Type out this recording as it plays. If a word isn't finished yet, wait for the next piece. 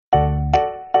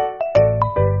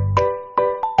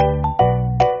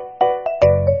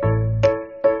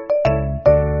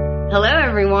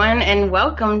everyone, and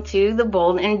welcome to the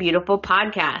Bold and Beautiful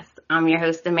podcast. I'm your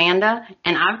host, Amanda,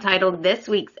 and I've titled this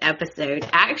week's episode,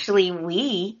 actually,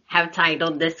 we have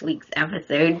titled this week's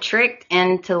episode, Tricked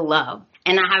into Love.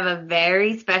 And I have a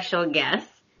very special guest.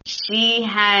 She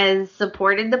has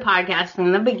supported the podcast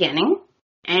from the beginning,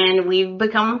 and we've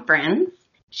become friends.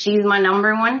 She's my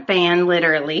number one fan,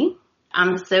 literally.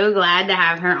 I'm so glad to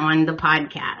have her on the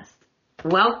podcast.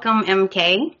 Welcome,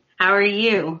 MK. How are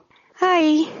you?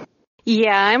 Hi.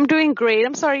 Yeah, I'm doing great.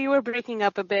 I'm sorry you were breaking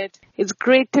up a bit. It's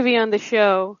great to be on the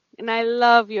show, and I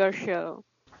love your show.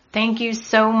 Thank you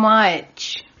so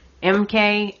much.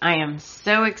 MK, I am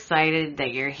so excited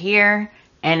that you're here.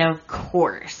 And of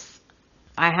course,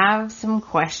 I have some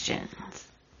questions.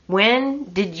 When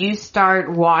did you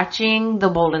start watching The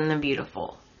Bold and the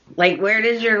Beautiful? Like, where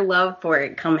does your love for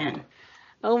it come in?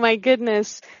 Oh my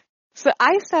goodness. So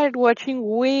I started watching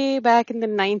way back in the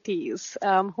 90s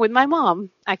with my mom,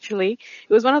 actually.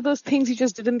 It was one of those things you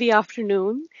just did in the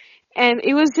afternoon. And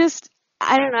it was just,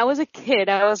 I don't know, I was a kid.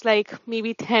 I was like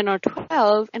maybe 10 or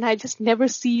 12, and I just never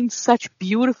seen such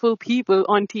beautiful people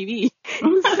on TV.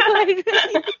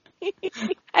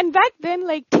 And back then,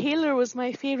 like, Taylor was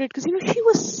my favorite because, you know, she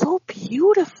was so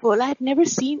beautiful. I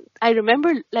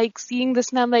remember, like, seeing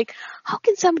this and I'm like, how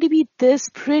can somebody be this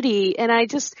pretty? And I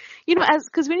just, you know,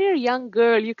 because when you're a young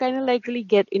girl, you kind of, like, really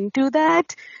get into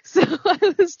that. So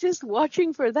I was just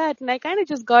watching for that, and I kind of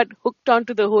just got hooked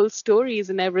onto the whole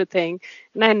stories and everything,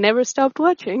 and I never stopped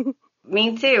watching.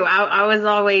 Me too. I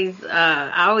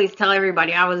always tell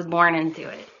everybody I was born into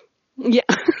it. Yeah.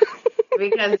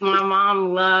 Because my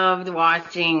mom loved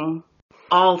watching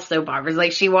all soap operas.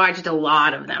 Like, she watched a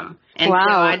lot of them. And Wow.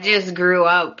 So I just grew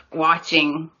up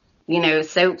watching, you know,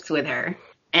 soaps with her.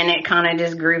 And it kind of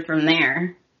just grew from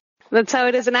there. That's how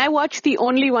it is. And I watched the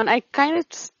only one. I kind of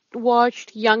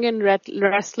watched Young and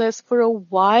Restless for a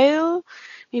while,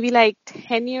 maybe like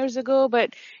 10 years ago.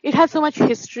 But it had so much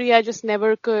history, I just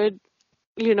never could,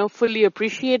 you know, fully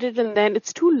appreciate it. And then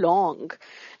it's too long.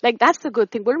 Like, that's the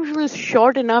good thing. Bold is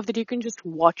short enough that you can just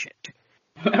watch it.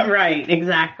 Right,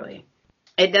 exactly.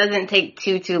 It doesn't take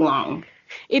too long.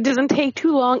 It doesn't take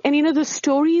too long. And, you know, the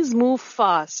stories move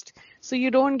fast. So you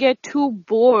don't get too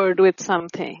bored with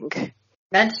something.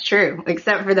 That's true,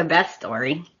 except for the best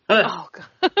story. Ugh. Oh,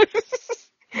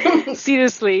 God.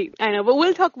 Seriously, I know. But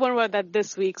we'll talk more about that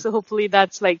this week. So hopefully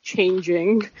that's, like,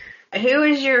 changing. Who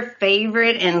is your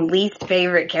favorite and least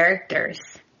favorite characters?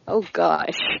 Oh,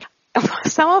 gosh.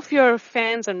 Some of your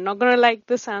fans are not going to like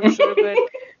this answer, but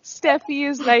Steffi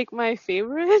is, like, my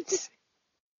favorite.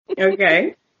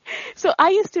 Okay. So I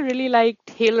used to really like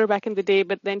Taylor back in the day,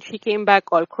 but then she came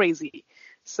back all crazy.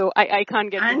 So I can't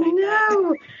get behind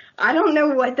that. I don't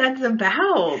know what that's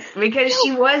about, because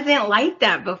she wasn't like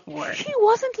that before. She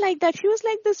wasn't like that. She was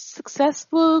like this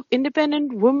successful,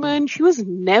 independent woman. She was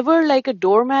never like a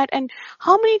doormat. And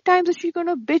how many times is she going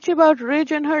to bitch about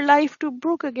Ridge and her life to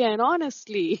Brooke again,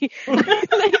 honestly?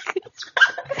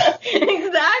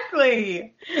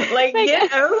 Exactly. Like,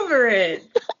 get over it.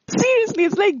 Seriously,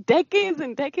 it's like decades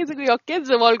and decades ago. Your kids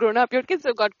have all grown up. Your kids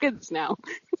have got kids now.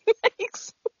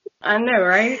 I know,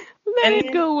 right? Let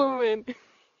it go, woman.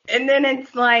 And then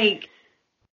it's like,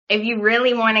 if you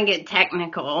really want to get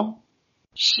technical,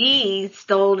 she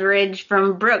stole Ridge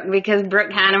from Brooke because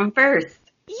Brooke had him first.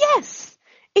 Yes,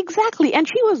 exactly. And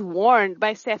she was warned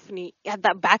by Stephanie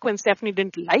back when Stephanie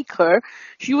didn't like her.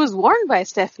 She was warned by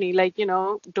Stephanie, like, you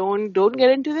know, don't get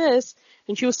into this.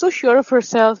 And she was so sure of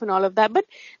herself and all of that. But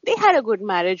they had a good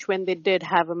marriage when they did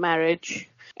have a marriage.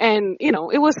 And, you know,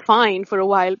 it was fine for a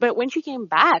while. But when she came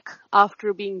back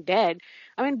after being dead,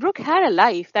 I mean, Brooke had a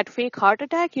life, that fake heart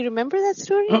attack. You remember that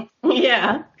story?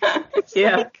 Yeah.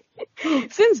 Yeah.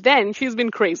 Like, since then, she's been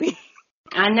crazy.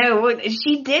 I know.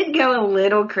 She did go a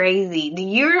little crazy. Do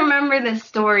you remember the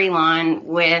storyline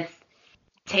with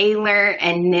Taylor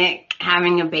and Nick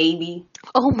having a baby?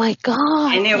 Oh, my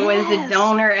God. And it was a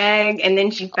donor egg, and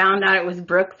then she found out it was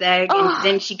Brooke's egg, and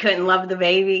then she couldn't love the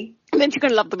baby. And then she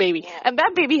couldn't love the baby. And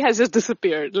that baby has just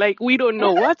disappeared. Like, we don't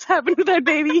know what's happened to that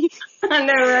baby. I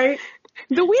know, right?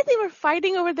 The way they were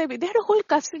fighting over that baby, they had a whole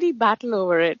custody battle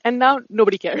over it. And now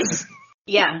nobody cares.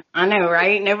 Yeah, I know,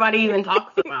 right? Nobody even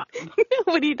talks about it.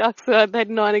 Nobody talks about that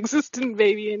non-existent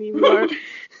baby anymore.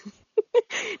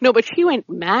 No, but she went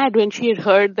mad when she had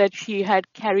heard that she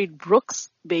had carried Brooke's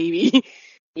baby.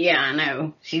 Yeah, I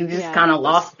know. She just kind of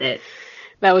lost it.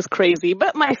 That was crazy.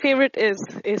 But my favorite is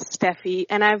Steffi,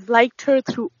 and I've liked her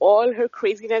through all her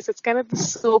craziness. It's kind of the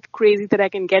soap crazy that I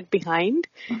can get behind.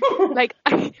 Like,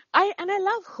 I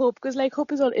love Hope, because, like,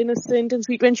 Hope is all innocent and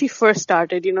sweet. When she first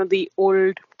started, you know, the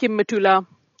old Kim Matula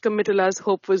Kamitala's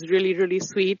Hope was really, really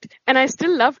sweet. And I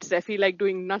still loved Steffi, like,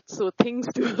 doing nutso things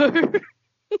to her.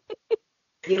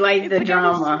 You like the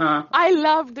drama, huh? I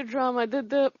loved the drama.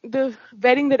 The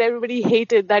wedding that everybody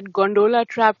hated, that gondola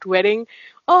trapped wedding.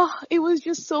 Oh, it was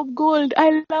just so gold.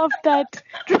 I loved that.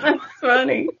 That's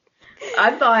funny.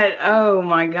 I thought, oh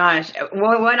my gosh.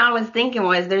 Well, what I was thinking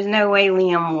was, there's no way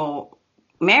Liam will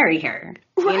marry her.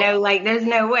 Right. You know, like, there's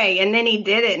no way. And then he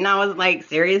did it, and I was like,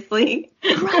 seriously?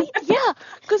 Right, yeah.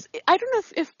 Because I don't know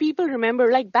if people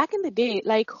remember, like, back in the day,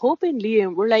 like, Hope and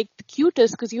Liam were, like, the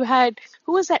cutest because you had,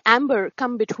 who was that, Amber,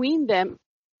 come between them.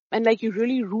 And, like, you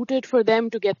really rooted for them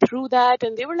to get through that.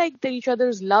 And they were, like, each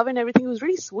other's love and everything. It was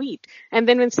really sweet. And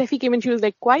then when Steffi came in, she was,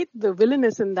 like, quite the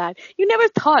villainess in that. You never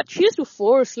thought. She used to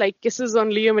force, like, kisses on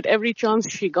Liam at every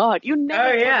chance she got. You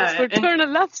never thought this would turn a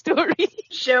love story.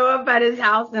 Show up at his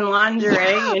house in lingerie,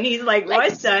 and he's like,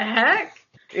 what the heck?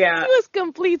 Yeah. She was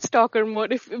complete stalker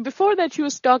mode. Before that, she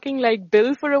was stalking, like,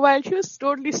 Bill for a while. She was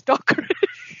totally stalkerish.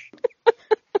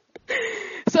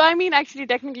 So, I mean, actually,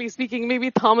 technically speaking,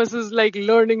 maybe Thomas is, like,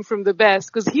 learning from the best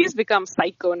because he's become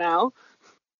psycho now.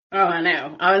 Oh, I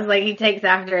know. I was like, he takes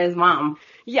after his mom.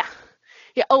 Yeah.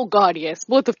 Yeah. Oh, God, yes.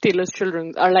 Both of Taylor's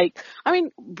children are like, I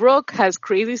mean, Brooke has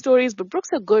crazy stories, but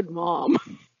Brooke's a good mom.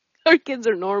 Her kids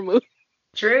are normal.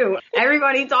 True.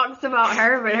 Everybody talks about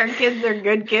her, but her kids are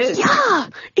good kids. Yeah,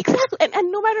 exactly.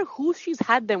 And no matter who she's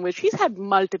had them with, she's had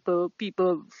multiple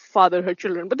people father her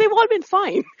children, but they've all been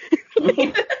fine.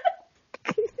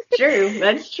 True.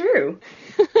 That's true.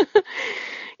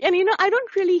 And, you know, I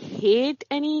don't really hate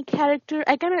any character.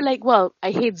 I kind of like, well,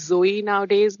 I hate Zoe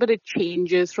nowadays, but it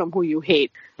changes from who you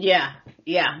hate. Yeah.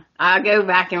 Yeah. I go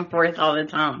back and forth all the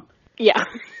time. Yeah.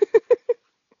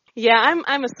 Yeah,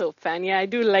 I'm a soap fan. Yeah, I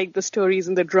do like the stories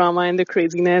and the drama and the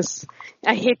craziness.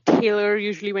 I hate Taylor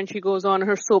usually when she goes on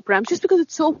her soap ramps just because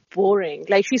it's so boring.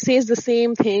 Like, she says the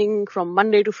same thing from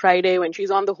Monday to Friday when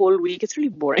she's on the whole week. It's really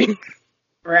boring.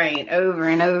 Right. Over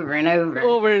and over and over.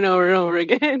 Over and over and over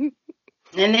again.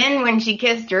 And then when she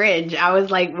kissed Ridge, I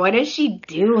was like, what is she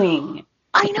doing?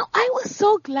 I know. I was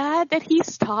so glad that he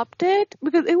stopped it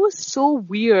because it was so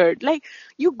weird. Like,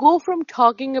 you go from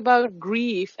talking about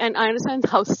grief, and I understand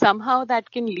how somehow that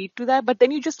can lead to that, but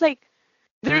then you just, like,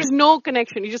 there's no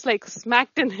connection. You just, like,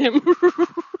 smacked in him.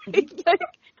 Right? Like,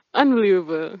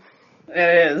 unbelievable.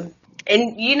 It is.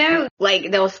 And, you know, like,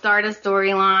 they'll start a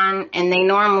storyline, and they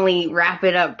normally wrap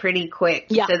it up pretty quick.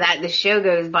 Yeah. So that the show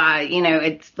goes by, you know,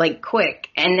 it's, like, quick.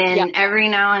 And then every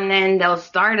now and then they'll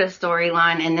start a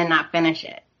storyline and then not finish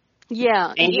it.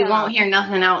 Yeah. And you won't hear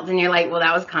nothing else, and you're like, well,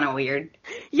 that was kind of weird.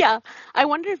 Yeah. I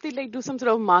wonder if they, like, do some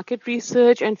sort of market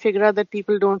research and figure out that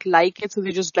people don't like it, so they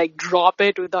just, like, drop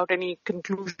it without any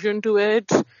conclusion to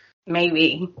it.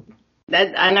 Maybe.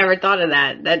 I never thought of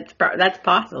that. That's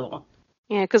possible.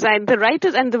 Yeah, because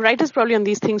the writers probably on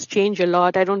these things change a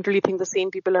lot. I don't really think the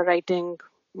same people are writing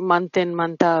month in,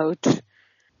 month out.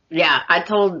 Yeah, I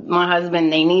told my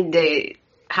husband they need to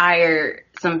hire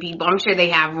some people. I'm sure they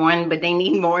have one, but they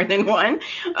need more than one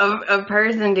of a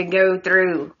person to go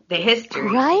through the history.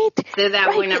 Right. So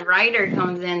that when a writer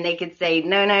comes in, they could say,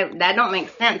 no, that don't make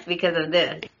sense because of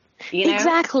this. You know?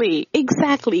 Exactly.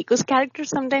 Because characters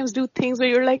sometimes do things where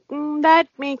you're like, that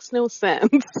makes no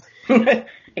sense.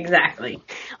 Exactly.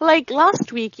 Like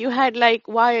last week you had like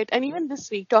Wyatt, and even this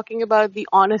week talking about the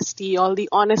honesty, all the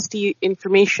honesty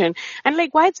information. And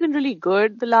like Wyatt's been really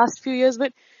good the last few years,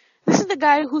 but this is the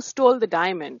guy who stole the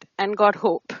diamond and got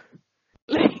Hope.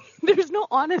 Like, there's no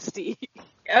honesty.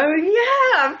 Oh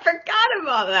yeah, I forgot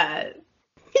about that.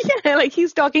 Yeah, like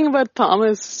he's talking about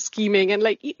Thomas scheming, and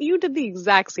like you did the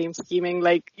exact same scheming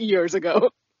like years ago.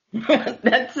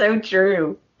 That's so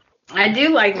true. I do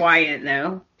like Wyatt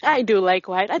though. I do like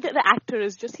Wyatt. The actor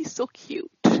is he's so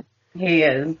cute. He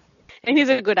is. And he's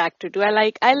a good actor too. I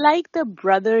like the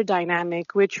brother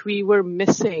dynamic, which we were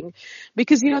missing.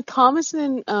 Because, you know,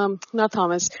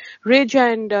 Ridge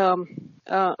and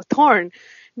Thorne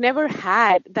never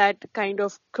had that kind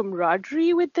of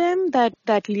camaraderie with them that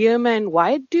Liam and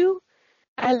Wyatt do.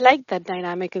 I like that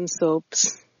dynamic in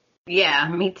soaps. Yeah,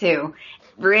 me too.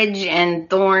 Ridge and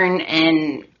Thorne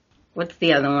and what's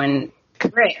the other one?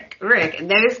 Rick.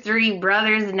 Those three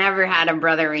brothers never had a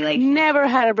brother relationship. Never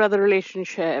had a brother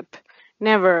relationship.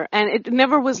 Never. And it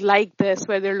never was like this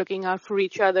where they're looking out for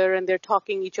each other and they're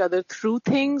talking each other through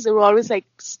things. They were always like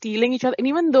stealing each other. And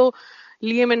even though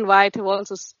Liam and Wyatt have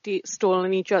also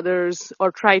stolen each other's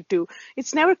or tried to,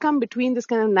 it's never come between this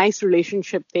kind of nice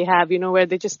relationship they have, you know, where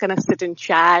they just kind of sit and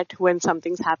chat when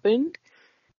something's happened.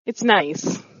 It's nice.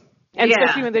 And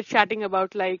especially when they're chatting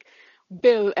about like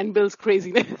Bill and Bill's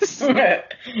craziness.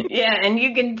 Yeah, and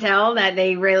you can tell that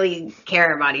they really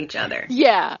care about each other.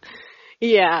 Yeah,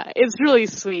 it's really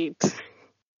sweet.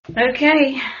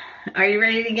 Okay, are you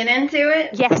ready to get into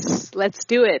it? Yes, let's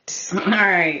do it. All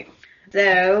right.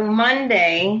 So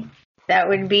Monday, that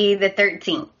would be the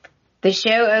 13th. The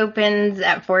show opens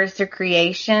at Forrester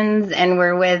Creations, and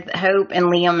we're with Hope and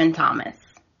Liam and Thomas.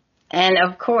 And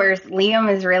of course,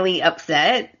 Liam is really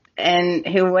upset, and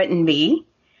who wouldn't be?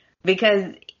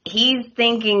 Because he's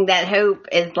thinking that Hope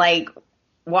is like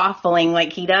waffling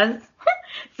like he does.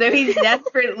 So he's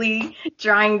desperately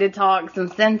trying to talk some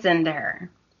sense into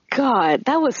her. God,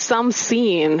 that was some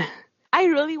scene. I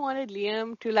really wanted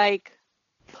Liam to like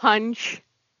punch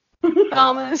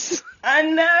Thomas. I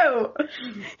know.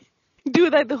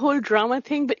 Do that the whole drama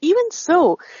thing, but even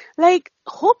so, like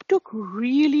Hope took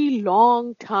really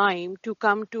long time to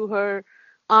come to her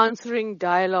answering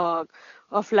dialogue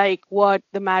of like what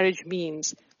the marriage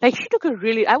means. Like she took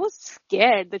I was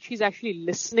scared that she's actually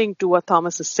listening to what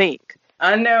Thomas is saying.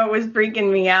 I know, it was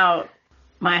freaking me out.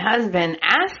 My husband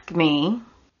asked me,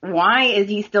 why is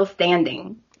he still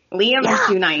standing? Liam is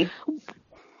too nice.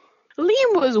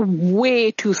 Liam was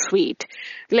way too sweet.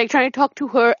 Like trying to talk to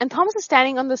her, and Thomas is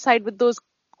standing on the side with those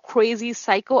crazy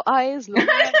psycho eyes looking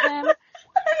at them.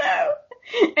 I know.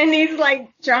 And he's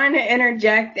like trying to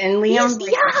interject, and Liam's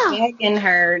begging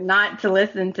her not to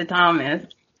listen to Thomas.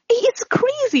 It's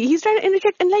crazy. He's trying to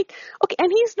interject and like, okay, and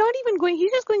he's not even going,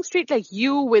 he's just going straight like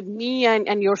you with me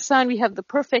and your son, we have the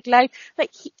perfect life.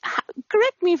 Like,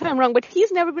 correct me if I'm wrong, but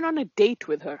he's never been on a date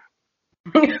with her.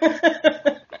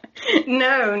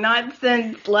 No, not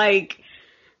since like,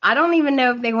 I don't even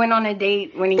know if they went on a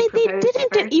date when he proposed. They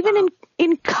didn't. Even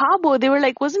in Cabo, they were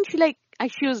like, wasn't she like,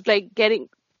 she was like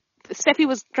Steffi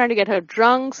was trying to get her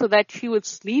drunk so that she would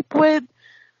sleep with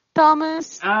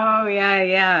Thomas. Oh,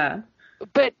 yeah.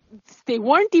 But they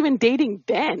weren't even dating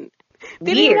then.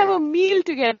 They didn't even have a meal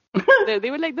together.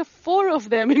 They were like the four of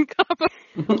them in Cabo.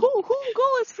 Who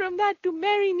goes from that to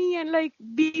marry me and like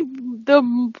be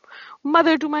the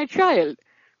mother to my child?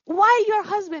 While your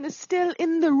husband is still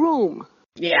in the room.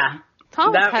 Yeah.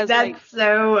 Thomas that's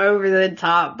so over the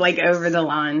top, like over the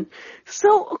line.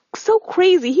 So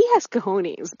crazy. He has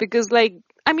cojones because like,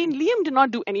 I mean, Liam did not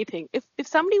do anything. If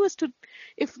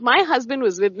my husband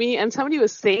was with me and somebody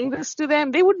was saying this to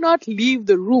them, they would not leave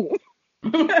the room.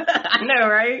 I know,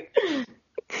 right?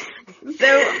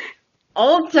 So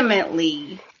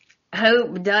ultimately,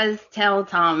 Hope does tell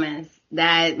Thomas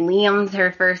that Liam's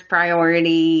her first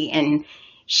priority and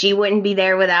she wouldn't be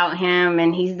there without him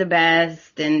and he's the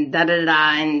best and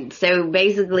da-da-da. And so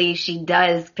basically she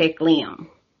does pick Liam.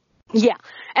 Yeah.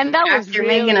 And that was after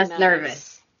really making us nice.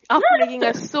 nervous. After making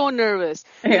us so nervous.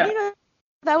 Yeah. You know,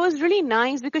 that was really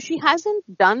nice because she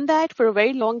hasn't done that for a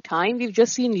very long time. We've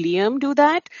just seen Liam do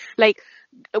that. Like,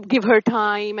 give her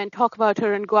time and talk about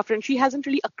her and go after her. And she hasn't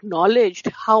really acknowledged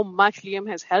how much Liam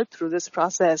has helped through this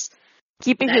process,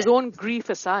 keeping his own grief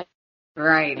aside.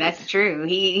 Right, that's true.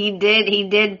 He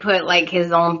did put like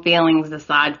his own feelings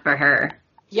aside for her.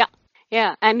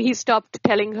 Yeah, and he stopped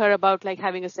telling her about like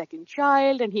having a second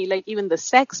child, and he like even the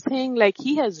sex thing, like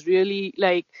he has really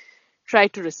like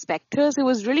tried to respect her. So it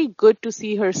was really good to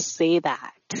see her say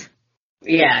that.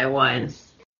 Yeah, it was.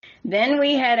 Then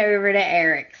we head over to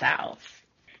Eric's house,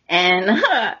 and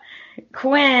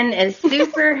Quinn is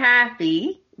super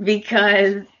happy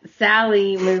because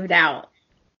Sally moved out.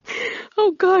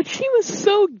 Oh God, she was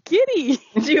so giddy.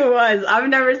 She was. I've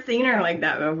never seen her like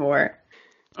that before.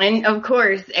 And of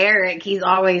course, Eric, he's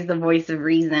always the voice of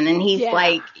reason. And he's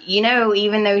like, you know,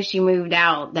 even though she moved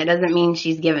out, that doesn't mean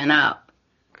she's given up.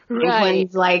 Right. And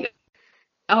Quinn's like,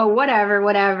 oh,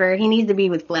 whatever. He needs to be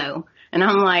with Flo. And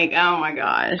I'm like, oh my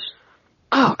gosh.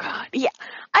 Oh God. Yeah.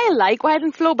 I like Wyatt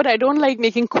and Flo, but I don't like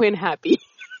making Quinn happy.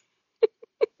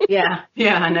 Yeah,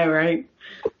 I know, right?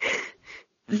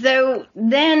 So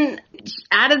then,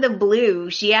 out of the blue,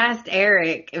 she asked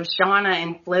Eric if Shauna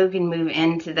and Flo can move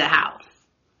into the house.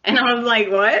 And I was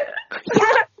like, what?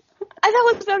 Yeah.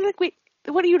 I was like, wait,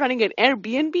 what are you running an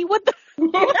Airbnb? What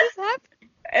is happening?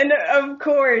 And of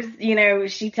course, you know,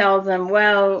 she tells him,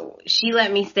 well, she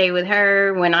let me stay with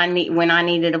her when I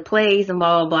needed a place and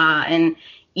blah, blah, blah. And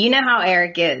you know how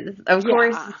Eric is. Of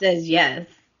course he says yes.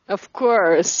 Of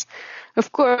course.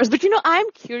 But, you know,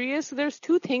 I'm curious. There's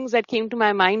two things that came to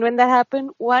my mind when that happened.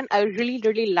 One, I really,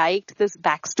 really liked this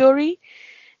backstory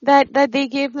that they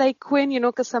gave like Quinn, you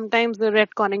know, because sometimes the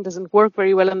retconning doesn't work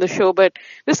very well on the show. But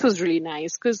this was really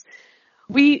nice because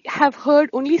we have heard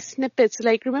only snippets.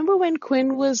 Like, remember when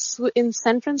Quinn was in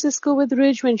San Francisco with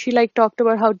Ridge, when she like talked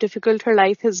about how difficult her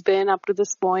life has been up to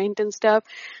this point and stuff?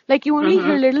 Like, you only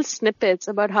hear little snippets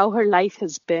about how her life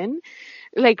has been,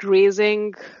 like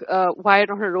raising Wyatt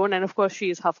on her own, and of course she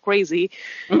is half crazy,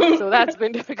 so that's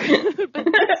been difficult. But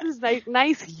this is like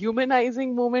nice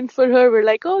humanizing moment for her. We're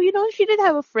like, oh, you know, she did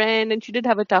have a friend and she did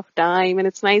have a tough time, and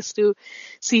it's nice to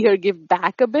see her give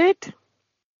back a bit.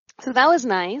 So that was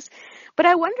nice. But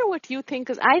I wonder what you think,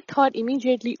 because I thought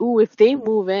immediately, ooh, if they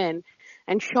move in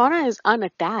and Shauna is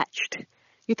unattached,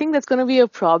 you think that's going to be a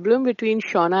problem between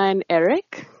Shauna and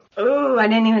Eric? Oh, I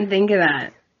didn't even think of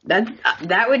that.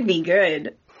 That would be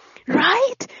good.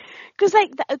 Right? Because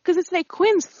it's like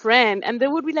Quinn's friend, and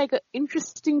there would be like an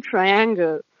interesting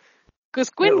triangle. Because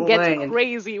Quinn gets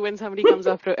crazy when somebody comes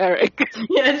after Eric.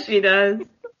 Yes, she does.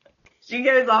 She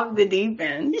goes off the deep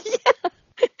end. Yeah.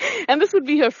 And this would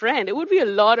be her friend. It would be a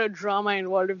lot of drama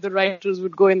involved if the writers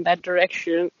would go in that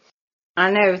direction.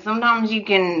 I know. Sometimes you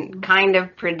can kind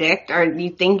of predict, or you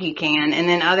think you can, and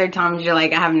then other times you're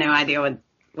like, I have no idea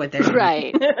what they're doing.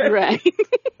 Right, right.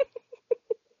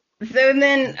 So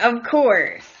then, of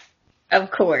course,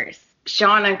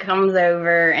 Shauna comes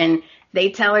over and they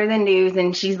tell her the news,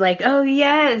 and she's like, oh,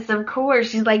 yes, of course.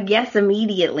 She's like, yes,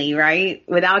 immediately, right?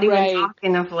 Without even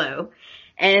talking to Flo.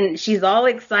 And she's all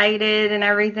excited and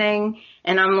everything.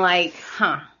 And I'm like,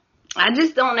 I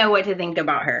just don't know what to think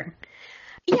about her.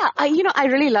 Yeah, I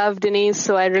really love Denise,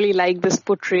 so I really like this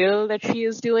portrayal that she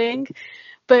is doing.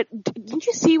 But didn't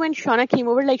you see when Shauna came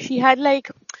over, like she had like,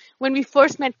 when we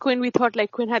first met Quinn, we thought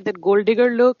like Quinn had that gold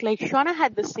digger look. Like Shauna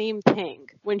had the same thing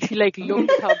when she like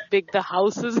looked at how big the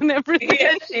house is and everything.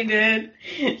 Yes, she did.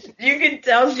 You could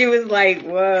tell she was like,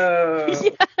 whoa.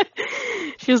 Yeah.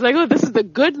 She was like, oh, this is the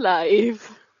good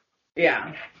life.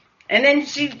 Yeah. And then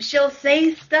she'll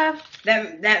say stuff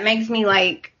that makes me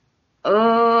like,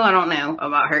 oh, I don't know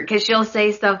about her. Because she'll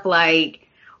say stuff like,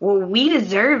 well, we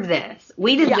deserve this.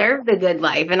 We deserve the good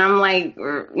life. And I'm like,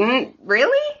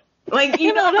 really? Like,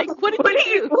 you know, like, what do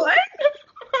you, what?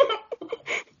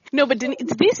 No, but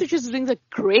Denise just doing a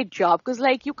great job, because,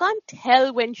 like, you can't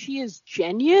tell when she is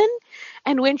genuine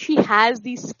and when she has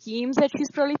these schemes that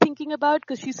she's probably thinking about,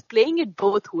 because she's playing it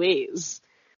both ways.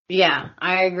 Yeah,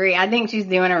 I agree. I think she's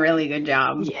doing a really good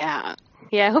job. Yeah.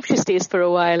 Yeah, I hope she stays for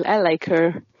a while. I like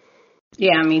her.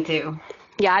 Yeah, me too.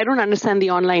 Yeah, I don't understand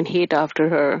the online hate after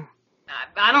her.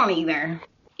 I don't either.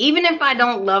 Even if I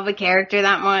don't love a character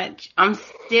that much, I'm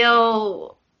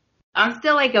still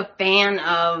like a fan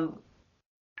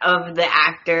of the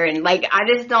actor, and like I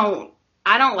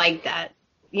don't like that,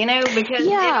 you know, because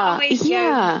it always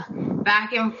goes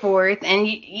back and forth, and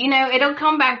you know it'll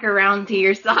come back around to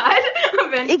your side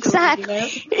eventually.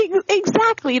 Exactly, you know?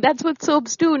 Exactly. That's what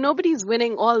soaps do. Nobody's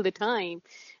winning all the time,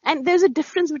 and there's a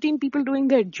difference between people doing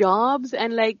their jobs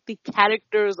and like the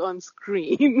characters on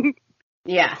screen.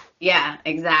 Yeah,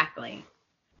 exactly.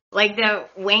 Like the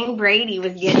Wayne Brady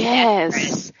was getting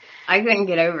desperate. I couldn't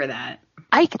get over that.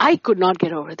 I could not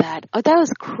get over that. Oh, that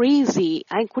was crazy.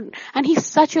 I couldn't. And he's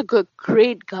such a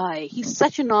great guy. He's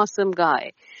such an awesome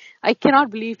guy. I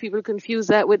cannot believe people confuse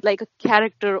that with like a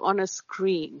character on a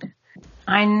screen.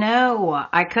 I know.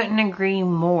 I couldn't agree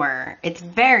more. It's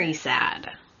very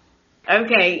sad.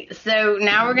 Okay, so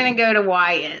now we're going to go to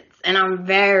Wyatt's, and I'm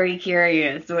very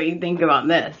curious what you think about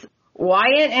this.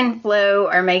 Wyatt and Flo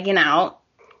are making out,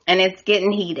 and it's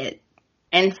getting heated.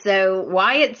 And so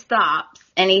Wyatt stops,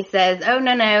 and he says, oh,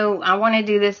 no, I want to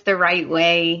do this the right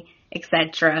way,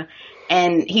 etc.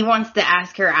 And he wants to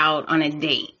ask her out on a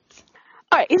date.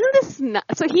 All right, isn't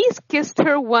this so he's kissed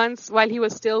her once while he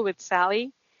was still with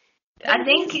Sally? I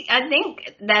think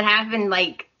that happened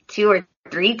like 2 or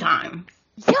 3 times.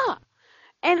 Yeah.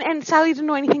 And Sally didn't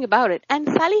know anything about it. And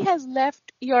Sally has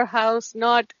left your house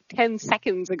not 10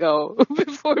 seconds ago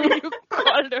before you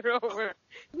called her over.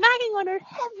 Nagging on her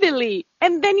heavily.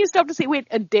 And then you stop to say, wait,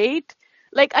 a date?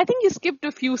 Like, I think you skipped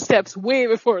a few steps way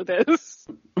before this.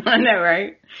 I know,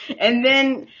 right? And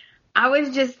then I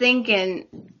was just thinking,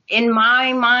 in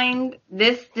my mind,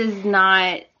 this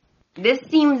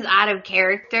seems out of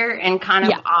character and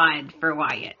kind of odd for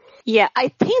Wyatt. Yeah, I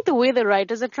think the way the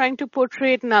writers are trying to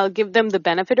portray it, and I'll give them the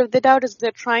benefit of the doubt, is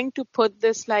they're trying to put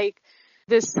this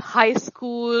high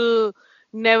school,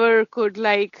 never could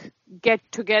like get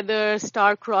together,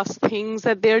 star-crossed things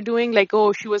that they're doing. Like,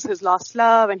 oh, she was his lost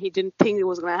love and he didn't think it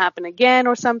was going to happen again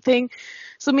or something.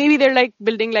 So maybe they're like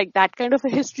building like that kind of a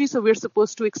history. So we're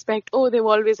supposed to expect, oh, they've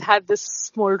always had this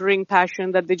smoldering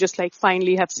passion that they just like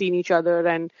finally have seen each other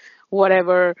and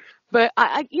whatever. But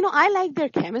I like their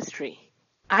chemistry.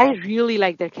 I really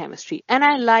like their chemistry. And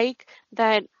I like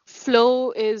that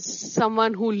Flo is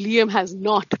someone who Liam has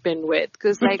not been with.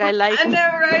 Because, like, I like... I know,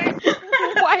 right?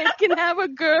 Wyatt can have a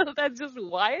girl that's just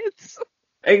Wyatt's.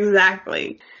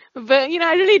 Exactly. But,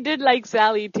 I really did like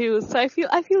Sally too. So I feel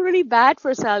really bad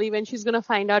for Sally when she's going to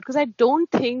find out, because I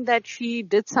don't think that she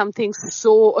did something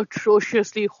so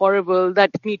atrociously horrible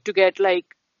that need to get, like,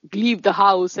 leave the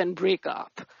house and break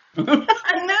up.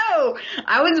 I know.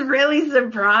 I was really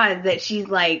surprised that she's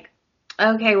like,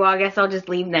 okay, well, I guess I'll just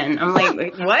leave then. I'm like,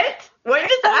 wait, what? What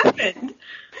just happened?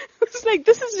 It's like,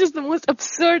 this is just the most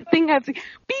absurd thing I've seen.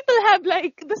 People have,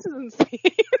 like, this is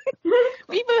insane.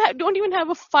 People don't even have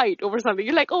a fight over something.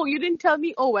 You're like, oh, you didn't tell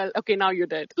me? Oh, well, okay, now you're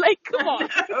dead. Like, come on.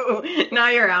 No, now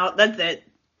you're out. That's it.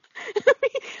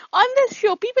 On this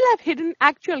show, people have hidden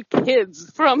actual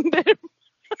kids from their...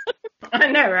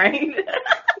 I know, right?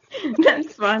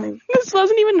 That's funny. This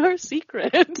wasn't even her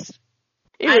secret.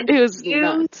 It was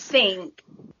nuts. Think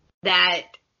that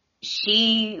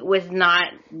she was not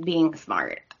being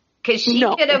smart. Because she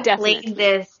could have played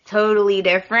this totally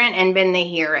different and been the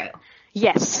hero.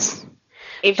 Yes.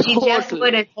 If she just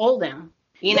would have told him.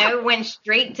 Went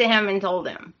straight to him and told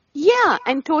him. Yeah,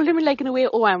 and told him, like, in a way,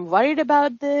 oh, I'm worried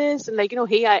about this. And, like,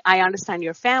 hey, I understand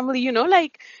your family.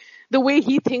 Like, the way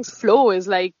he thinks Flo is,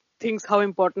 like, thinks how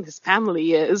important his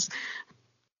family is.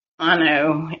 I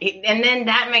know. And then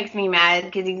that makes me mad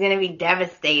because he's going to be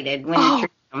devastated when the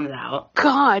truth comes out.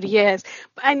 God, yes.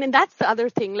 And then that's the other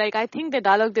thing. Like, I think the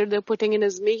dialogue that they're putting in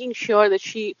is making sure that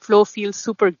Flo feels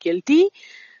super guilty.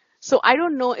 So I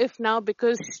don't know if now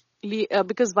because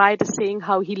Wyatt is saying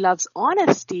how he loves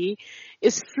honesty,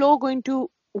 is Flo going to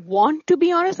want to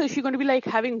be honest, or is she going to be like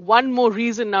having one more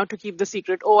reason now to keep the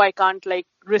secret? Oh, I can't like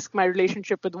risk my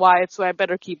relationship with Wyatt, so I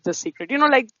better keep the secret.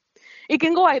 Like it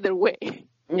can go either way.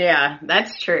 Yeah,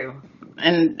 that's true.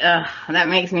 And that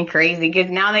makes me crazy because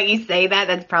now that you say that,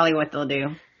 that's probably what they'll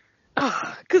do.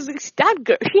 Because that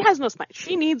girl, she has no spine.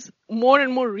 She needs more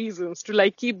and more reasons to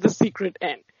like keep the secret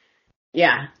in.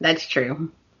 Yeah, that's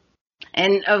true.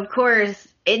 And of course,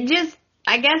 I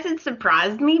guess it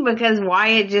surprised me because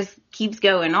Wyatt just keeps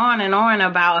going on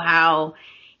about how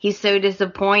he's so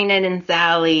disappointed in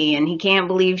Sally and he can't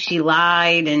believe she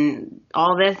lied and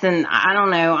all this. And I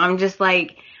don't know. I'm just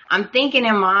like, I'm thinking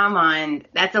in my mind,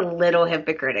 that's a little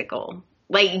hypocritical.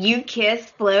 Like, you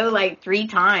kissed Flo like 3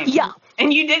 times. Yeah.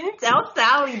 And you didn't tell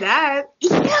Sally that.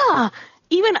 Yeah.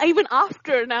 Even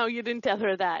after now, you didn't tell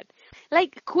her that.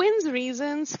 Like, Quinn's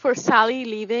reasons for Sally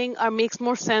leaving makes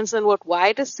more sense than what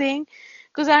Wyatt is saying.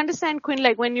 Because I understand Quinn,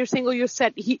 like, when you're saying, oh,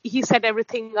 he set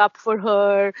everything up for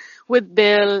her with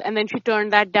Bill, and then she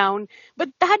turned that down. But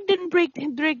that didn't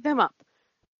break them up.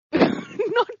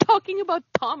 Not talking about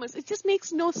Thomas. It just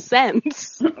makes no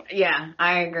sense. Yeah,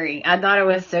 I agree. I thought it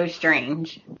was so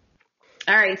strange.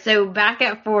 All right, so back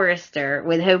at Forrester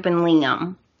with Hope and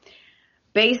Liam.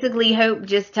 Basically, Hope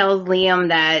just tells Liam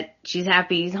that she's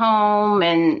happy he's home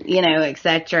and,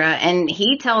 etc. And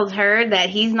he tells her that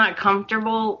he's not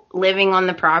comfortable living on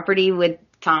the property with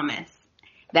Thomas,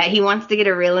 that he wants to get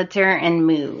a realtor and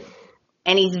move.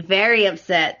 And he's very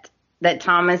upset that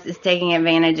Thomas is taking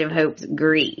advantage of Hope's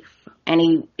grief. And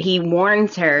he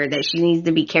warns her that she needs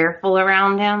to be careful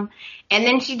around him. And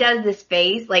then she does this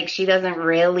face like she doesn't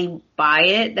really buy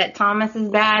it that Thomas is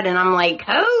bad. And I'm like,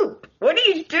 Hope, what are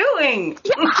you doing?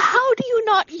 Yeah, how do you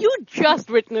not? You just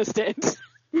witnessed it.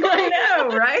 I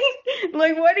know, right?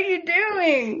 Like, what are you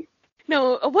doing?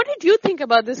 No, what did you think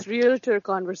about this realtor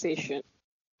conversation?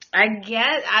 I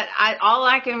guess all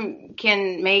I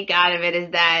can make out of it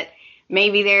is that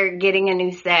maybe they're getting a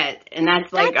new set, and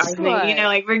that's like our thing,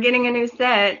 like we're getting a new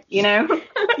set, Yeah,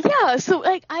 so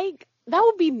like that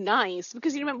would be nice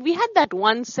because you remember we had that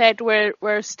one set where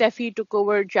Steffi took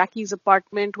over Jackie's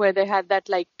apartment where they had that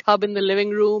like tub in the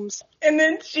living rooms, and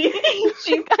then she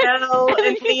fell,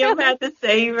 and Liam had to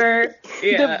save her.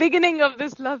 Yeah. The beginning of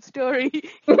this love story.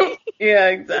 Yeah,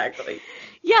 exactly.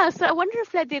 Yeah, so I wonder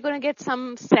if like they're gonna get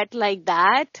some set like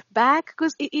that back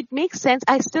because it makes sense.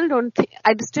 I still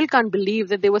can't believe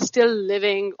that they were still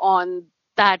living on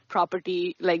that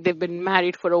property. Like they've been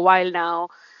married for a while now.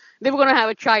 They were gonna have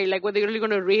a child. Like were they really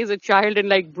gonna raise a child in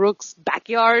like Brooke's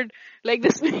backyard? Like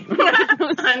this.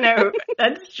 I know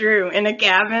that's true in a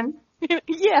cabin.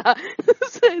 Yeah,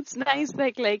 so it's nice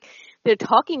like they're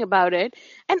talking about it,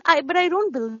 but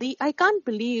I can't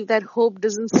believe that Hope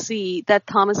doesn't see that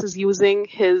Thomas is using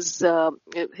his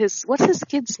what's his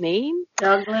kid's name?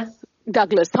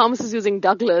 Douglas. Thomas is using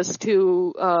Douglas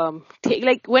to take,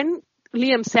 like when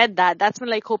Liam said that's when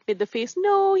like Hope made the face.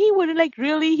 No, he wouldn't. Like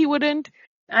really, he wouldn't.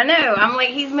 I know. I'm like,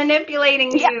 he's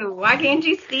manipulating you. Why can't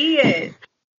you see it?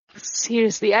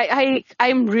 Seriously,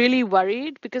 I'm really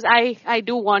worried because I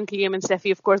do want Liam and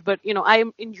Steffi, of course, but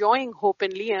I'm enjoying Hope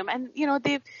and Liam, and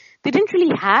they didn't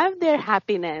really have their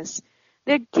happiness.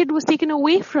 Their kid was taken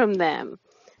away from them,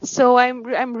 so I'm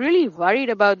really worried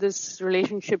about this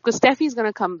relationship because Steffi's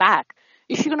gonna come back.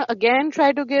 Is she gonna again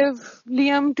try to give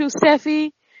Liam to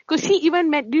Steffi? Because she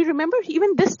even do you remember?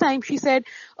 Even this time she said,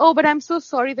 "Oh, but I'm so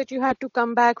sorry that you had to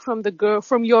come back from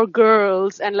from your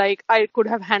girls, and like I could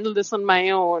have handled this on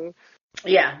my own."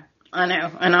 Yeah, I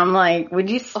know. And I'm like, would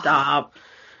you stop?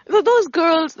 Those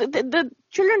girls, the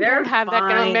children They're don't have that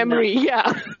kind of fine. memory.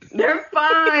 Yeah. They're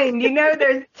fine.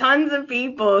 There's tons of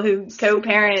people who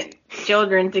co-parent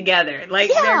children together. Like,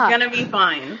 Yeah. they're gonna be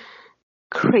fine.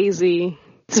 Crazy.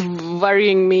 It's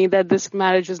worrying me that this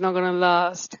marriage is not gonna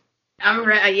last.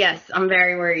 Yes, I'm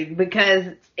very worried because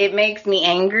it makes me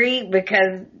angry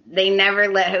because they never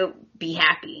let Hope be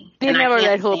happy. They never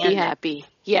let Hope be happy.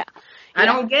 Yeah. I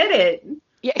don't get it.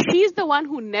 Yeah, she's the one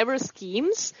who never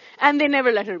schemes, and they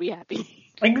never let her be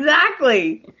happy.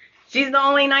 Exactly. She's the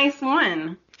only nice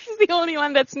one. She's the only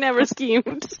one that's never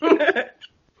schemed.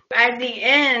 At the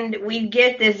end, we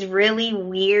get this really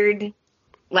weird,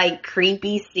 like,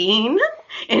 creepy scene,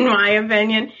 in my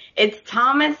opinion. It's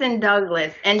Thomas and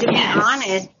Douglas. And to be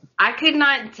honest, I could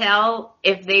not tell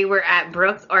if they were at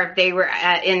Brooks or if they were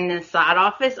in the side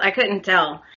office. I couldn't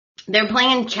tell. They're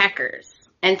playing checkers.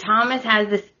 And Thomas has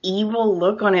this evil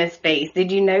look on his face.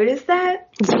 Did you notice that?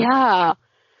 Yeah.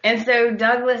 And so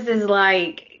Douglas is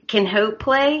like, can Hope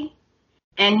play?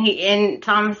 And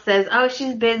Thomas says, oh,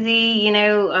 she's busy,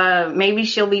 maybe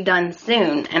she'll be done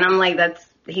soon. And I'm like,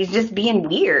 he's just being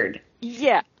weird.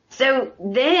 Yeah. So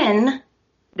then,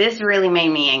 this really made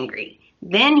me angry.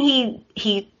 Then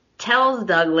he tells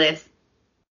Douglas,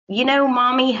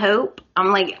 Mommy Hope?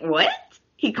 I'm like, what?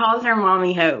 He calls her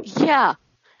Mommy Hope. Yeah.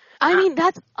 I mean,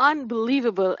 that's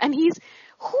unbelievable. And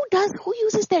who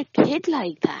uses their kid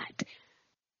like that?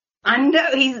 I know,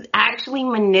 he's actually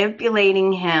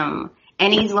manipulating him.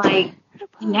 And he's like,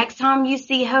 next time you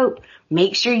see Hope,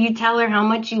 make sure you tell her how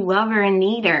much you love her and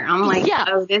need her. I'm like,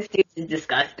 oh, this dude is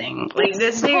disgusting. Like,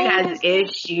 this dude has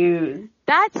issues.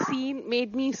 That scene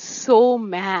made me so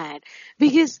mad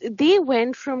because they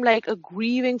went from like a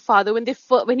grieving father when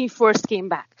he first came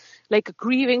back, like a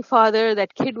grieving father.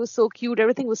 That kid was so cute.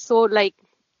 Everything was so like,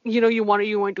 you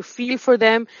want to feel for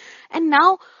them. And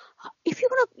now,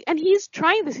 and he's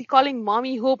trying this, he's calling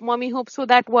Mommy Hope, so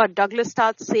that Douglas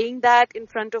starts saying that in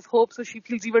front of Hope, so she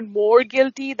feels even more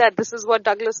guilty that this is what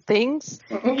Douglas thinks.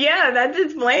 Yeah, that's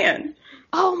his plan.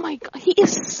 Oh my God, he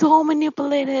is so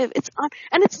manipulative. It's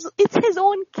his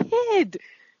own kid.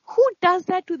 Who does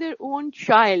that to their own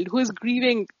child who is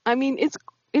grieving? I mean,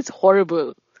 it's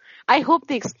horrible. I hope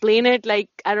they explain it like,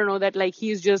 I don't know, that like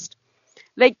he's just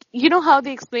like, how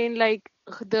they explain like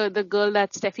the girl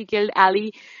that Steffi killed,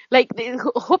 Allie, like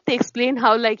hope they explain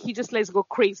how like he just lets go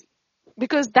crazy,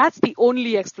 because that's the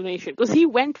only explanation, because he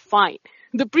went fine.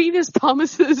 The previous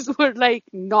Thomases were like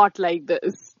not like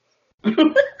this.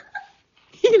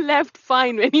 He left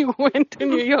fine when he went to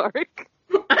New York.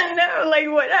 I know, like,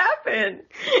 what happened?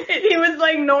 He was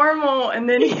like normal, and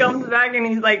then he comes back and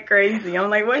he's like crazy. I'm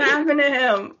like, what happened to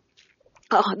him?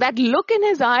 Oh, that look in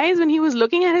his eyes when he was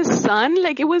looking at his son,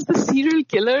 like it was the serial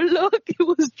killer look. It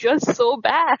was just so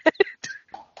bad.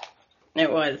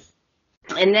 It was.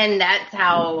 And then that's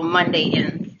how Monday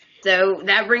ends. So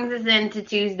that brings us into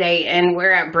Tuesday, and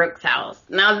we're at Brooke's house.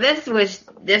 Now this was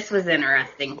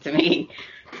interesting to me.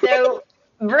 So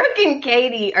Brooke and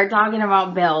Katie are talking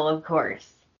about Bill, of course.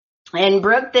 And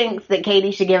Brooke thinks that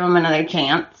Katie should give him another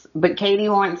chance, but Katie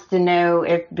wants to know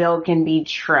if Bill can be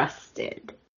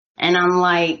trusted. And I'm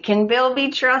like, can Bill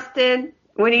be trusted?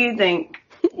 What do you think?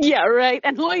 Yeah, right.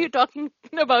 And who are you talking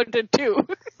about it to?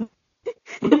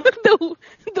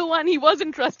 the one he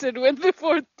wasn't trusted with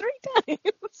before 3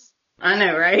 times. I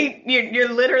know, right? You're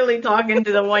literally talking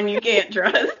to the one you can't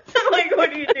trust. Like, what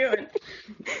are you doing?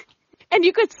 And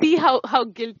you could see how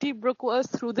guilty Brooke was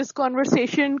through this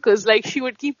conversation, because like she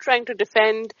would keep trying to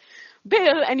defend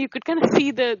Bill, and you could kind of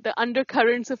see the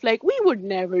undercurrents of like, we would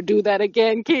never do that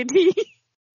again, Katie.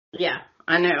 Yeah,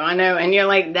 I know. And you're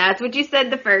like, that's what you said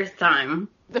the first time.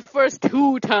 The first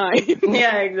 2 times.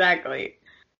 Yeah, exactly.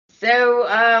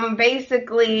 So,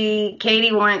 basically,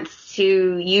 Katie wants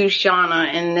to use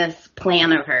Shauna in this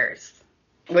plan of hers,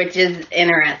 which is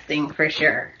interesting for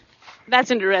sure.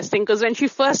 That's interesting, because when she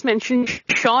first mentioned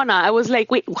Shauna, I was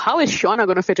like, wait, how is Shauna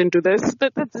going to fit into this?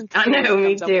 I know,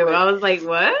 me too. I was like,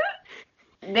 what?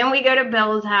 Then we go to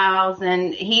Bill's house,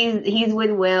 and he's with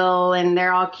Will, and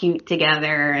they're all cute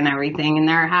together and everything, and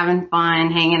they're having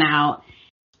fun, hanging out.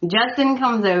 Justin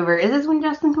comes over. Is this when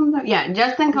Justin comes over? Yeah,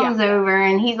 Justin comes over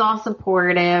and he's all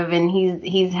supportive and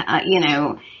he's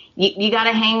you got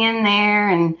to hang in there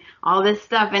and all this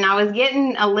stuff. And I was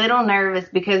getting a little nervous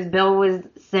because Bill was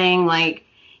saying like,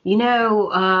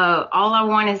 all I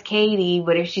want is Katie,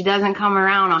 but if she doesn't come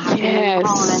around, I'll have to move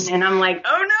on. And I'm like,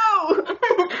 oh no.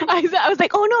 I was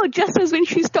like, oh no, just as when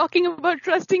she's talking about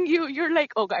trusting you, you're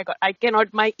like, oh my God, I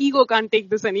cannot, my ego can't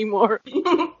take this anymore.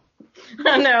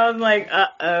 I know, I was like,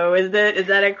 uh-oh, is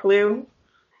that a clue?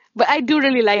 But I do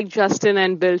really like Justin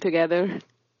and Bill together.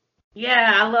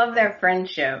 Yeah, I love their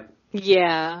friendship.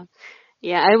 Yeah.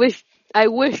 Yeah, I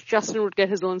wish Justin would get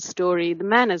his own story. The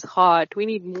man is hot. We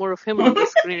need more of him on the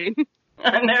screen.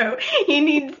 I know. He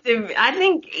needs to, I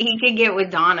think he could get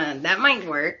with Donna. That might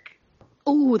work.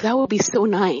 Oh, that would be so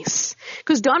nice.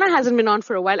 Because Donna hasn't been on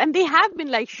for a while. And they have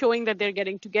been like showing that they're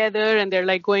getting together and they're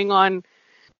like going on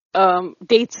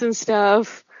dates and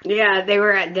stuff. Yeah, they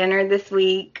were at dinner this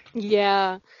week.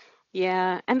 Yeah.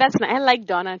 Yeah. And that's nice. I like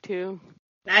Donna too.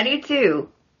 I do too.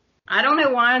 I don't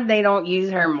know why they don't use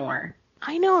her more.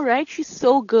 I know, right? She's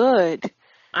so good.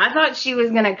 I thought she was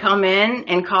going to come in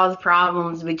and cause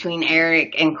problems between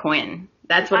Eric and Quinn.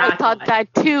 That's what I thought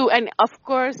that too. And of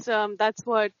course, that's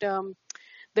what the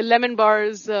Lemon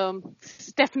Bar's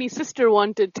Stephanie's sister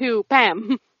wanted too,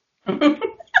 Pam.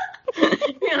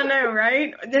 I know,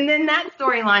 right? And then that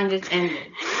storyline just ended.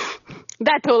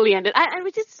 That totally ended. And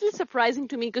which is still surprising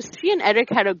to me because she and Eric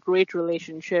had a great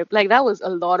relationship. Like, that was a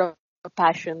lot of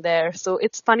passion there. So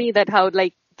it's funny that how,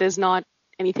 like, there's not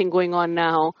anything going on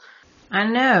now. I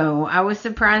know. I was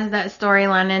surprised that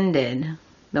storyline ended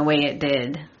the way it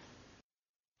did.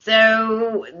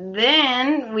 So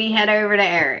then we head over to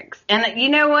Eric's. And you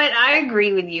know what? I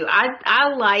agree with you. I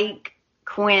like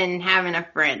Quinn having a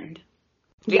friend.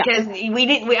 Because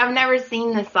I've never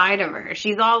seen the side of her.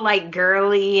 She's all like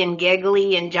girly and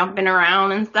giggly and jumping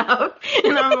around and stuff.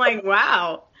 And I'm like,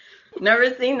 wow,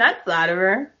 never seen that side of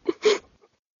her.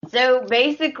 So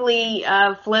basically,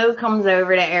 Flo comes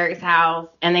over to Eric's house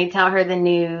and they tell her the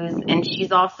news and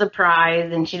she's all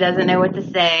surprised and she doesn't know what to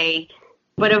say.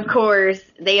 But of course,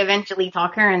 they eventually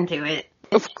talk her into it.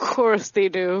 Of course they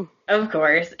do. Of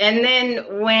course. And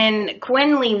then when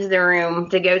Quinn leaves the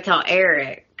room to go tell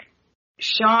Eric,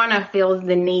 Shauna feels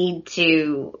the need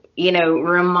to,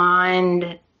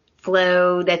 remind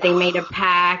Flo that they made a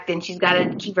pact and she's got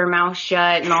to keep her mouth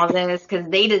shut and all this because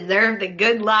they deserve the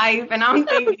good life. And I'm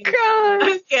thinking,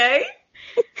 okay.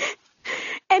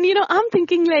 And, I'm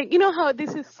thinking like, how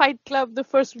this is Fight Club, the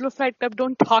first rule of Fight Club,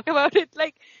 don't talk about it.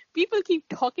 Like, people keep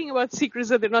talking about secrets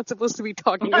that they're not supposed to be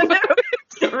talking about.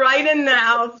 Right in the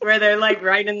house where they're like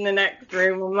right in the next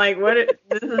room. I'm like,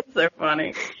 this is so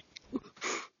funny.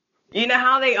 You know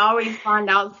how they always find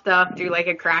out stuff through like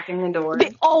a crack in the door?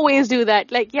 They always do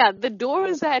that. Like, yeah, the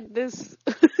doors at this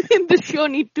in the show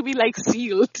need to be like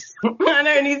sealed. I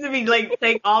know, it needs to be like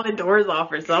take all the doors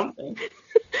off or something.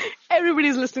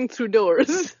 Everybody's listening through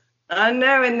doors. I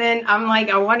know, and then I'm like,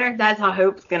 I wonder if that's how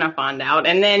Hope's gonna find out.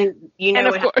 And then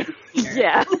what happens here.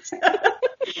 Yeah.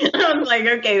 I was like,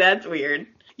 okay, that's weird.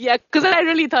 Yeah, because I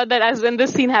really thought that as when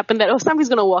this scene happened that somebody's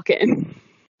gonna walk in.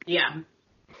 Yeah.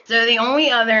 So the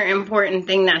only other important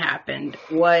thing that happened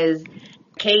was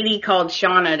Katie called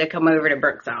Shauna to come over to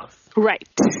Brooke's house. Right.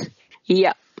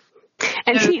 Yeah.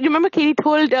 And remember Katie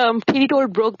told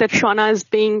Brooke that Shauna is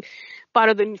being part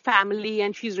of the family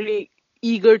and she's really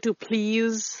eager to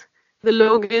please the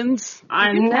Logans.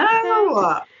 I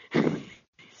know.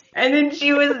 And then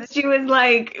she was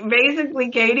like, basically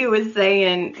Katie was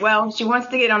saying, well, she wants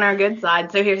to get on our good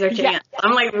side, so here's her chance. Yeah.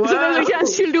 I'm like, whoa. So there's a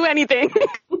chance she'll do anything.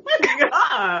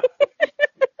 Yeah.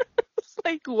 It's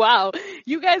like, wow.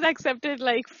 You guys accepted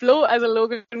like Flo as a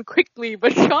Logan quickly,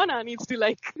 but Shauna needs to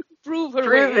like prove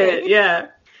it. Yeah,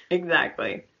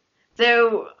 exactly.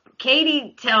 So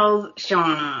Katie tells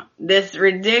Shauna this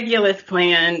ridiculous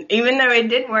plan, even though it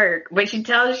did work, but she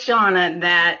tells Shauna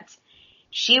that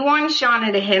she wants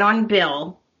Shauna to hit on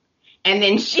Bill, and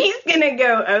then she's going to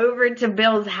go over to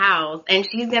Bill's house, and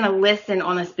she's going to listen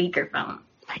on a speakerphone.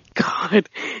 My God.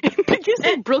 Did you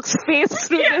see Brooke's face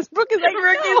through this? Brooke is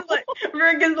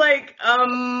like,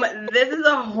 this is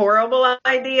a horrible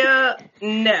idea.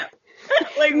 No.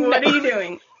 Like, what are you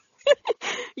doing?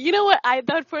 You know what I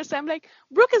thought first? I'm like,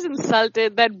 Brooke is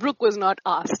insulted that Brooke was not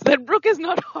asked, that Brooke is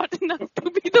not hot enough to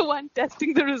be the one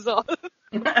testing the resolve.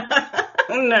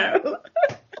 No.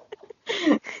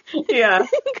 Yeah.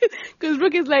 Because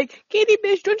Brooke is like, Katie,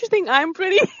 bitch, don't you think I'm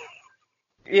pretty?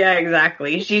 Yeah,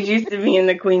 exactly. She's used to being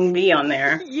the queen bee on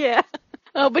there. Yeah.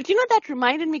 But that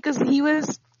reminded me because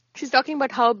she's talking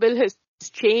about how Bill has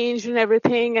changed and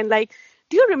everything. And like,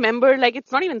 do you remember, like,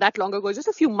 it's not even that long ago, just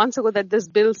a few months ago that this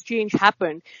Bills change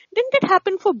happened. Didn't it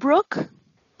happen for Brooke?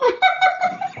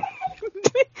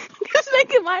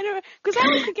 Because I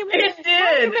was thinking, it did.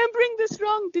 I'm remembering this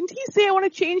wrong. Didn't he say I want to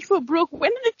change for Brooke?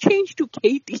 When did it change to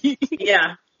Katie?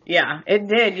 Yeah, it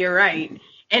did. You're right.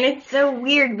 And it's so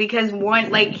weird because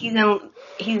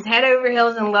he's head over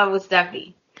heels in love with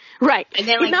Steffi. Right. And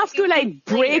then, enough to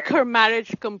break her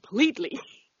marriage completely.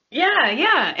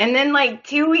 Yeah. And then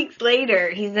 2 weeks later,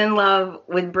 he's in love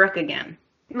with Brooke again.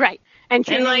 Right. And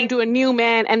changing into a new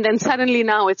man, and then suddenly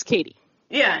now it's Katie.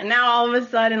 Yeah, and now all of a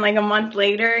sudden, a month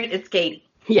later, it's Katie.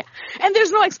 Yeah. And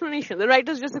there's no explanation. The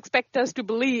writers just expect us to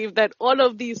believe that all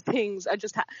of these things are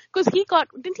just because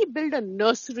didn't he build a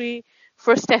nursery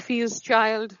for Steffi's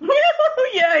child?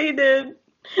 Yeah, he did.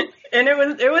 And it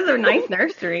was a nice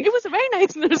nursery. It was a very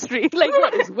nice nursery.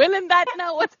 What is Will in that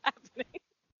now? What's happening?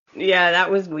 Yeah, that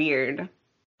was weird.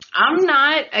 I'm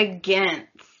not against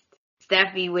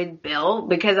Steffi with Bill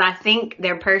because I think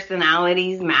their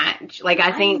personalities match.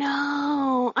 I think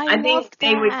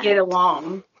they would get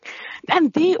along.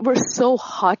 And they were so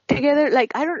hot together.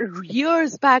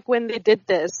 Years back when they did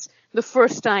this the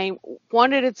first time,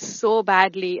 wanted it so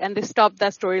badly, and they stopped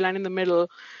that storyline in the middle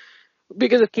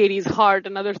because of Katie's heart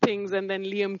and other things, and then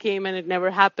Liam came and it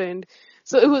never happened.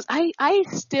 So it was, I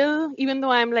still, even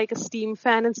though I'm a Steam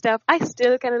fan and stuff, I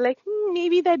still kind of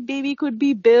maybe that baby could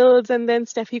be Bill's, and then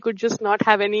Steffi could just not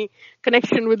have any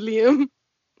connection with Liam.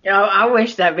 Oh, I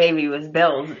wish that baby was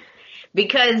Bill's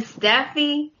because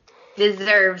Steffi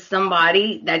deserves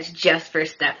somebody that's just for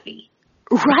Steffi.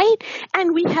 Right?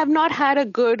 And we have not had a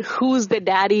good who's the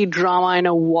daddy drama in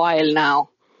a while now.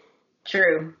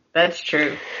 True. That's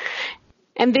true.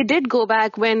 And they did go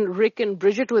back when Rick and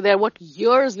Bridget were there.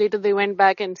 Years later they went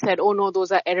back and said, oh no,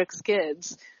 those are Eric's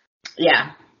kids.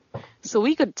 Yeah. So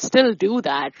we could still do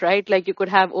that, right? You could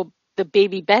have the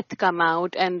baby Beth come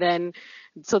out, and then,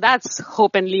 so that's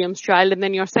Hope and Liam's child, and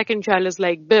then your second child is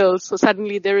Bill. So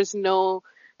suddenly there is no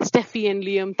Steffi and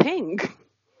Liam thing.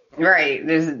 Right.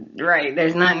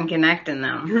 There's nothing connecting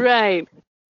them. Right.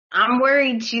 I'm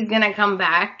worried she's going to come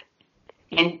back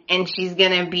and she's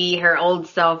going to be her old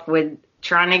self with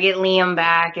trying to get Liam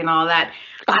back and all that.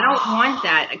 I don't want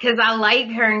that because I like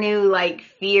her new,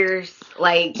 fierce,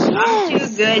 yes. I'm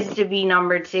too good to be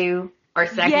number 2 or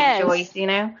second choice, you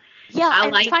know? Yeah, I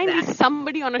and like finally that.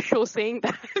 Somebody on a show saying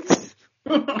that.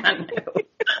 I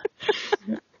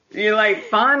know. You're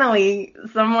finally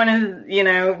someone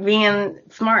is, being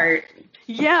smart.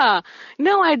 Yeah.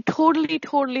 No, I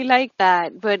totally like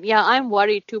that. But yeah, I'm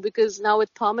worried too because now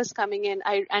with Thomas coming in,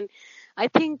 I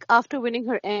think after winning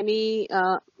her Emmy,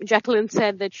 Jacqueline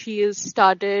said that she has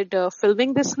started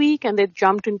filming this week and they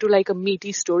jumped into a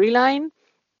meaty storyline.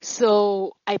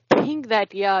 So I think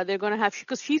that, they're going to have,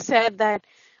 because she said that,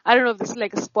 I don't know if this is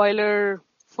a spoiler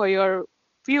for your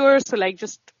viewers, so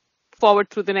just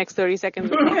forward through the next 30 seconds.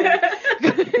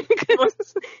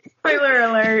 Spoiler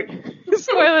alert.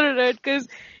 Spoiler alert, because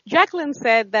Jacqueline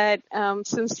said that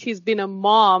since she's been a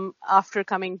mom after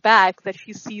coming back, that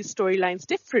she sees storylines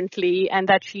differently and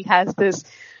that she has this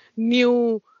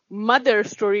new mother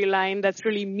storyline that's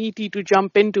really meaty to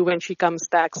jump into when she comes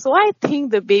back. So I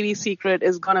think the baby secret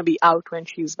is going to be out when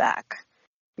she's back.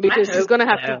 Because she's going to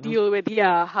have to deal with,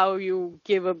 how you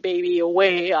give a baby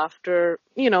away after,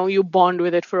 you bond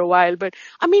with it for a while. But,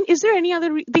 is there any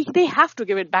other, they have to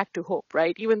give it back to Hope,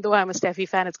 right? Even though I'm a Steffi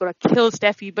fan, it's going to kill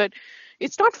Steffi, but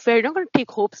it's not fair. You're not going to take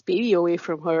Hope's baby away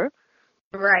from her.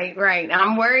 Right.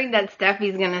 I'm worried that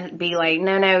Steffi's going to be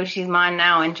no, she's mine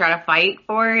now and try to fight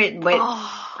for it. But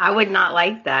I would not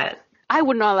like that. I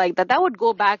would not like that. That would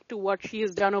go back to what she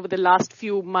has done over the last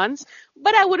few months.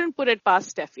 But I wouldn't put it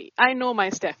past Steffi. I know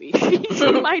my Steffi.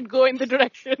 She might go in the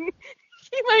direction.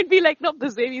 She might be nope,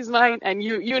 this baby's mine and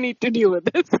you need to deal with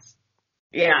this.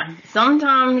 Yeah.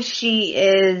 Sometimes she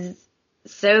is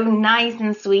so nice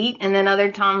and sweet. And then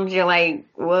other times you're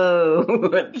whoa,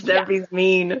 Steffi's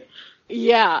mean.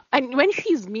 Yeah, and when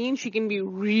she's mean, she can be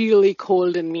really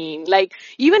cold and mean.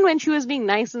 Even when she was being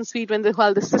nice and sweet when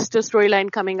while the sister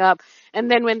storyline coming up, and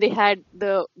then when they had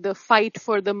the fight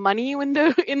for the money in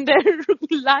their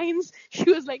lines,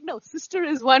 she was no, sister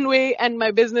is one way and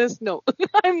my business, no.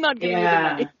 I'm not giving you the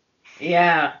money.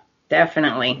 Yeah,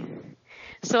 definitely.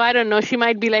 So I don't know, she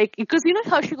might be because you know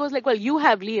how she goes well, you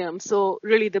have Liam, so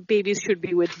really the babies should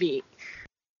be with me.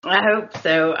 I hope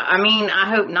so. I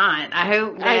hope not. I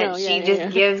hope that she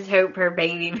just gives Hope her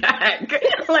baby back.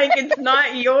 It's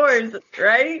not yours,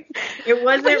 right? It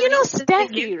wasn't. But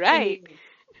Steffi, right?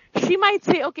 She might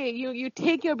say, okay, you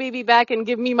take your baby back and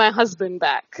give me my husband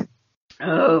back.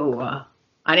 Oh,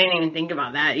 I didn't even think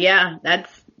about that. Yeah,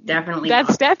 that's definitely.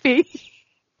 That's Steffi.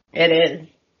 It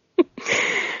is.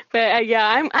 But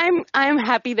yeah, I'm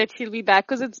happy that she'll be back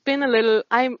because it's been a little.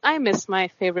 I miss my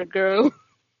favorite girl.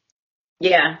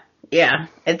 Yeah, yeah.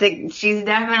 She's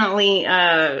definitely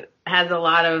has a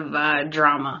lot of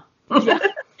drama. Yeah.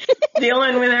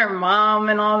 Dealing with her mom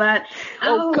and all that.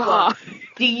 Oh God.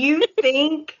 Do you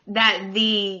think that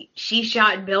the she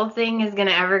shot Bill thing is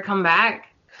gonna ever come back?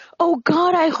 Oh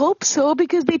God, I hope so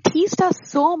because they teased us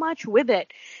so much with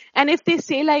it. And if they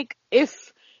say like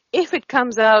if it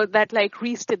comes out that like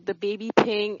Reese did the baby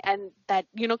thing and that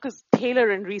because Taylor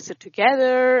and Reese are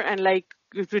together and like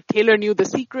if Taylor knew the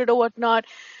secret or whatnot,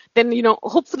 then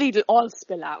hopefully it'll all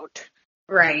spill out.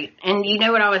 Right. And you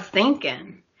know what I was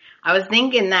thinking? I was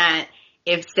thinking that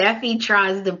if Steffi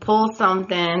tries to pull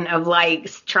something of like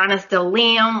trying to steal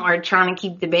Liam or trying to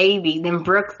keep the baby, then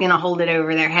Brooke's going to hold it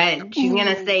over their head. She's going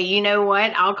to say, you know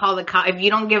what? I'll call the cops. If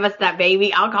you don't give us that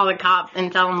baby, I'll call the cops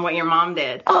and tell them what your mom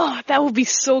did. Oh, that would be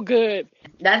so good.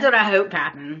 That's what I hope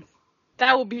happens.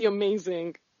 That would be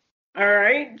amazing. All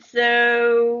right.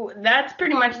 So that's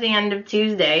pretty much the end of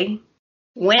Tuesday.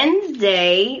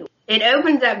 Wednesday, it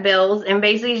opens at Bill's, and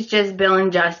basically it's just Bill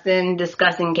and Justin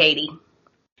discussing Katie.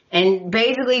 And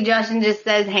basically Justin just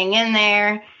says, hang in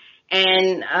there,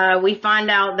 and we find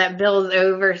out that Bill's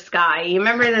over Sky. You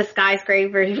remember the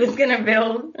skyscraper he was going to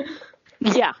build?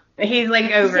 Yeah. He's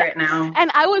like over it now.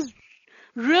 And I was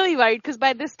really worried because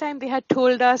by this time they had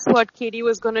told us what Katie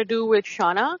was going to do with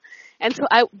Shauna. And so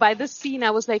by this scene,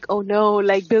 I was like, oh no,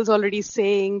 like Bill's already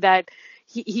saying that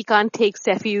he can't take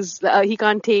he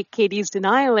can't take Katie's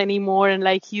denial anymore. And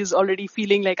like, he's already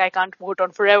feeling like I can't vote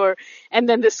on forever. And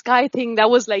then the Sky thing, that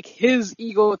was like his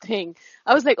ego thing.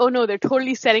 I was like, oh no, they're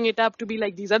totally setting it up to be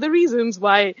like, these are the reasons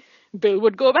why Bill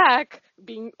would go back,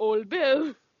 being old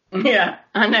Bill. Yeah,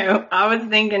 I know. I was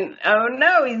thinking, oh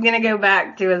no, he's going to go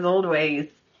back to his old ways.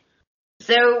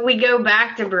 So we go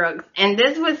back to Brooks, and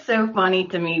this was so funny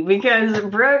to me because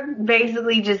Brooke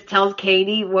basically just tells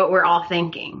Katie what we're all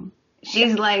thinking.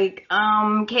 She's like,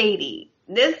 Katie,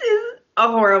 this is a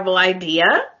horrible idea.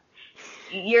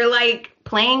 You're like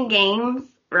playing games,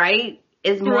 right?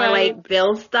 Is more like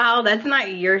Bill's style. That's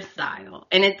not your style,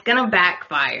 and it's going to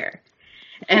backfire.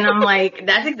 And I'm like,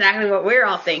 that's exactly what we're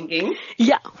all thinking.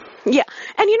 Yeah. Yeah.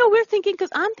 And we're thinking, because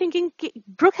I'm thinking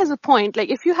Brooke has a point. Like,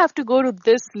 if you have to go to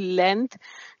this length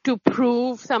to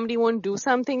prove somebody won't do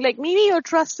something, like maybe your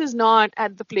trust is not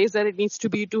at the place that it needs to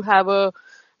be to have a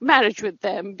marriage with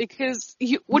them, because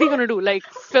what are you going to do? Like,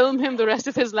 film him the rest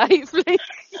of his life? Like,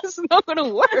 it's not going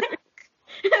to work.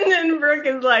 And then Brooke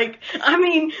is like, I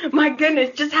mean, my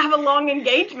goodness, just have a long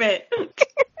engagement.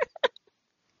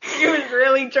 She was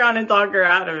really trying to talk her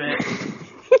out of it.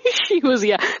 She was,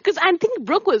 yeah. Because I think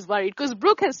Brooke was worried, because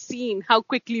Brooke has seen how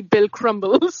quickly Bill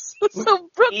crumbles. So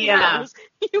Brooke knows,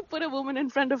 you put a woman in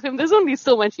front of him, there's only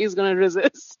so much he's going to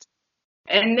resist.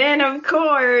 And then, of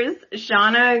course,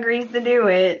 Shauna agrees to do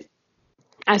it.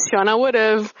 As Shauna would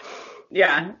have.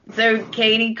 Yeah. So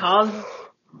Katie calls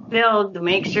Bill to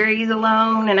make sure he's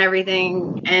alone and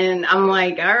everything. And I'm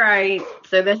like, all right,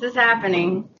 so this is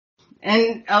happening.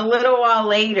 And a little while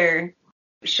later,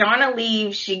 Shauna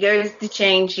leaves. She goes to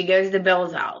change. She goes to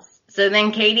Bill's house. So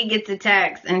then Katie gets a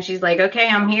text, and she's like, okay,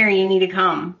 I'm here. You need to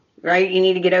come, right? You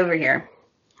need to get over here.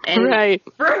 And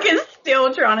Brooke is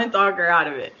still trying to talk her out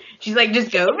of it. She's like,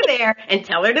 just go over there and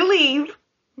tell her to leave.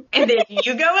 And then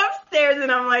you go upstairs.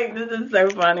 And I'm like, this is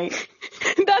so funny.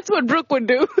 That's what Brooke would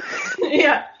do.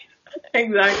 Yeah,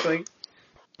 exactly.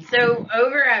 So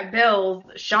over at Bill's,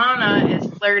 Shauna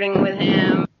is flirting with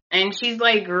him. And she's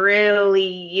like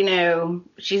really,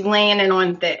 she's laying it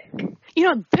on thick.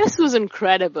 This was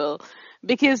incredible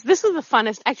because this was the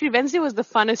funnest. Actually, Wednesday was the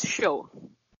funnest show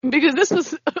because this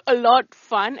was a lot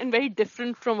fun and very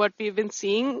different from what we've been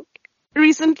seeing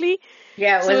recently.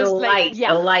 Yeah, it was a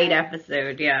light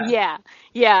episode. Yeah. Yeah.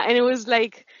 Yeah. And it was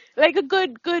like a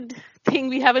good thing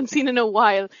we haven't seen in a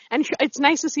while. And it's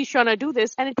nice to see Shauna do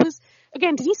this. And it was,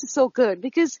 again, Denise is so good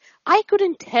because I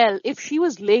couldn't tell if she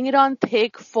was laying it on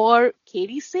thick for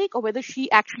Katie's sake or whether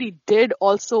she actually did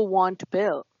also want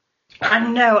Bill. I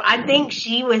know. I think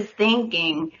she was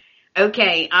thinking,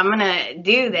 okay, I'm going to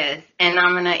do this and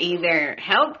I'm going to either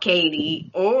help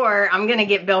Katie or I'm going to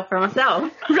get Bill for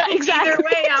myself. Right, exactly. Either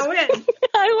way, I win.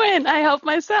 I win. I help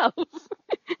myself.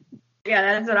 Yeah,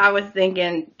 that's what I was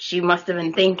thinking she must have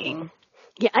been thinking.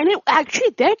 Yeah, and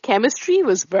actually their chemistry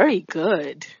was very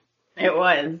good. It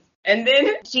was. And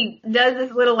then she does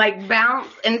this little bounce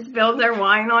and spills her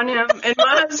wine on him. And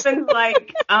my husband's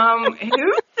like,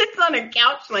 who sits on a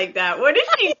couch like that? What is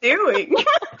she doing?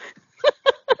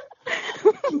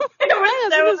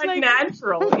 was so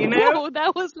unnatural, you know? Whoa,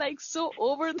 that was like so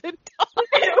over the top.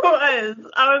 It was.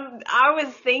 I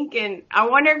was thinking, I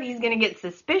wonder if he's going to get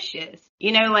suspicious.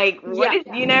 You know, like, what is,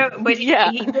 you know, but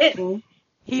Yeah. he didn't.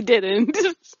 He didn't.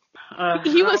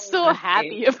 He was so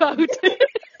happy about it.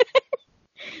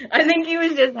 I think he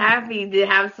was just happy to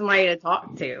have somebody to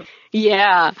talk to.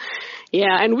 Yeah.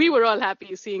 Yeah, and we were all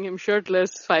happy seeing him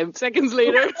shirtless 5 seconds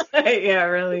later. Yeah,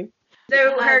 really.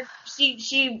 So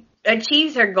she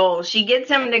achieves her goal. She gets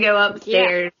him to go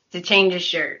upstairs to change his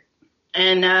shirt.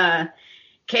 And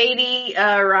Katie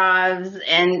arrives,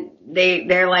 and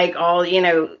they're like all, you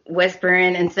know,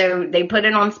 whispering, and so they put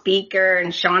it on speaker,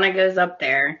 and Shauna goes up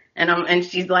there, and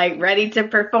she's like ready to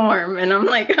perform, and I'm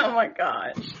like, oh my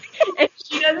gosh. And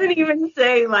she doesn't even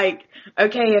say like,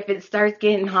 okay, if it starts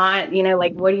getting hot, you know,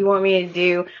 like, what do you want me to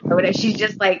do? Or whatever. She's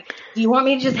just like, do you want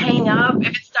me to just hang up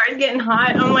if it starts getting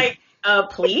hot? I'm like,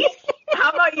 please?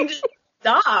 How about you just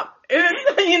stop?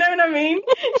 You know what I mean?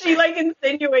 She like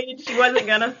insinuated she wasn't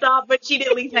gonna stop, but she'd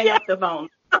at least hang up the phone.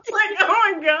 I was like,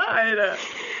 oh my God.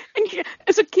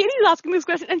 And so Katie's asking this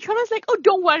question, and Shauna's like, oh,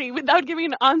 don't worry, without giving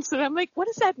an answer. I'm like, what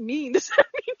does that mean? Does that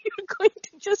mean you're going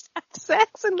to just have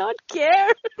sex and not care?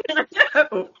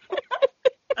 No.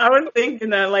 I was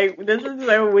thinking that, like, this is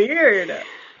so weird.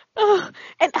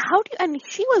 And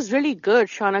she was really good,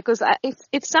 Shauna, because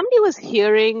if somebody was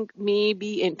hearing me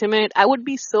be intimate, I would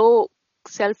be so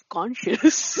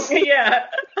self-conscious. Yeah,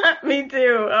 me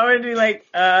too. I would be like,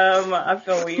 I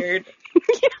feel weird.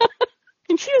 Yeah.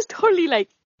 And she was totally like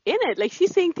in it. Like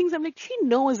she's saying things. I'm like, she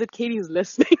knows that Katie's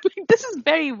listening. Like, this is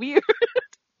very weird.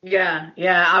 Yeah.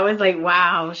 I was like,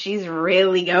 wow, she's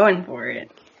really going for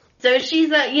it. So she's,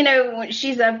 you know,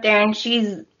 she's up there and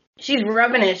she's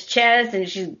rubbing his chest and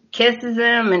she kisses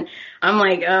him, and I'm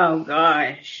like, oh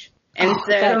gosh. And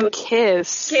so that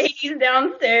kiss. Katie's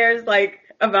downstairs, like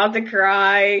about to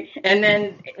cry, and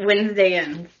then Wednesday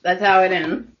ends. That's how it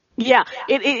ends. Yeah,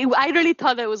 I really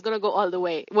thought that it was going to go all the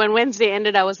way. When Wednesday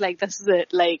ended, I was like, this is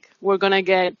it. Like, we're going to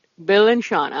get Bill and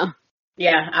Shauna.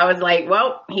 Yeah, I was like,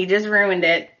 well, he just ruined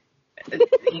it.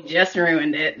 He just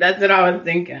ruined it. That's what I was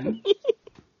thinking.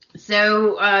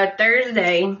 So,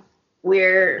 Thursday,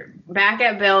 we're back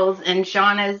at Bill's, and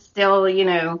Shauna's still, you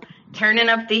know, turning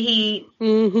up the heat.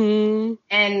 Mm-hmm.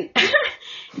 And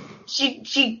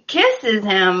she kisses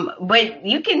him, but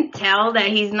you can tell that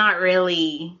he's not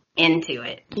really into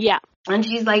it. Yeah. And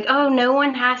she's like, oh, no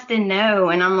one has to know.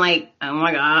 And I'm like, oh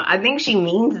my God, I think she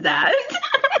means that.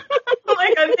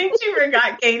 Like, I think she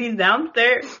forgot Katie's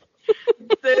downstairs.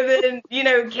 So then, you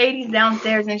know, Katie's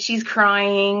downstairs and she's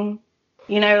crying,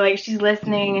 you know, like she's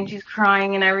listening and she's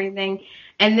crying and everything.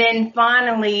 And then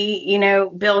finally, you know,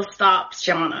 Bill stops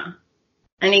Shauna.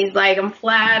 And he's like, I'm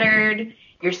flattered.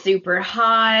 You're super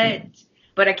hot,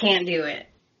 but I can't do it.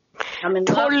 I'm in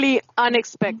totally love.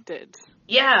 Unexpected.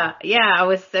 Yeah, I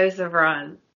was so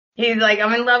surprised. He's like,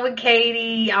 I'm in love with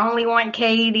Katie. I only want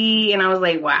Katie. And I was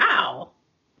like, wow.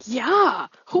 Yeah.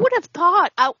 Who would have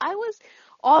thought? I was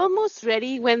almost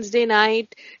ready Wednesday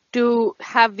night to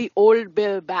have the old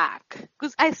Bill back.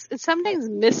 Because I sometimes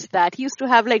miss that. He used to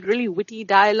have like really witty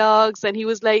dialogues, and he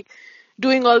was like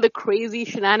doing all the crazy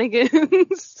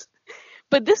shenanigans.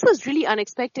 But this was really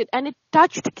unexpected, and it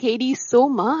touched Katie so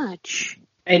much.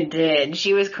 It did.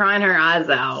 She was crying her eyes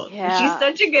out. Yeah. She's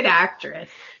such a good actress.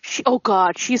 She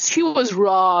was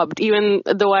robbed, even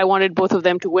though I wanted both of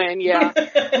them to win. Yeah.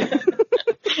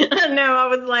 No, I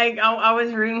was like, I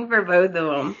was rooting for both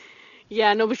of them.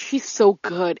 Yeah, no, but she's so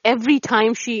good. Every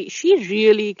time she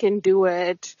really can do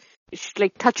it. She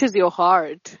like touches your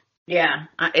heart. Yeah,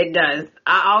 it does.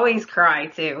 I always cry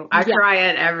too. I cry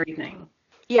at everything.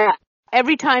 Yeah.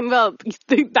 Every time, well,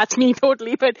 that's me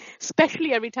totally, but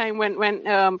especially every time when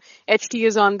HT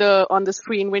is on the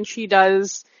screen, when she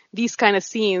does these kind of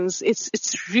scenes,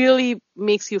 it's really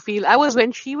makes you feel.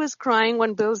 When she was crying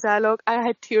on Bill's dialogue, I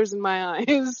had tears in my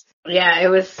eyes. Yeah, it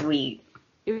was sweet.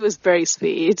 It was very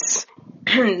sweet.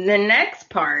 The next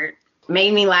part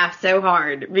made me laugh so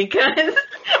hard because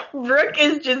Brooke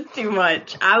is just too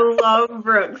much. I love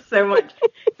Brooke so much.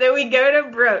 So we go to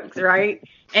Brooke's, right?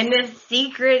 And this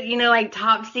secret, you know, like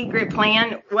top secret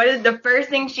plan, what is the first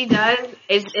thing she does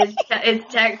is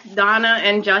text Donna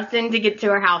and Justin to get to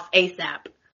her house ASAP.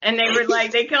 And they were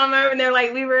like, they come over and they're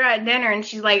like, we were at dinner, and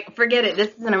she's like, forget it, this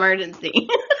is an emergency.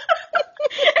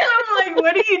 And I'm like,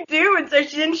 what do you do? And so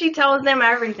then she tells them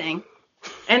everything.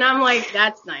 And I'm like,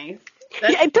 that's nice.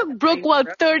 It took Brooke,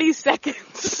 30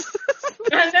 seconons.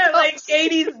 I know, like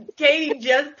Katie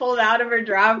just pulled out of her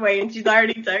driveway and she's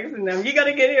already texting them, you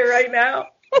gotta get here right now.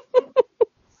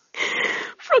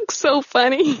 Brooke's so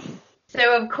funny.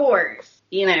 So of course,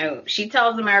 she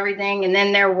tells them everything, and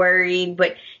then they're worried.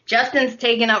 But Justin's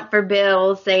taking up for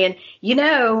Bill, saying,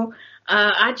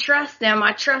 I trust him.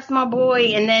 I trust my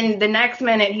boy. And then the next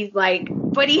minute he's like,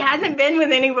 but he hasn't been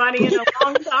with anybody in a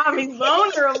long time. He's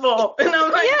vulnerable. And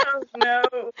I'm like, oh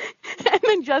no. And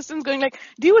then Justin's going like,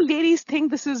 do you ladies think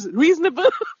this is reasonable?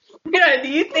 Yeah, do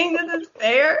you think this is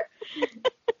fair?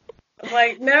 I'm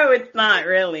like, no, it's not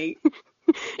really.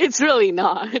 It's really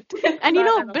not.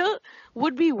 And Bill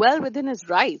would be well within his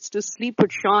rights to sleep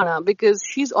with Shauna because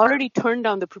she's already turned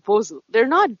down the proposal. They're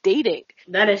not dating.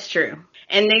 That is true.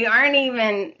 And they aren't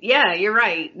even, yeah, you're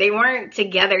right. They weren't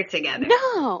together.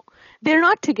 No, they're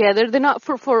not together. They're not,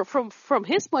 from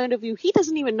his point of view, he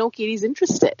doesn't even know Katie's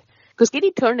interested because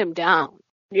Katie turned him down.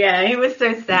 Yeah, he was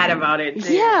so sad about it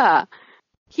too. Yeah.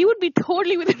 He would be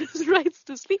totally within his rights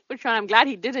to sleep with Shauna. I'm glad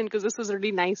he didn't because this was a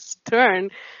really nice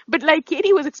turn. But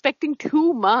Katie was expecting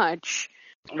too much.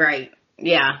 Right.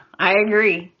 Yeah, I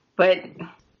agree. But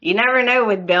you never know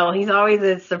with Bill. He's always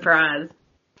a surprise.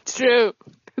 True.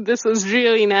 This was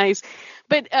really nice.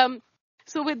 But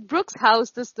so with Brooke's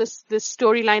house, this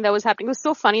storyline that was happening, it was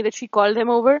so funny that she called him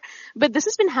over. But this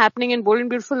has been happening in Bold and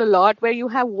Beautiful a lot, where you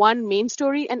have one main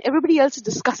story and everybody else is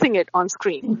discussing it on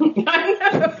screen. I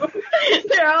know.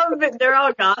 They're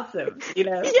all gossip,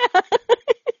 Yeah.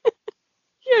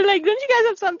 You're like, don't you guys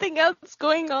have something else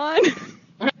going on?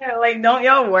 Like, don't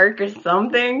y'all work or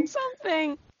something?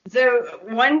 Something. So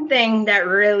one thing that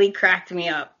really cracked me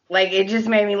up, like it just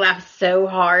made me laugh so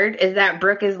hard, is that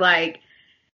Brooke is like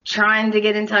trying to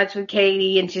get in touch with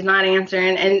Katie and she's not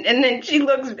answering. And then she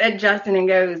looks at Justin and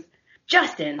goes,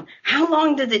 Justin, how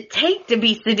long does it take to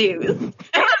be seduced?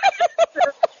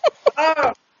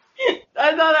 Oh,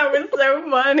 I thought that was so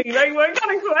funny. Like, what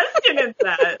kind of question is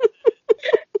that?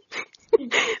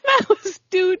 That was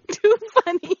too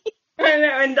funny. I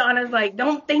know, and Donna's like,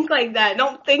 don't think like that.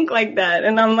 Don't think like that.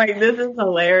 And I'm like, this is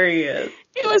hilarious.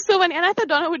 It was so funny. And I thought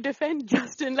Donna would defend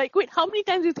Justin. Like, wait, how many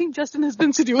times do you think Justin has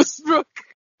been seduced, Brooke?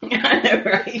 I know,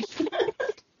 right?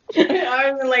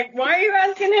 I was like, why are you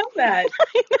asking him that?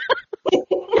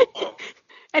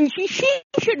 And she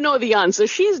should know the answer.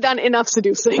 She's done enough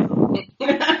seducing.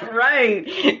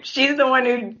 Right. She's the one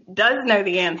who does know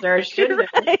the answer, or should know.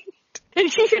 Right.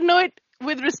 And she should know it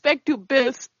with respect to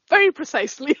Bill very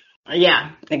precisely.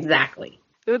 Yeah, exactly.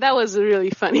 So that was a really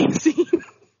funny scene.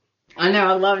 I know,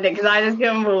 I loved it because I just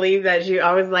couldn't believe that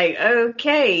I was like,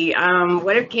 okay,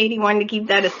 what if Katie wanted to keep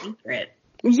that a secret?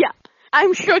 Yeah,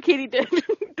 I'm sure Katie did.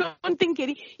 Don't think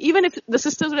Katie, even if the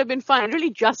sisters would have been fine,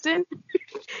 really, Justin,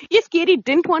 if Katie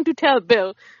didn't want to tell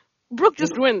Bill, Brooke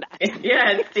just ruined that.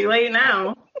 Yeah, it's too late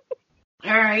now.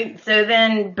 All right, so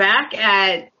then back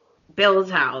at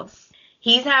Bill's house,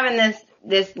 he's having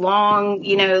this long,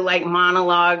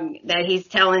 monologue that he's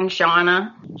telling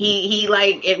Shauna. He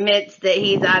admits that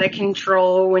he's out of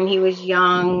control when he was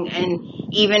young, and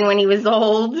even when he was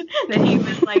old, that he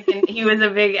was he was a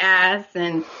big ass,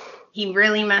 and he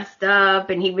really messed up,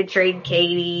 and he betrayed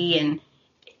Katie, and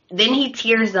then he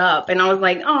tears up, and I was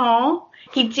like, oh,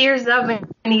 he tears up,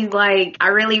 and he's like, I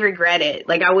really regret it.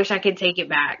 Like, I wish I could take it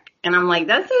back. And I'm like,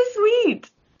 that's so sweet.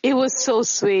 It was so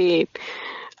sweet.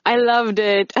 I loved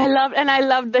it. I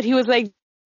loved that he was like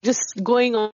just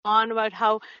going on about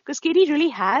how, because Katie really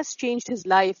has changed his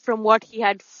life from what he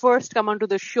had first come onto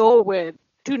the show with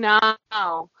to now.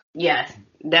 Yes,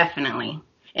 definitely.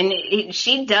 And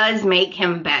she does make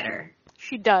him better.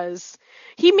 She does.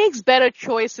 He makes better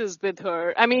choices with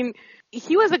her. I mean,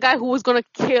 he was a guy who was going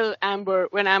to kill Amber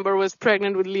when Amber was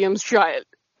pregnant with Liam's child,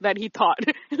 that he thought.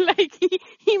 Like,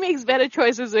 he makes better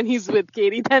choices when he's with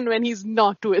Katie than when he's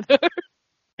not with her.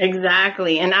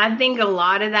 Exactly. And I think a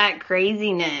lot of that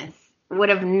craziness would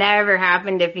have never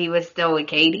happened if he was still with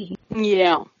Katie.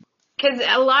 Yeah. Because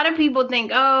a lot of people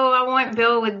think, oh, I want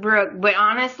Bill with Brooke. But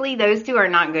honestly, those two are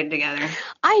not good together.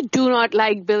 I do not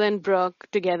like Bill and Brooke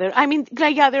together. I mean,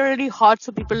 they're really hot,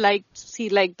 so people like to see,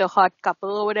 the hot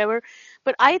couple or whatever.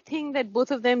 But I think that both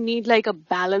of them need, a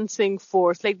balancing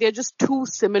force. Like, they're just too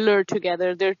similar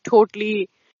together. They're totally,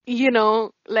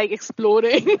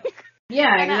 exploding.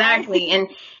 Yeah, exactly.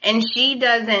 And she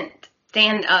doesn't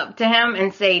stand up to him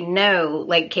and say no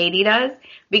like Katie does.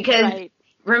 Because... Right.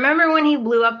 Remember when he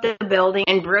blew up the building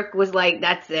and Brooke was like,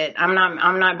 that's it. I'm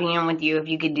not being with you if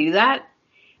you could do that.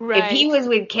 Right. If he was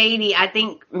with Katie, I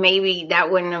think maybe that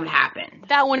wouldn't have happened.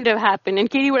 That wouldn't have happened. And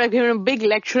Katie would have given him a big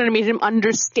lecture and made him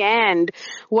understand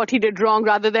what he did wrong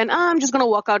rather than, I'm just going to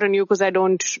walk out on you because I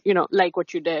don't, like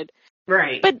what you did.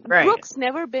 Right. But right. Brooke's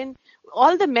never been,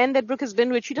 all the men that Brooke has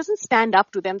been with, she doesn't stand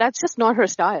up to them. That's just not her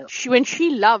style. When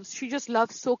she loves, she just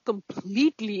loves so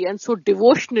completely and so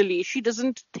devotionally. She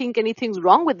doesn't think anything's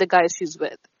wrong with the guys she's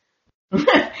with.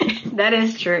 That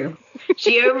is true.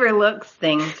 She overlooks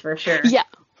things for sure. Yeah.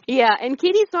 Yeah, and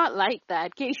Katie's not like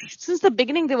that. Since the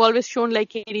beginning, they've always shown like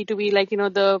Katie to be like,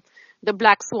 the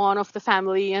black swan of the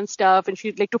family and stuff. And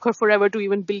she like took her forever to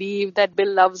even believe that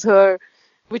Bill loves her,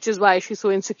 which is why she's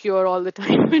so insecure all the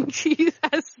time when she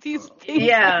has these things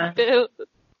with Bill.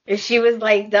 She was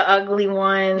like the ugly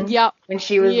one. Yeah. When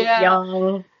she was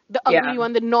young. The ugly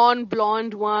one, the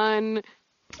non-blonde one.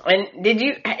 And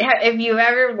if you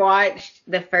ever watched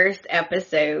the first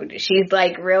episode, she's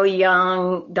like real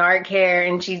young, dark hair,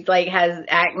 and she's like has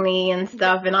acne and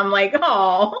stuff, and I'm like,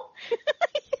 oh,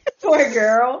 poor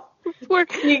girl.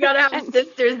 You gotta have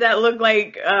sisters that look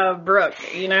like Brooke,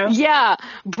 Yeah,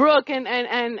 Brooke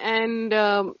and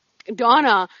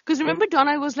Donna. Because remember,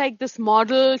 Donna was like this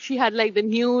model. She had like the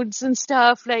nudes and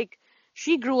stuff. Like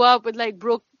she grew up with like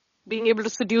Brooke being able to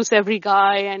seduce every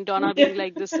guy, and Donna being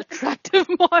like this attractive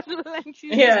model, and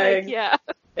she's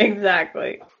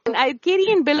exactly. And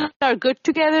Katie and Bill are good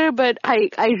together, but I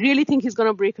really think he's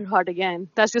gonna break her heart again.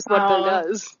 That's just what Bill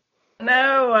does.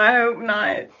 No, I hope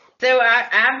not. So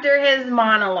after his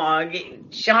monologue,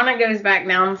 Shauna goes back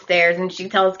downstairs and she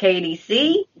tells Katie,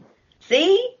 see,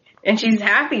 and she's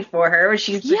happy for her.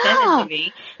 She's pretending to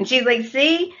be, and she's like,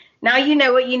 see, now you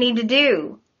know what you need to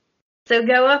do. So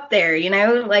go up there,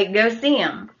 like go see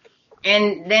him.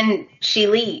 And then she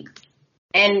leaves.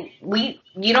 And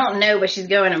you don't know, but she's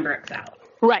going to Brooke's house.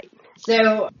 Right.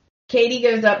 So Katie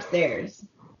goes upstairs.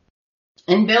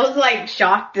 And Bill's like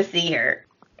shocked to see her.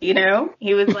 He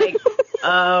was like,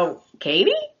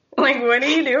 Katie? Like, what are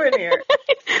you doing here?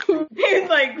 He's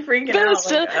like freaking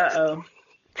out. Like, uh-oh.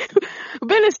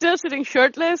 Ben is still sitting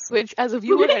shirtless, which as a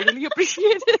viewer I really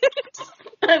appreciated it.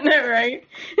 I know, right?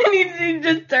 And he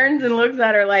just turns and looks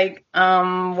at her like,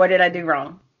 what did I do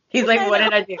wrong? He's like, what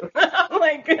did I do? I'm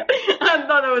like, I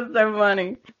thought it was so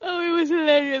funny. Oh, it was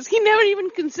hilarious. He never even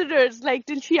considers, like,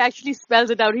 till she actually spells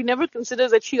it out. He never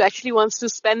considers that she actually wants to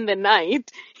spend the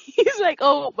night. He's like,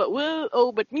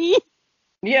 but me.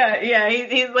 Yeah,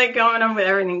 he's like going up with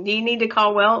everything. Do you need to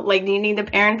call Will? Like, do you need the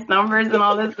parents' numbers and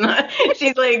all this?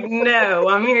 She's like, no,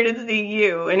 I'm here to see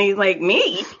you. And he's like,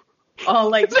 me?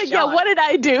 All like, yeah, what did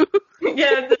I do?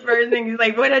 Yeah, that's the first thing. He's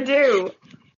like, what'd I do?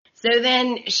 So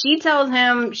then she tells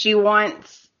him she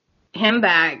wants him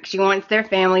back. She wants their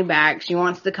family back. She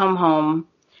wants to come home.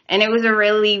 And it was a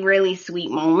really, really sweet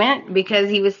moment because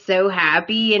he was so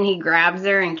happy and he grabs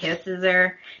her and kisses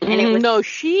her. And no,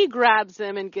 she grabs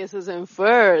him and kisses him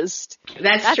first.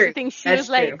 That's true. The thing. She was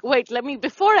like, wait,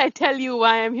 before I tell you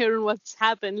why I'm here and what's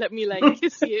happened, let me like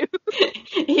kiss you.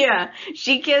 Yeah,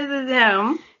 she kisses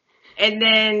him. And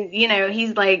then,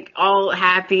 he's like all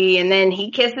happy and then he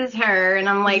kisses her and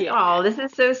I'm like, oh, this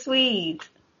is so sweet.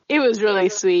 It was really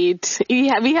sweet. We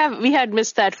had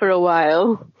missed that for a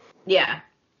while. Yeah.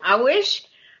 I wish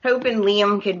Hope and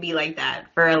Liam could be like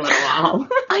that for a little while.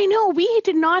 I know, we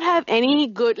did not have any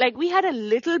good, like we had a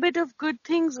little bit of good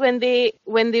things when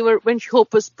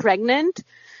Hope was pregnant.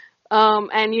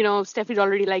 And Steffi's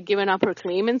already like given up her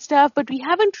claim and stuff, but we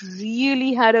haven't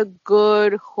really had a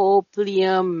good Hope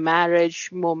Liam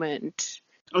marriage moment.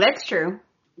 That's true.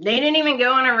 They didn't even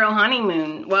go on a real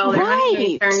honeymoon. Well, their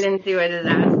honeymoon turned into a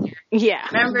disaster. Yeah.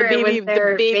 Remember, it was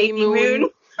their baby moon.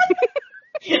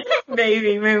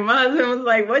 Baby moon. My husband was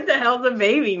like, what the hell's a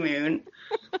baby moon?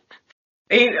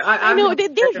 I know, they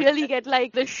really get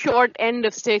like the short end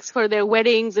of sticks for their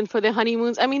weddings and for their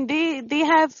honeymoons. I mean, they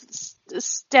have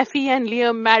Steffi and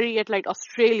Liam marry at like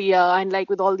Australia and like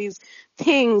with all these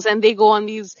things, and they go on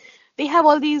they have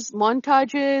all these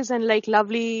montages and like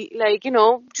lovely, like,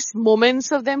 just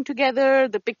moments of them together,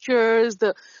 the pictures,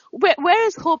 where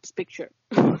is Hope's picture?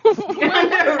 I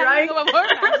know, right?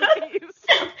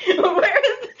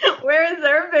 Where is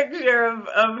her picture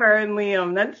of her and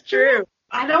Liam? That's true.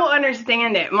 I don't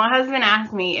understand it. My husband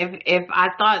asked me if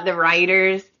I thought the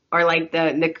writers or like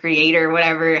the creator,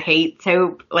 whatever, hates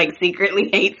Hope, like secretly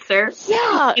hates her.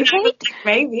 Yeah, right?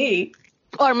 Maybe.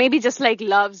 Or maybe just like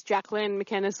loves Jacqueline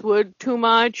McInnes Wood too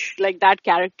much, like that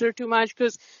character too much.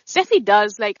 Because Steffi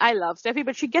does, like, I love Steffi,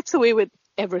 but she gets away with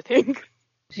everything.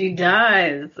 She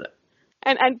does.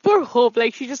 And poor Hope,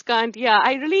 like, she just can't. Yeah,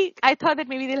 I thought that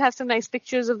maybe they'll have some nice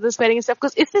pictures of this wedding and stuff.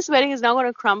 Because if this wedding is now going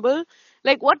to crumble,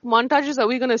 like, what montages are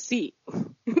we going to see?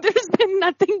 There's been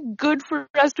nothing good for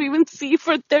us to even see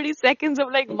for 30 seconds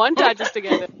of, like, montages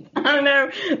together. I don't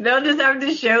know. They'll just have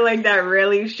to show, like, that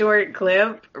really short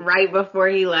clip right before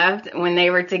he left when they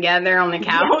were together on the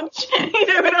couch. Yeah. You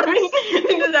know what I mean?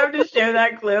 They just have to show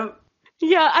that clip.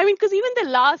 Yeah, I mean, because even the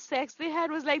last sex they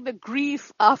had was, like, the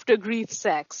grief after grief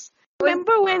sex.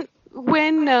 Remember when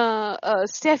when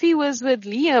Steffi was with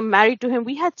Liam, married to him,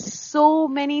 we had so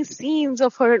many scenes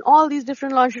of her in all these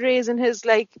different lingeries in his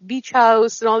like beach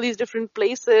house and all these different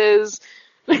places.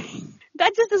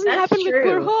 That just doesn't That's happen with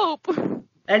poor true. Hope.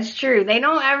 That's true. They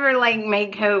don't ever like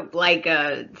make Hope like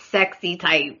a sexy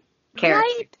type character,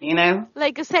 Right? you know?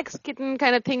 Like a sex kitten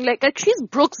kind of thing. Like she's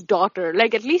Brooke's daughter.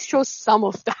 Like at least show some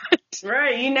of that.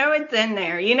 Right. You know it's in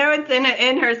there. You know it's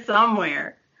in her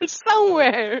somewhere.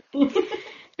 Somewhere.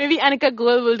 Maybe Annika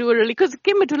Goel will do it really, because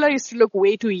Kim Matula used to look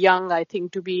way too young, I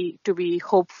think, to be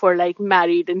Hope for like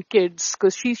married and kids,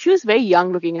 because she was a very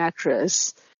young looking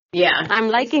actress. Yeah. I'm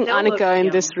liking Annika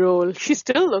in this role. She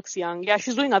still looks young. Yeah,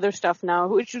 she's doing other stuff now,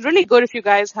 which is really good if you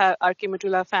guys are Kim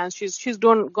Matula fans. She's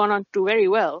gone on to very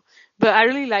well. But I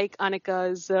really like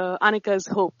Annika's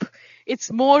Hope.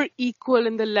 It's more equal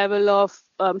in the level of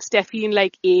Steffi in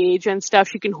like age and stuff.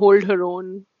 She can hold her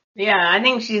own. Yeah, I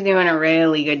think she's doing a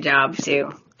really good job too.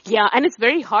 Yeah, and it's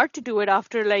very hard to do it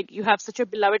after like you have such a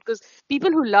beloved, because people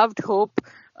who loved Hope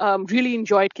really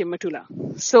enjoyed Kim Matula.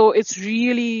 So it's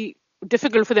really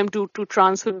difficult for them to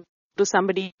transfer to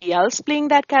somebody else playing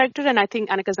that character, and I think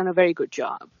Annika's done a very good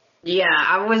job. Yeah,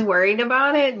 I was worried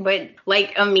about it, but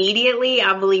like immediately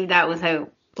I believe that was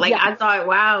Hope. Like I thought,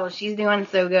 wow, she's doing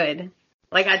so good.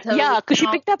 Like I totally because she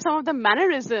picked up some of the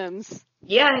mannerisms.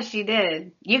 Yeah, she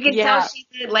did. You could tell she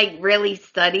did like really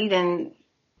studied and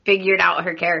figured out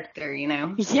her character, you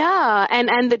know? Yeah,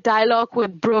 and the dialogue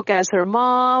with Brooke as her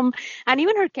mom, and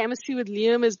even her chemistry with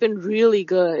Liam has been really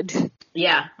good.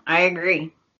 Yeah, I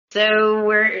agree. So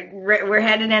we're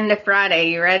headed into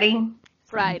Friday. You ready?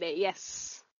 Friday,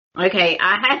 yes. Okay,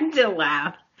 I had to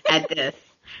laugh at this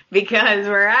because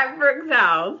we're at Brooke's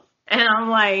house, and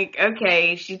I'm like,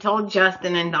 okay, she told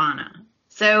Justin and Donna.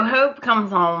 So Hope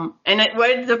comes home, and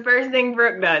what's the first thing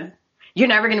Brooke does? You're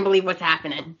never going to believe what's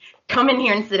happening. Come in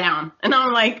here and sit down. And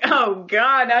I'm like, oh,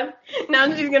 God,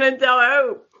 now she's going to tell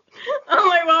Hope. I'm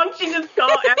like, why don't you just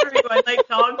call everyone? Like,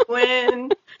 call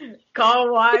Quinn,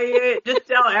 call Wyatt, just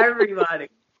tell everybody.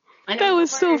 That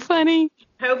was so funny.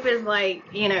 Hope is like,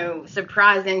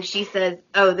 surprised, and she says,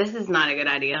 oh, this is not a good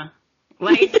idea.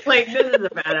 Like this is a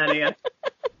bad idea.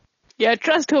 Yeah,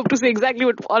 trust Hope to say exactly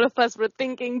what all of us were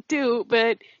thinking too.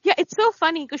 But yeah, it's so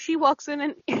funny because she walks in,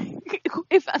 and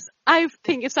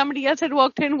if somebody else had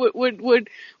walked in, would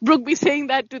Brooke be saying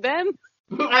that to them?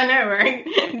 I know, right?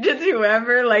 Just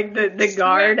whoever, like the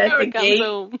guard at the gate,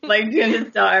 like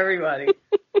just tell everybody.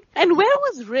 And where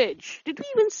was Ridge? Did we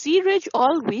even see Ridge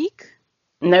all week?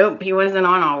 Nope, he wasn't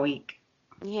on all week.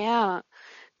 Yeah,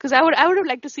 because I would have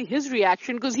liked to see his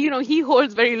reaction, because he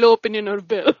holds very low opinion of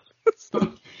Bill.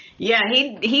 Yeah,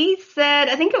 he said,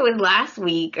 I think it was last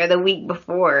week or the week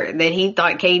before, that he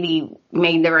thought Katie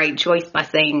made the right choice by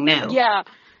saying no.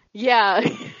 Yeah.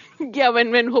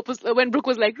 When Brooke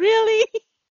was like, really?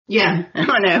 Yeah,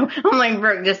 I know. I'm like,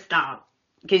 Brooke, just stop,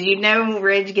 because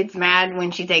Ridge gets mad when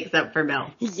she takes up for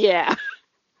Bill. Yeah.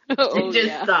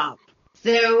 Just stop.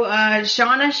 So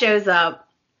Shauna shows up,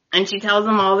 and she tells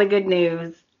them all the good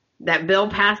news, that Bill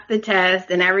passed the test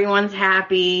and everyone's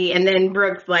happy. And then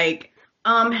Brooke's like,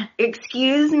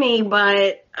 excuse me,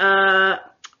 but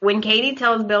when Katie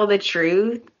tells Bill the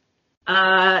truth,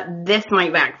 this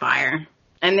might backfire.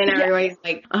 And then everybody's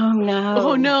like, oh no.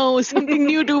 Oh no, something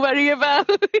new to worry about.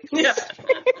 Yeah.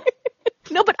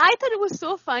 No, but I thought it was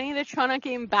so funny that Shauna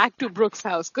came back to Brooke's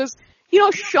house, because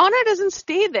Shauna doesn't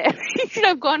stay there. She should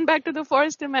have gone back to the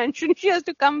Forrester mansion. She has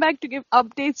to come back to give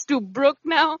updates to Brooke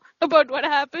now about what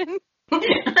happened.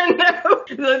 I know.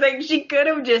 So like she could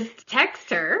have just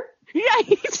texted her.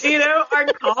 Right. Or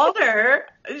called her.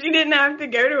 She didn't have to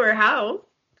go to her house.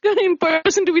 In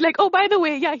person to be like, oh, by the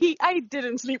way, I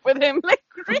didn't sleep with him. Like,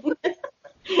 really?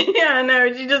 Yeah,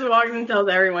 no, she just walks and tells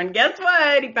everyone, guess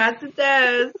what? He passed the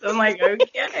test. I'm like,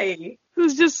 okay. It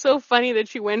was just so funny that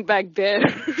she went back there.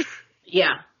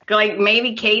 Yeah. Like,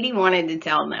 maybe Katie wanted to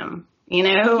tell them,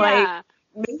 Yeah. Like,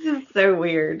 this is so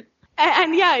weird.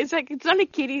 And yeah, it's like, it's not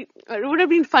like Katie, it would have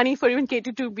been funny for even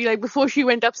Katie to be like, before she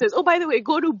went upstairs, oh, by the way,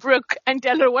 go to Brooke and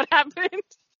tell her what happened.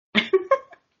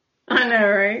 I know,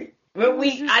 right? But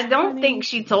I don't think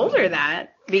she told her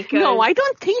that, because no, I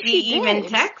don't think she even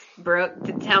texted Brooke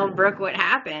to tell Brooke what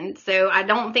happened. So I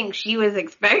don't think she was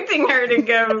expecting her to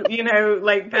go,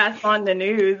 like pass on the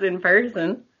news in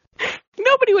person.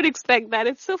 Nobody would expect that.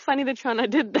 It's so funny that Shauna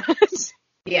did that.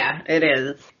 Yeah, it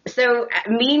is. So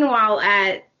meanwhile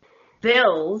at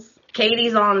Bill's,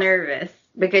 Katie's all nervous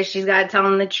because she's got to tell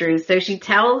him the truth. So she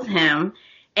tells him,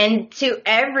 and to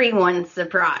everyone's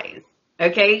surprise,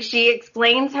 okay, she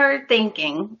explains her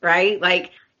thinking, right?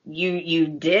 Like, you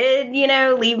did,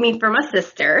 leave me for my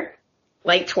sister,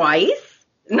 like twice.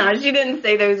 No, she didn't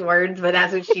say those words, but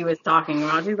that's what she was talking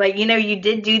about. She's like, you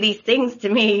did do these things to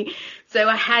me, so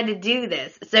I had to do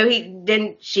this. So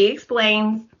she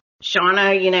explains,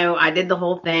 Shauna, I did the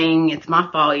whole thing. It's my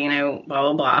fault, blah,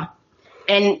 blah, blah.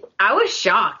 And I was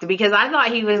shocked because I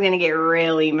thought he was going to get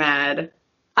really mad.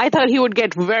 I thought he would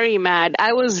get very mad.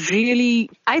 I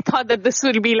thought that this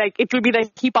will be like, it will be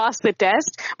like he passed the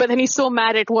test, but then he's so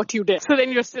mad at what you did. So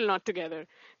then you're still not together.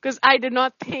 Because I did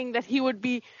not think that he would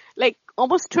be like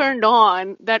almost turned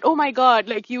on that, oh my God,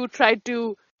 like you tried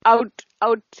to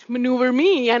outmaneuver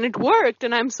me and it worked.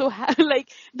 And I'm so happy. Like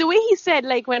the way he said,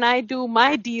 like when I do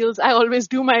my deals, I always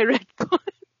do my retcon.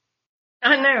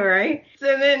 I know, right? So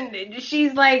then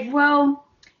she's like, well,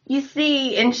 you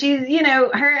see, and she's,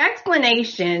 her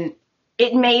explanation,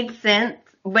 it made sense,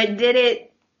 but did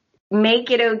it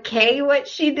make it okay what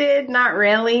she did? Not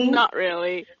really. Not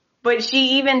really. But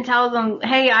she even tells them,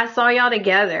 hey, I saw y'all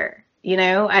together,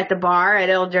 at the bar at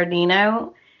El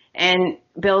Giardino. And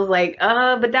Bill's like,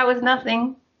 but that was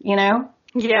nothing, Yeah.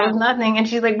 That was nothing. And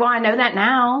she's like, well, I know that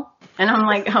now. And I'm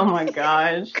like, oh my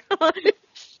gosh.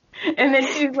 And then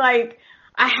she's like,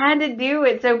 I had to do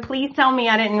it, so please tell me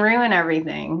I didn't ruin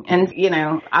everything. And,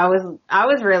 I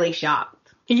was really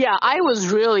shocked. Yeah, I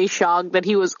was really shocked that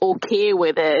he was okay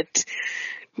with it.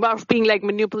 About being like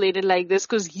manipulated like this,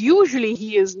 because usually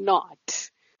he is not.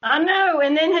 I know.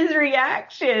 And then his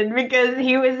reaction, because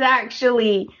he was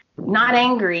actually not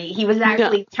angry. He was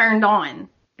actually turned on.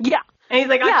 Yeah. And he's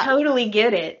like, I totally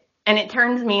get it. And it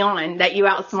turns me on that you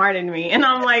outsmarted me. And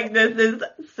I'm like, this is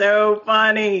so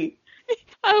funny.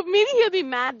 Maybe he'll be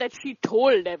mad that she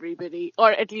told everybody,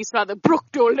 or at least rather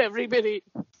Brooke told everybody.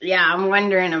 Yeah, I'm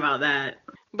wondering about that.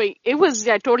 But it was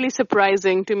totally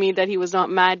surprising to me that he was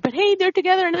not mad. But hey, they're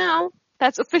together now.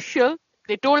 That's official.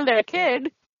 They told their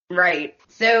kid. Right.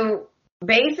 So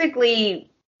basically,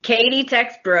 Katie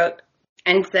texts Brooke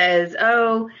and says,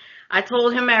 oh, I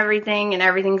told him everything and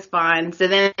everything's fine. So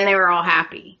then they were all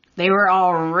happy. They were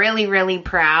all really, really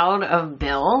proud of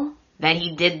Bill that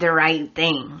he did the right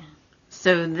thing.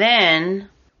 So then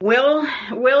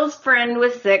Will's friend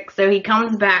was sick, so he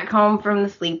comes back home from the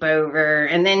sleepover,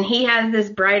 and then he has this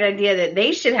bright idea that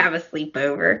they should have a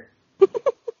sleepover.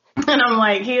 And I'm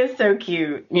like, he is so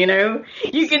cute,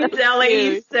 You can tell that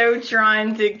he's so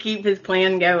trying to keep his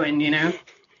plan going,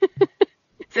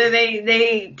 So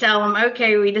they tell him,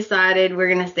 okay, we decided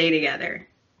we're going to stay together.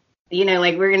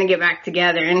 Like we're going to get back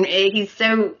together. And he's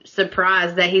so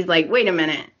surprised that he's like, wait a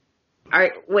minute. All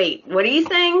right, wait, what are you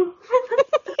saying?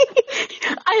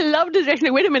 I loved his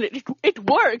reaction. Wait a minute, it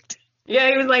worked. Yeah,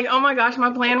 he was like, oh my gosh,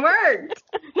 my plan worked.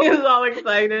 He was all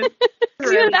excited.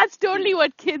 That's totally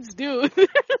what kids do.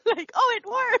 Like, oh, it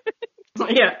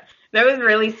worked. Yeah, that was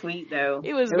really sweet, though.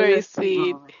 It was very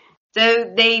sweet.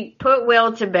 So they put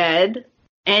Will to bed,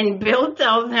 and Bill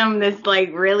tells him this,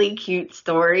 like, really cute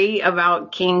story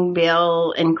about King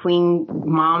Bill and Queen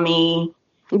Mommy.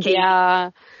 Yeah.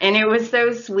 And it was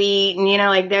so sweet, and,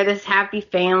 like, they're this happy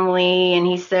family, and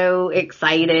he's so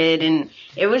excited, and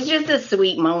it was just a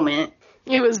sweet moment.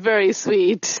 It was very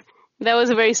sweet. That was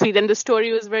very sweet, and the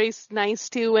story was very nice,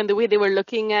 too, and the way they were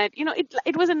looking at,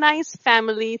 it was a nice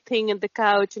family thing at the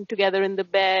couch and together in the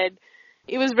bed.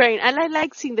 It was and I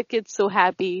like seeing the kids so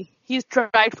happy. He's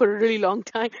tried for a really long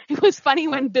time. It was funny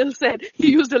when Bill said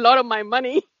he used a lot of my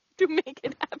money to make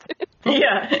it happen.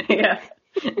 Yeah.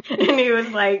 And he was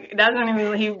like, that's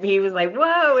when he was like,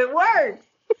 whoa, it worked.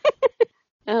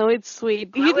 Oh, it's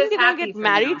sweet. Do you think they're going to get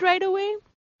married right away?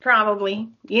 Probably.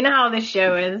 You know how this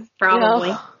show is. Probably.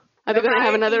 Yeah. Are they going to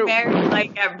have another married,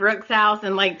 like at Brooke's house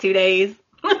in like 2 days?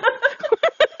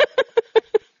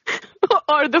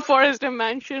 Or the Forrester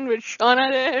Mansion with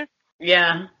Shauna there?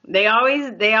 Yeah. They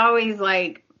always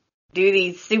like do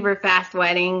these super fast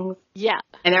weddings. Yeah.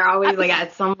 And they're always like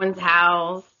at someone's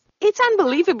house. It's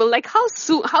unbelievable. Like how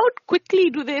quickly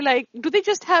do they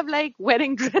just have like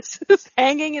wedding dresses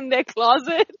hanging in their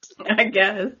closet? I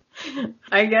guess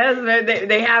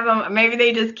they have them. Maybe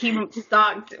they just keep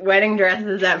stocked wedding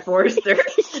dresses at Forrester.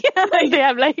 Yeah, they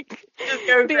have like just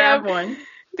go grab one.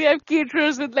 They have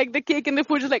caterers with like the cake and the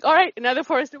food, just like, all right, another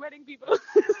Forrester wedding, people.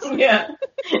 Yeah,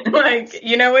 like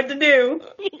you know what to do.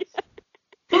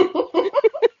 Yeah.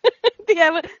 They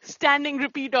have a standing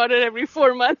repeat order every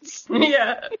 4 months.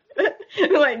 Yeah,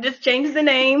 like just change the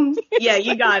name. Yeah,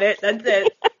 you got it. That's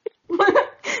it.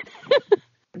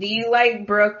 Do you like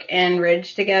Brooke and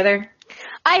Ridge together?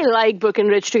 I like Brooke and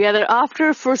Ridge together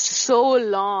after for so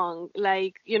long.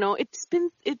 Like, it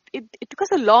took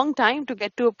us a long time to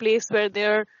get to a place where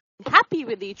they're happy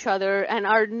with each other and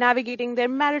are navigating their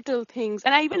marital things.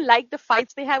 And I even like the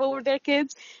fights they have over their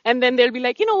kids. And then they'll be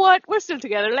like, you know what? We're still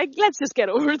together. Like, let's just get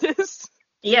over this.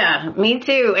 Yeah, me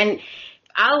too. And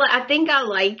I think I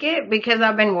like it because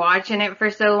I've been watching it for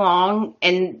so long,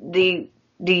 and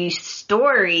the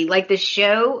story, like the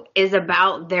show, is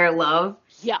about their love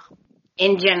Yeah.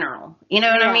 in general. You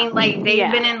know what I Yeah. mean? Like they've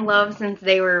Yeah. been in love since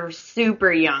they were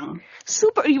super young.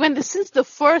 Super. Even since the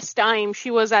first time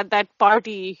she was at that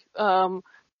party,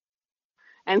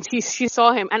 and she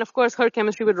saw him, and of course her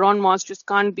chemistry with Ron Moss just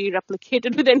can't be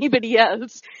replicated with anybody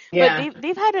else. But Yeah.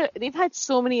 they've had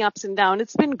so many ups and downs.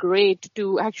 It's been great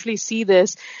to actually see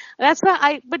this. That's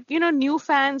why but new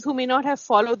fans who may not have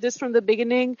followed this from the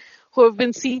beginning, who have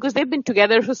been seeing, because they've been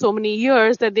together for so many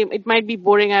years that it might be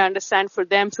boring, I understand, for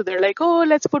them. So they're like, oh,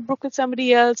 let's put Brooke with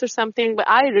somebody else or something. But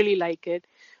I really like it.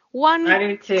 I One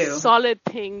do too. solid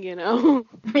thing,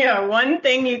 Yeah, one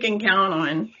thing you can count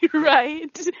on.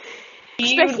 right?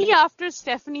 Especially after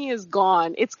Stephanie is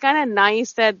gone, it's kind of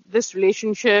nice that this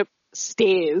relationship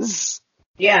stays.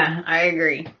 Yeah, I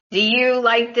agree. Do you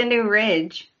like the new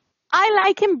Ridge? I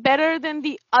like him better than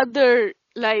the other,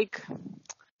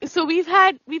 so we've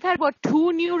had what,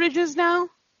 2 new Ridges now?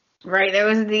 Right, there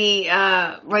was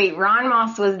Ron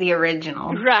Moss was the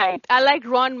original. Right. I like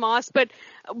Ron Moss, but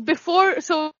before,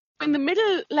 so in the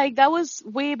middle, that was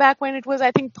way back when it was, I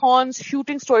think, Thorne's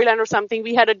shooting storyline or something.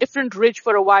 We had a different Ridge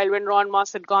for a while when Ron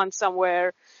Moss had gone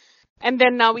somewhere. And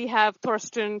then now we have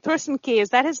Thurston K. Is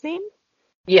that his name?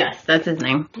 Yes, that's his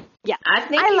name. Yeah. I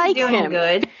think he's like doing him.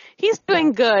 good. He's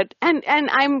doing good. And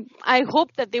I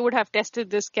hope that they would have tested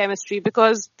this chemistry,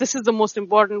 because this is the most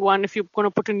important one if you're going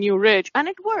to put a new Ridge. And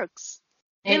it works.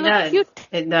 They look cute.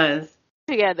 It does.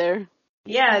 Together.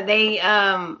 Yeah,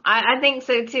 I think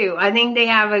so too. I think they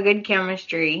have a good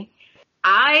chemistry.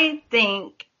 I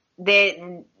think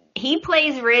that he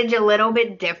plays Ridge a little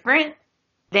bit different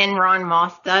than Ron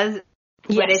Moss does,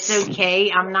 but it's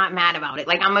okay. I'm not mad about it.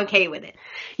 I'm okay with it.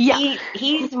 Yeah.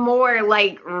 He's more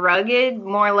rugged,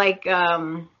 more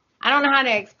I don't know how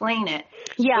to explain it.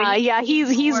 Yeah,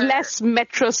 he's less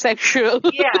metrosexual.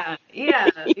 Yeah.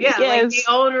 Yes. The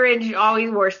old Ridge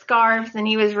always wore scarves, and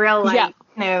he was real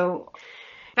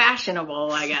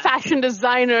fashionable, I guess. Fashion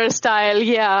designer style,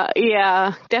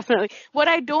 yeah, definitely. What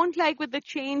I don't like with the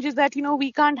change is that,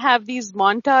 we can't have these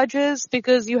montages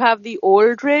because you have the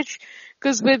old Ridge.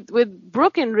 Because with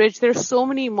Brooke and Ridge, there's so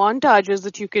many montages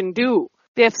that you can do.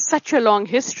 They have such a long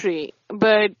history,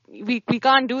 but we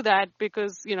can't do that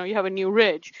because, you have a new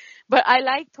Ridge. But I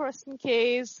like Thurston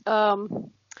K's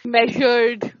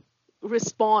measured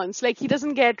response. He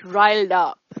doesn't get riled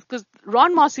up, because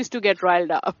Ron Moss used to get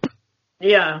riled up.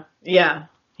 Yeah,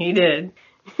 he did.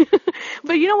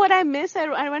 But you know what I miss?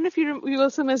 I wonder if you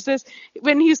also miss this.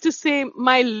 When he used to say,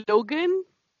 my Logan,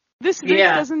 this Ridge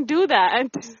doesn't do that.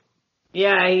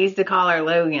 Yeah, he used to call her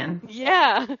Logan.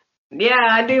 Yeah. Yeah,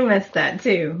 I do miss that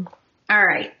too. All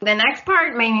right. The next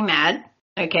part made me mad.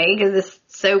 Okay, because this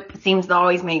soap seems to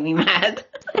always make me mad.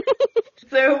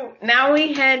 So now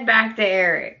we head back to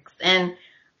Eric's, and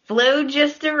Flo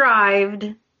just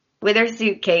arrived with her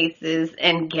suitcases,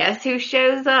 and guess who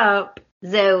shows up?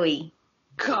 Zoe.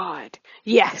 God.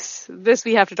 Yes. This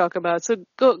we have to talk about. So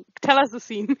go, tell us the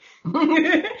scene.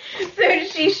 So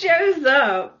she shows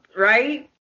up, right?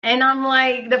 And I'm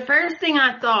like, the first thing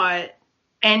I thought,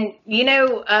 and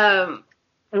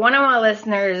one of my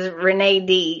listeners, Renee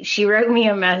D, she wrote me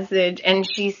a message, and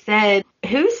she said,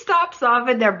 who stops off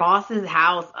at their boss's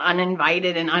house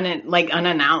uninvited and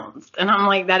unannounced? And I'm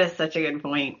like, that is such a good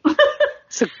point.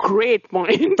 It's a great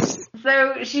point.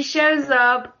 So she shows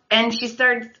up, and she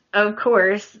starts, of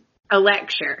course, a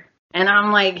lecture. And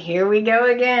I'm like, here we go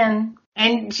again.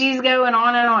 And she's going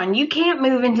on and on. You can't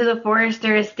move into the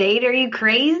Forrester estate. Are you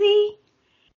crazy?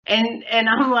 And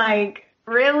I'm like,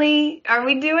 really? Are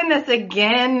we doing this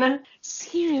again?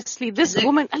 Seriously, this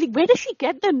woman, where does she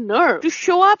get the nerve to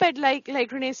show up at, like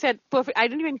Renee said, perfect. I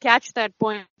didn't even catch that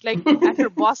point, at her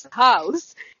boss's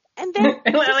house. And then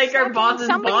her boss's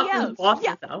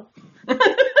house.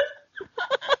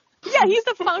 Yeah, he's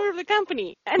the founder of the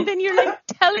company. And then you're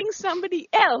telling somebody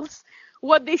else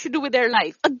what they should do with their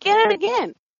life again and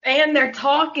again. And they're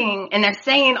talking and they're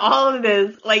saying all of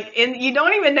this, and you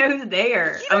don't even know who's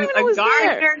there. A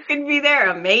gardener could be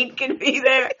there, a maid could be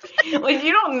there.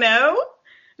 You don't know.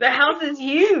 The house is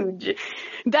huge.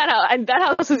 That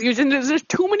house is huge, and there's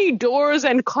too many doors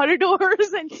and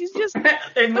corridors, and she's just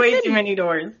there's way too many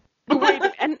doors.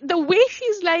 And the way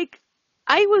she's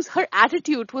her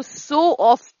attitude was so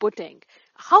off-putting.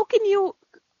 How can you?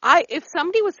 If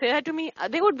somebody would say that to me, I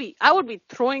would be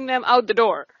throwing them out the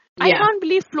door. Yeah. I can't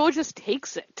believe Flo just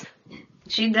takes it.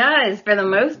 She does, for the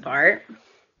most part.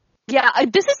 Yeah,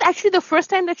 this is actually the first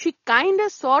time that she kind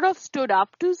of sort of stood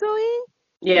up to Zoe.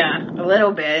 Yeah, a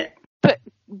little bit. But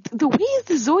the way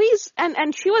the Zoe's,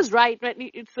 and she was right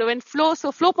when Flo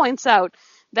points out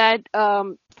that,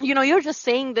 you're just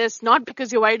saying this not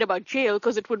because you're worried about jail,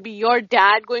 because it would be your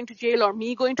dad going to jail or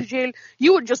me going to jail.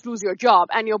 You would just lose your job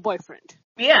and your boyfriend.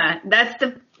 Yeah,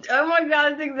 oh my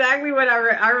God, that's exactly what I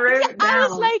wrote down. I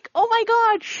was like, oh my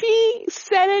God, she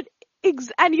said it.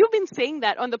 And you've been saying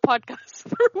that on the podcast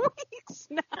for weeks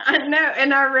now. I know,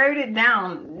 and I wrote it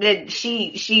down that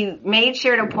she made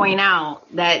sure to point out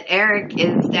that Eric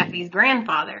is Steffi's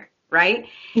grandfather, right?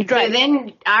 Right. So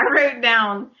then I wrote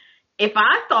down, if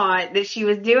I thought that she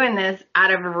was doing this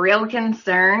out of real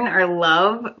concern or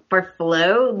love for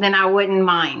Flo, then I wouldn't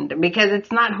mind, because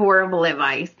it's not horrible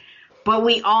advice. But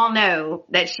we all know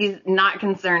that she's not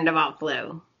concerned about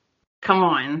Flo. Come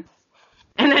on.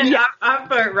 And then I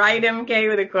put right MK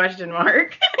with a question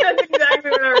mark. That's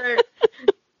exactly what I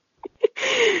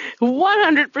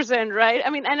wrote. 100% right. I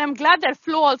mean, and I'm glad that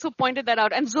Flo also pointed that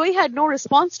out. And Zoe had no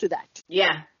response to that.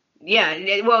 Yeah.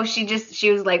 Yeah. Well, she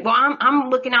was like, well, I'm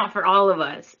looking out for all of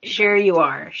us. Sure you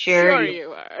are. Sure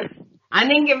you are. I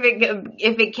think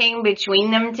if it came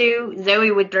between them two,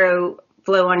 Zoe would throw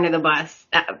Flo under the bus.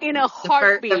 In a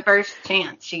heartbeat. The first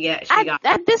chance she got.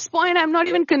 At this point, I'm not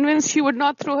even convinced she would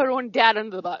not throw her own dad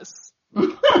under the bus.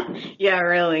 Yeah,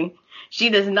 really. She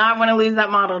does not want to lose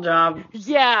that model job.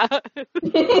 Yeah.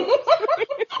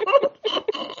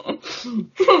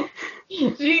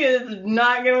 She is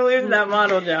not going to lose that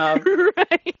model job.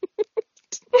 Right.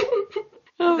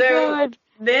 Oh, God.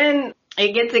 Then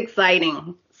it gets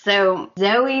exciting. So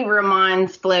Zoe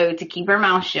reminds Flo to keep her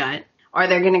mouth shut, or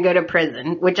they're going to go to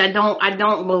prison, which I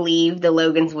don't believe the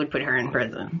Logans would put her in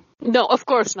prison. No, of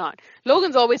course not.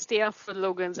 Logans always stay up for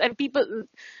Logans. And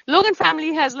Logan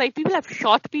family has, people have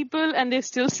shot people and they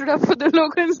still stood up for the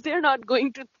Logans. They're not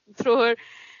going to throw her.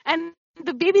 And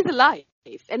the baby's alive.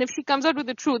 And if she comes out with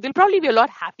the truth, they'll probably be a lot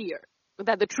happier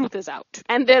that the truth is out.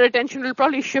 And their attention will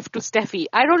probably shift to Steffi.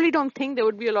 I really don't think there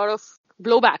would be a lot of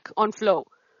blowback on Flo.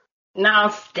 Now,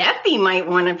 Steffi might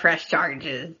want to press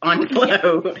charges on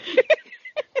Flo.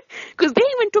 Because they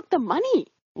even took the money.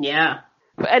 Yeah.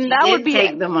 And that would be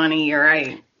take the money, you're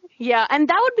right. Yeah, and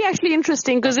that would be actually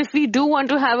interesting, because if we do want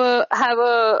to have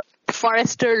a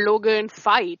Forrester Logan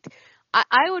fight,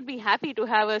 I would be happy to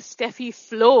have a Steffi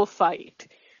Flo fight.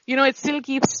 It still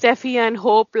keeps Steffi and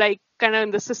Hope kind of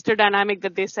in the sister dynamic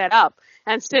that they set up,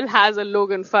 and still has a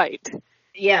Logan fight.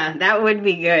 Yeah, that would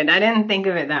be good. I didn't think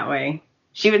of it that way.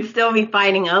 She would still be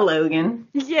fighting a Logan.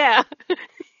 Yeah.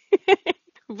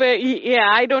 But yeah,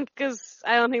 I don't think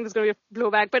there's going to be a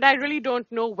blowback, but I really don't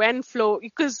know when Flo,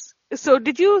 so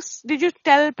did you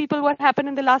tell people what happened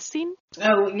in the last scene?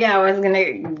 Oh, yeah, I was going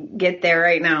to get there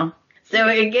right now. So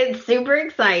it gets super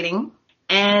exciting.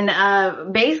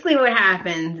 And basically what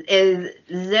happens is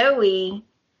Zoe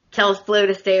tells Flo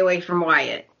to stay away from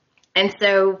Wyatt. And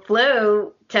so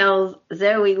Flo tells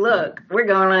Zoe, look, we're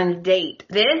going on a date.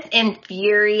 This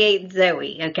infuriates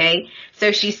Zoe, okay?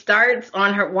 So she starts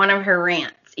on one of her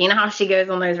rants. You know how she goes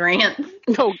on those rants?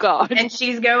 Oh, God. And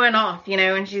she's going off,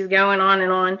 and she's going on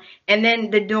and on. And then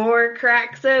the door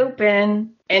cracks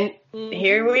open, and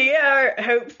here we are,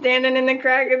 Hope standing in the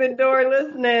crack of the door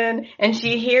listening. And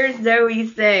she hears Zoe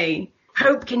say,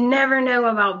 Hope can never know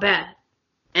about Beth.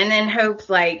 And then Hope's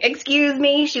like, excuse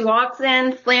me. She walks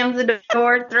in, slams the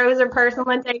door, throws her purse on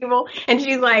the table. And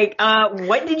she's like,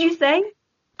 what did you say?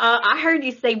 I heard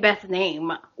you say Beth's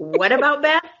name. What about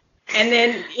Beth? And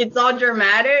then it's all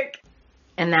dramatic.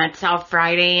 And that's how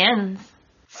Friday ends.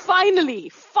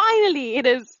 Finally it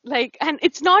is and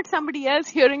it's not somebody else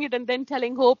hearing it and then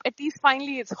telling Hope. At least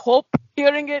finally it's Hope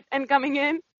hearing it and coming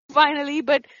in. Finally,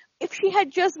 but if she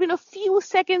had just been a few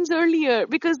seconds earlier,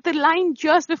 because the line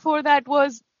just before that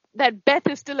was that Beth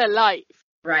is still alive.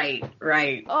 Right.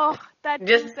 Oh, that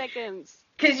just 2 seconds.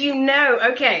 Because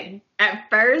okay, at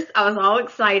first I was all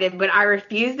excited, but I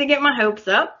refused to get my hopes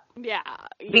up. Yeah.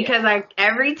 Because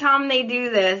every time they do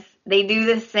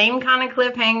the same kind of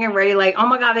cliffhanger where you're like, oh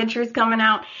my God, the truth's coming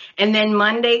out. And then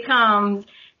Monday comes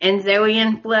and Zoe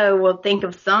and Flo will think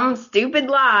of some stupid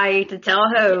lie to tell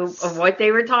Hope of what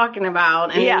they were talking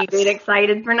about. And then you get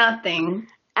excited for nothing.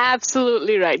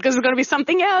 Absolutely right. Because it's going to be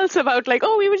something else about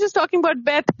oh, we were just talking about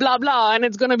Beth, blah, blah. And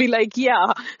it's going to be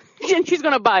yeah. And she's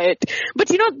going to buy it. But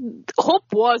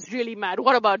Hope was really mad.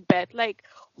 What about Beth?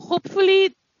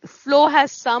 Hopefully Flo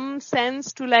has some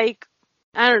sense to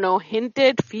I don't know, hint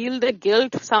it, feel the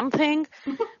guilt, something.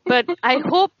 But I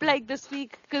hope this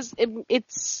week, because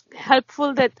it's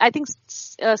helpful that I think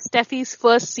Steffi's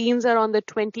first scenes are on the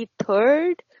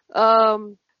 23rd.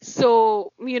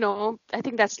 So, I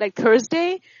think that's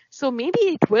Thursday. So maybe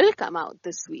it will come out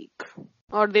this week,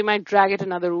 or they might drag it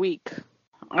another week.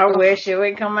 I wish it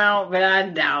would come out, but I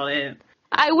doubt it.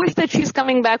 I wish that she's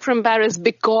coming back from Paris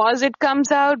because it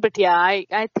comes out. But yeah,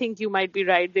 I think you might be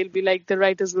right. They'll be like, the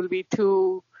writers will be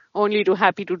only too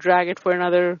happy to drag it for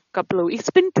another couple of weeks. It's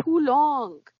been too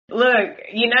long. Look,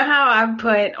 you know how I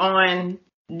put on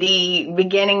the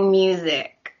beginning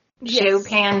music, Yes.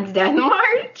 Chopin's Death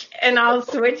March, and I'll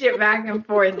switch it back and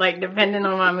forth, like, depending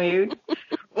on my mood?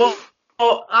 Well,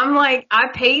 I'm like, I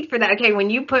paid for that. Okay, when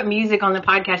you put music on the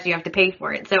podcast, you have to pay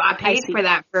for it. So I paid for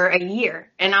that for a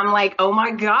year. And I'm like, oh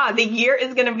my God, the year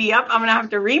is going to be up. I'm going to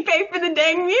have to repay for the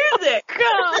dang music.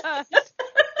 God.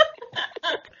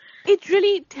 It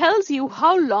really tells you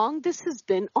how long this has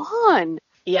been on.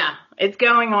 Yeah, it's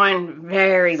going on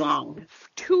very long.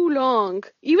 Too long.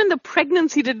 Even the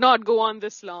pregnancy did not go on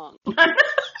this long.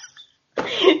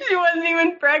 She wasn't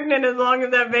even pregnant as long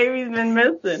as that baby's been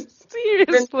missing.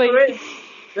 Seriously.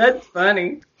 That's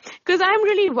funny. Because I'm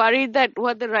really worried that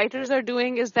what the writers are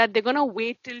doing is that they're going to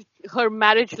wait till her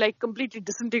marriage like completely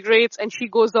disintegrates and she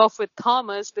goes off with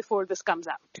Thomas before this comes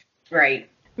out. Right.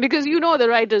 Because you know the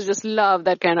writers just love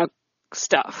that kind of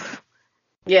stuff.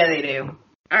 Yeah, they do.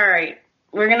 All right.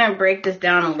 We're going to break this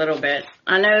down a little bit.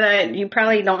 I know that you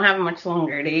probably don't have much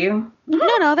longer, do you?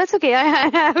 No, that's okay. I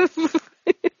have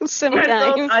some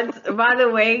time. By the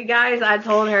way, guys, I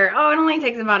told her, it only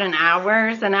takes about an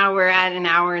hour, so now we're at an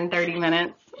hour and 30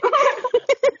 minutes.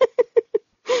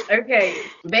 Okay,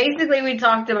 basically we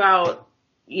talked about,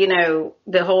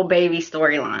 the whole baby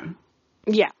storyline.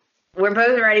 Yeah. We're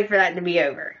both ready for that to be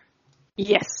over.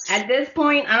 Yes. At this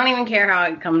point, I don't even care how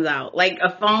it comes out. Like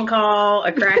a phone call,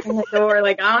 a crack in the door,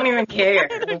 like I don't even care.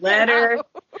 A letter,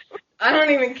 I don't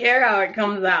even care how it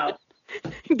comes out.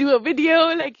 Do a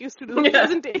video like you used to do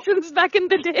presentations back in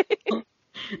the day.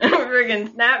 A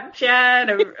friggin'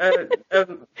 Snapchat, a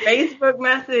Facebook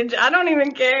message. I don't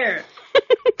even care.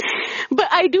 But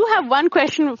I do have one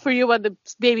question for you about the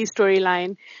baby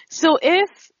storyline. So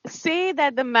say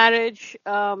that the marriage,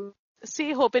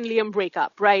 say Hope and Liam break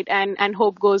up, right? And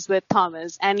Hope goes with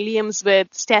Thomas and Liam's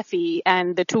with Steffi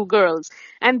and the two girls.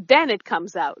 And then it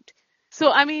comes out.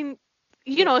 So, I mean,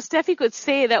 Steffi could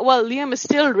say that, well, Liam is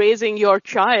still raising your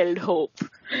child, Hope.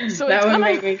 So that would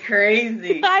make me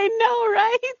crazy. I know,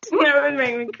 right? That would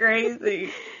make me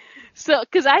crazy. So,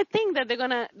 because I think that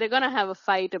they're gonna have a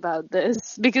fight about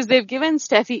this because they've given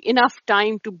Steffi enough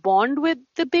time to bond with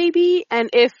the baby, and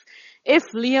if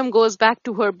Liam goes back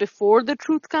to her before the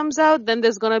truth comes out, then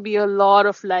there's gonna be a lot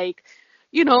of like,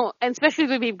 and especially if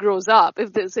the baby grows up,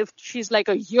 if she's like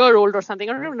a year old or something.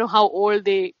 I don't even know how old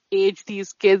they age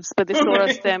these kids, but they show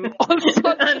us them also.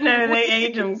 No, they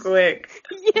age them quick.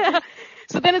 Yeah.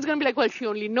 So then it's gonna be like, well, she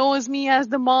only knows me as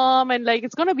the mom, and like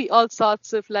it's gonna be all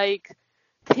sorts of like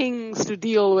things to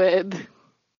deal with.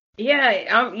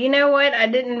 Yeah, you know what? I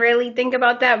didn't really think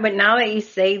about that, but now that you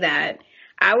say that,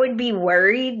 I would be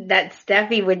worried that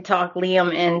Steffi would talk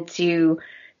Liam into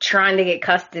trying to get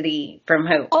custody from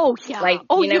Hope. Oh, yeah. Like,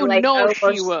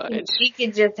 She would. She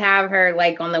could just have her,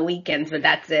 like, on the weekends, but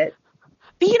that's it.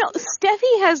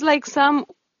 Steffi has, like, some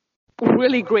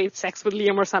really great sex with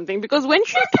Liam or something, because when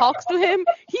she talks to him,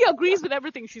 he agrees with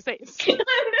everything she says. I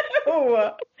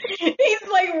know. He's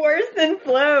like worse than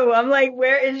Flo. I'm like,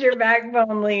 where is your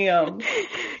backbone, Liam?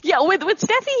 Yeah, with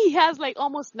Steffi, he has like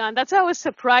almost none. That's why I was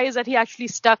surprised that he actually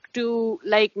stuck to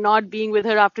like not being with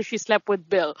her after she slept with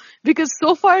Bill. Because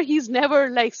so far he's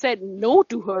never like said no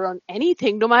to her on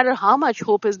anything, no matter how much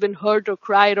Hope has been hurt or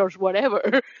cried or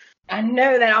whatever. I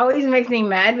know, that always makes me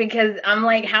mad because I'm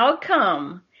like, how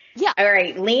come? Yeah. All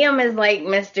right, Liam is like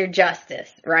Mr. Justice,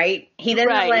 right? He doesn't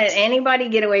let anybody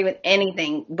get away with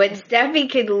anything. But Steffi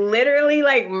could literally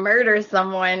like murder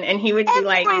someone and he would be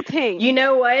like, you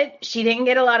know what? She didn't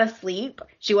get a lot of sleep.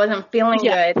 She wasn't feeling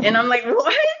good. And I'm like,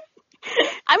 what?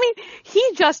 I mean,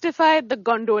 he justified the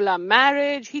gondola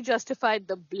marriage. He justified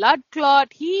the blood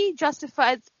clot. He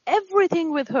justifies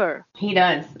everything with her. He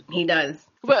does.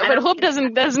 But Hope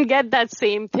doesn't get that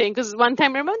same thing. Because one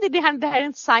time, remember they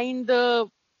hadn't signed the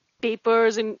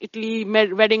papers in Italy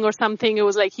wedding or something. It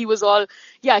was like he was all,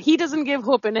 he doesn't give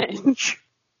Hope an inch.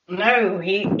 No,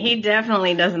 he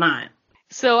definitely does not.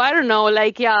 So I don't know,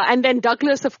 and then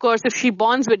Douglas, of course, if she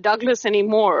bonds with Douglas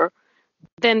anymore,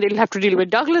 then they'll have to deal with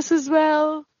Douglas as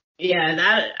well.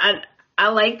 Yeah, I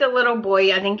like the little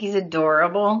boy. I think he's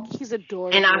adorable. He's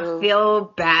adorable. And I feel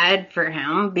bad for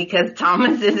him because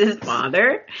Thomas is his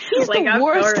father. He's like, the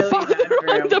worst father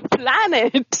on the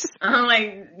planet. I'm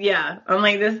like,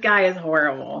 this guy is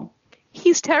horrible.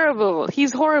 He's terrible.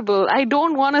 He's horrible. I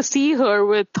don't want to see her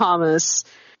with Thomas.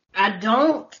 I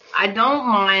don't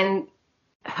mind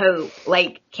Hope,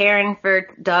 like caring for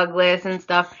Douglas and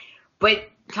stuff, but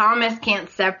Thomas can't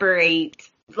separate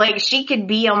like, she could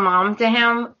be a mom to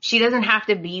him. She doesn't have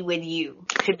to be with you.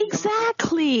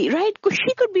 Exactly, right? Because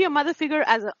she could be a mother figure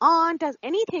as an aunt, as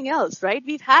anything else, right?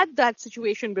 We've had that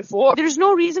situation before. There's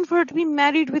no reason for her to be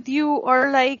married with you or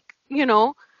like,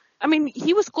 I mean,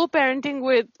 he was co-parenting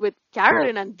with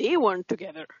Carolyn and they weren't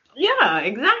together. Yeah,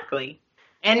 exactly.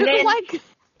 And then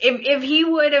if he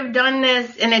would have done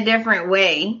this in a different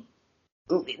way,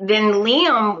 then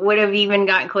Liam would have even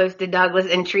gotten close to Douglas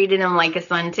and treated him like a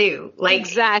son too. Like,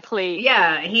 exactly.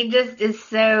 Yeah, he just is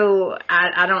so,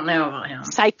 I don't know about him.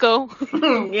 Psycho.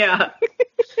 Yeah.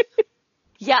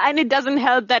 Yeah, and it doesn't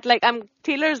help that, like,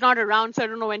 Taylor's not around, so I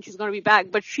don't know when she's going to be back,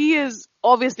 but she is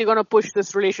obviously going to push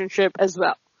this relationship as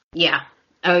well. Yeah.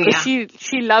 Oh, yeah.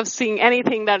 She loves seeing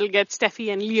anything that'll get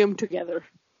Steffi and Liam together.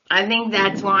 I think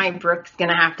that's why Brooke's going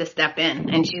to have to step in,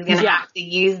 and she's going to have to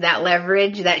use that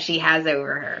leverage that she has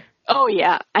over her. Oh,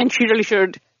 yeah, and she really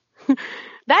should.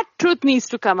 That truth needs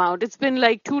to come out. It's been,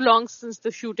 like, too long since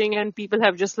the shooting, and people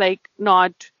have just, like,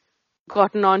 not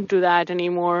gotten on to that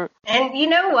anymore. And you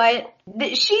know what?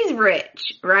 She's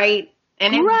rich, right?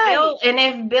 And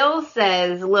if Bill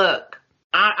says, look,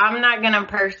 I'm not going to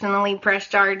personally press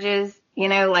charges,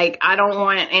 like, I don't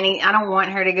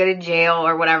want her to go to jail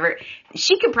or whatever.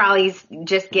 She could probably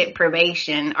just get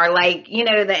probation or, like,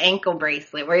 the ankle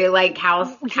bracelet where you're like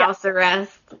house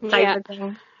arrest type of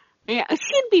thing. Yeah,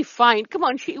 she'd be fine. Come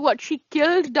on, she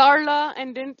killed Darla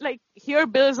and didn't, like, hear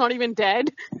Bill's not even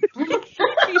dead. She'd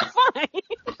be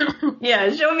fine. Yeah,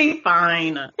 she'll be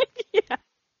fine. Yeah.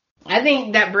 I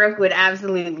think that Brooke would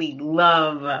absolutely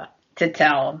love to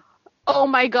tell. Oh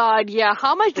my God, yeah.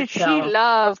 How much did she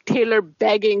love Taylor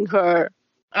begging her?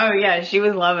 Oh yeah, she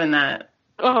was loving that.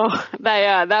 Oh,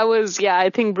 that was,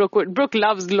 I think Brooke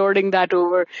loves lording that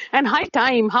over. And high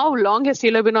time, how long has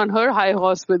Taylor been on her high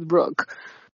horse with Brooke?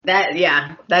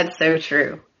 That's so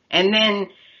true. And then,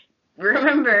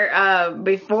 remember,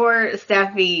 before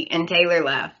Steffi and Taylor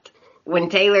left, when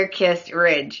Taylor kissed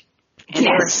Ridge, and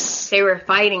they were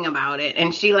fighting about it,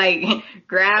 and she, like,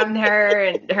 grabbed her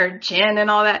and her chin and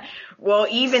all that. Well,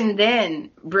 even then,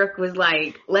 Brooke was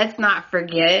like, let's not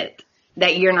forget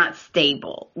that you're not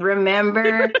stable.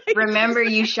 Remember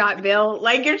you shot Bill?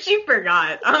 Like, if she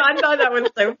forgot. I thought that was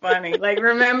so funny. Like,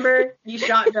 remember you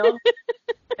shot Bill?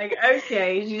 Like,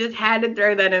 okay, she just had to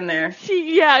throw that in there.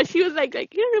 She was like,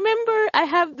 you remember I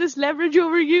have this leverage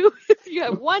over you if you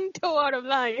have one toe out of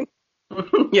line.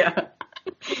 Yeah.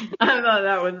 I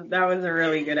thought that was a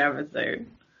really good episode.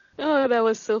 Oh, that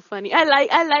was so funny. I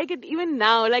like it even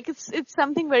now. Like, it's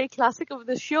something very classic of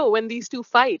the show when these two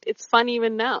fight. It's fun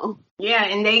even now. Yeah,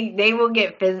 and they will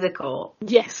get physical.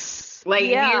 Yes. Like, do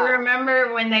you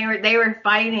remember when they were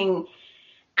fighting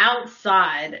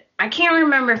outside? I can't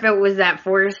remember if it was at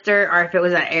Forrester or if it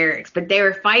was at Eric's, but they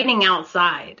were fighting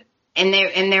outside. And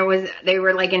they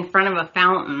were like in front of a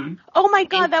fountain. Oh my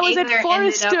God, that was at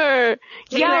Forrester.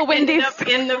 When they ended up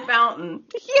in the fountain.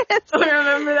 Yes. I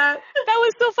remember that. That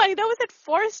was so funny. That was at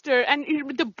Forrester, and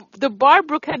the bar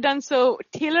Brooke had done. So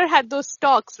Taylor had those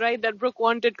stocks, right, that Brooke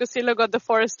wanted because Taylor got the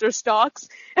Forrester stocks.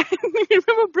 And you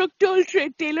remember Brooke told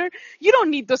Taylor, "You don't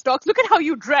need those stocks. Look at how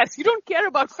you dress. You don't care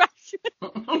about fashion."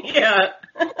 Yeah.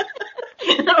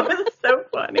 That was so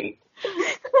funny.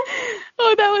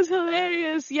 Oh, that was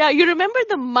hilarious. Yeah, you remember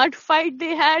the mud fight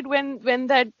they had when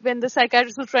the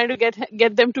psychiatrist was trying to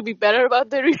get them to be better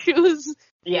about their issues?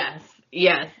 Yes,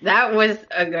 that was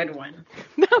a good one.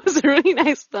 That was a really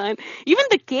nice one. Even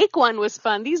the cake one was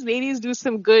fun. These ladies do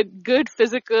some good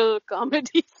physical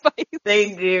comedy fights.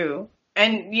 They do.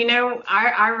 And,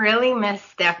 I really miss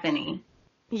Stephanie.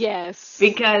 Yes.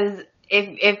 Because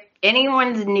if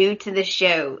anyone's new to the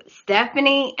show,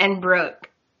 Stephanie and Brooke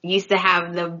used to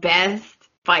have the best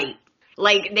fight.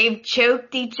 Like, they've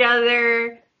choked each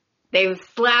other, they've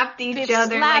slapped each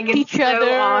other. Like, it's so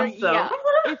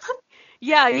awesome.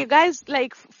 Yeah, you guys,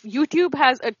 like, YouTube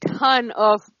has a ton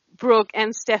of Brooke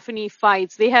and Stephanie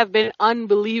fights. They have been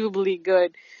unbelievably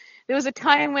good. There was a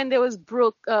time when there was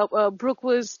Brooke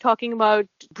was talking about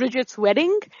Bridget's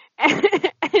wedding, and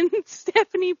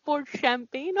Stephanie poured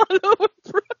champagne all over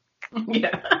Brooke.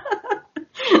 Yeah.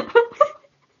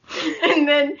 And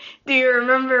then, do you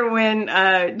remember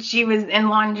when she was in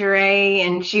lingerie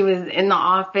and she was in the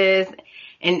office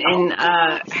and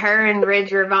her and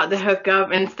Ridge were about to hook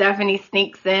up and Stephanie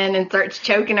sneaks in and starts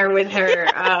choking her with her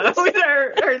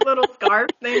her little scarf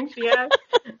thing she had?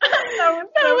 That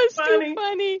was too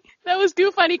funny. That was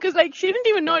too funny because, like, she didn't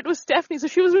even know it was Stephanie, so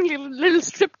she was doing a little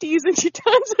striptease and she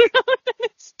turns around and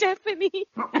it's Stephanie.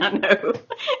 I know.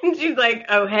 And she's like,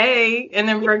 oh, hey. And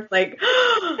then Brooke's like,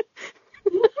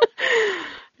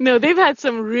 No, they've had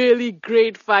some really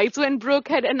great fights. When Brooke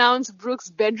had announced Brooke's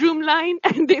bedroom line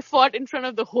and they fought in front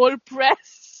of the whole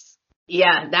press.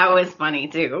 Yeah, that was funny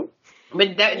too.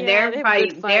 But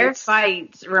their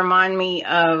fights remind me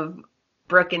of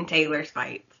Brooke and Taylor's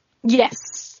fights.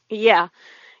 Yes. Yeah.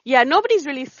 Yeah, nobody's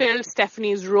really filled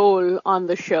Stephanie's role on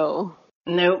the show.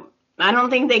 Nope. I don't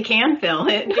think they can fill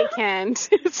it. They can't.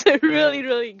 It's a really,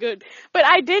 really good. But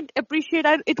I did appreciate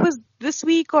it. Was this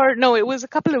week it was a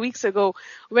couple of weeks ago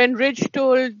when Ridge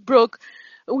told Brooke,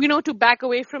 to back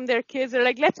away from their kids. They're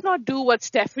like, let's not do what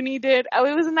Stephanie did.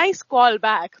 It was a nice call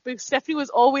back because Stephanie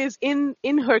was always in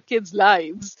her kids'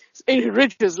 lives, in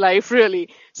Ridge's life, really.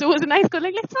 So it was a nice call.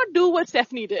 Like, let's not do what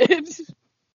Stephanie did.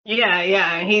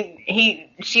 Yeah.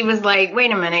 She was like,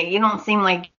 wait a minute, you don't seem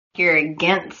like you're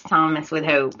against Thomas with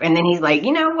Hope. And then he's like,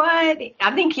 you know what?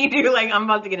 I think you do. Like, I'm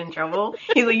about to get in trouble.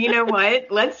 He's like, you know what?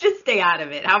 Let's just stay out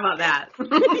of it. How about that?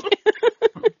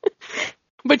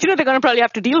 But they're going to probably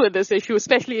have to deal with this issue,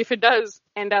 especially if it does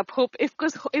end up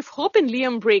if Hope and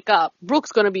Liam break up,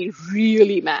 Brooke's going to be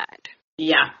really mad.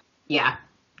 Yeah,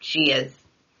 she is.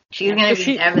 She's going to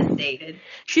be devastated.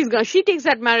 She takes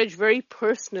that marriage very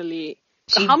personally.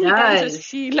 How many times has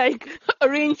she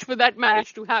arranged for that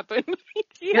marriage to happen?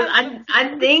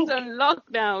 I think on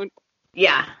lockdown.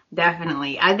 Yeah,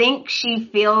 definitely. I think she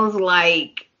feels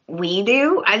like we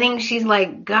do. I think she's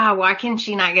like, God, why can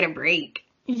she not get a break?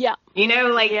 Yeah.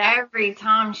 Every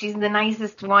time she's the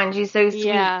nicest one. She's so sweet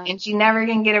and she never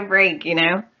can get a break,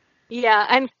 Yeah,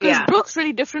 and because Brooke's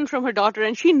really different from her daughter,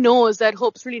 and she knows that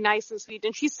Hope's really nice and sweet,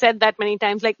 and she said that many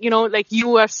times,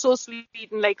 you are so sweet,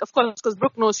 and of course, because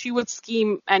Brooke knows she would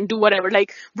scheme and do whatever.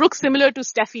 Brooke's similar to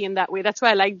Steffi in that way. That's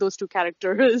why I like those two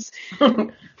characters.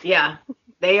 Yeah,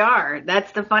 they are.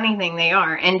 That's the funny thing, they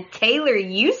are. And Taylor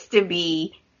used to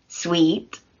be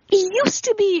sweet. He used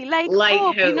to be like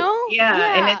Hope,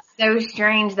 Yeah, and it's so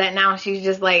strange that now she's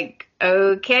just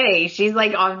okay, she's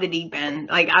off the deep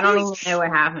end. I don't even know what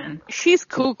happened. She's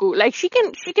cuckoo. She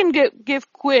can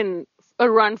give Quinn a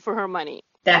run for her money.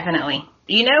 Definitely.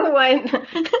 You know what?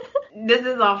 This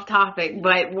is off topic,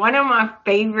 but one of my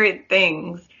favorite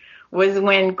things was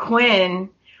when Quinn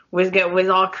was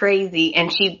all crazy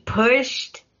and she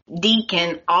pushed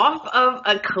Deacon off of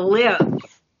a cliff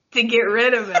to get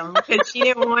rid of him because she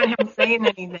didn't want him saying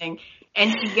anything.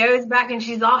 And she goes back and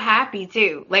she's all happy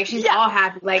too. She's all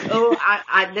happy.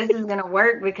 This is going to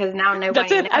work because now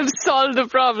nobody knows. I've solved the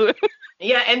problem.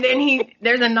 Yeah, and then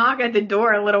there's a knock at the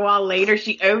door a little while later.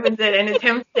 She opens it and it's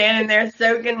him standing there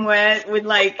soaking wet with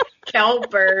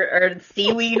kelp or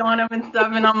seaweed on him and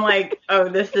stuff. And I'm like, oh,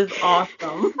 this is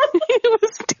awesome. It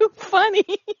was too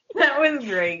funny. That was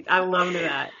great. I loved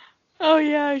that. Oh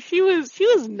yeah, she was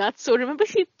nuts. So remember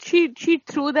she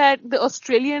threw the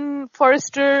Australian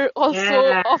forester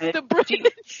also off the bridge.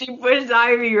 She pushed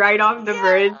Ivy right off the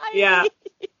bridge. Ivy. Yeah.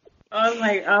 I was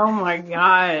like, oh my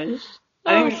gosh.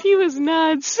 She was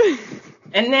nuts.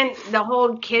 And then the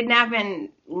whole kidnapping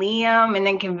Liam and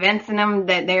then convincing him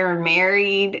that they're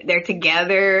married, they're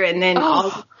together, and then all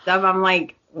this stuff. I'm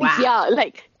like, wow. Yeah,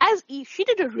 as Eve, she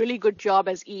did a really good job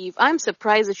as Eve. I'm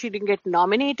surprised that she didn't get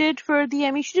nominated for the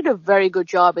Emmy. She did a very good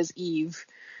job as Eve.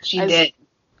 She did.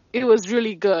 It was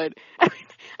really good.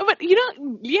 But,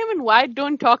 Liam and Wyatt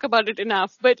don't talk about it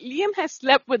enough, but Liam has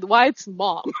slept with Wyatt's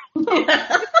mom.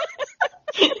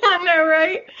 I know,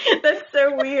 right? That's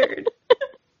so weird.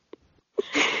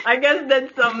 I guess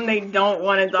that's something they don't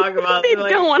want to talk about. They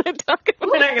don't want to talk about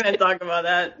it. We're not going to talk about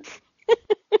that.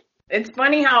 It's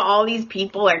funny how all these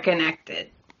people are connected.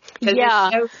 Because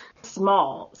it's so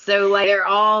small. So, they're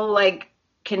all,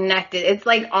 connected. It's,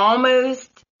 almost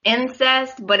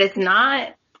incest, but it's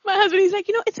not. My husband, he's like,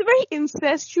 it's a very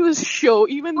incestuous show,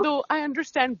 even though I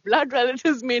understand blood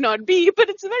relatives may not be, but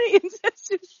it's a very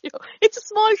incestuous show. It's a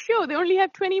small show. They only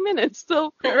have 20 minutes,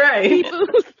 so people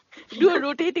do a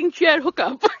rotating chair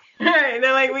hookup. Right.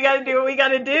 They're like, we got to do what we got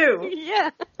to do. Yeah.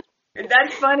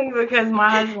 That's funny because my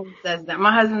husband says that.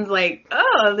 My husband's like,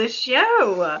 oh, the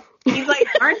show. He's like,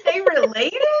 aren't they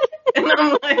related? And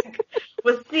I'm like,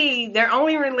 well, see, they're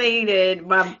only related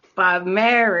by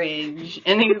marriage.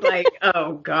 And he's like,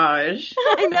 oh, gosh.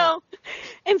 I know.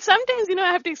 And sometimes,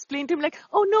 I have to explain to him,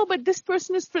 oh, no, but this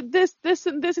person is for this, this,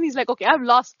 and this. And he's like, okay, I've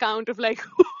lost count of,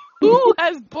 who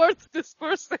has birthed this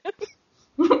person?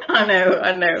 I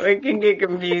know. It can get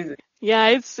confusing. Yeah,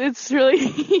 it's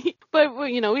really, but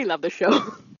we love the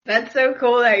show. That's so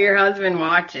cool that your husband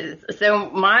watches.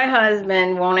 So my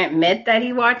husband won't admit that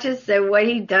he watches. So what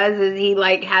he does is he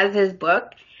has his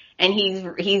book and he's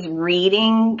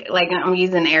reading, I'm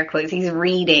using air quotes, he's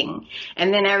reading.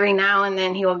 And then every now and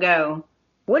then he'll go,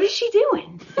 what is she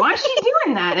doing? Why is she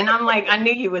doing that? And I'm like, I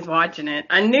knew you was watching it.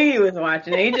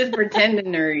 You just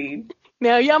pretending to read.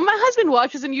 No, yeah, my husband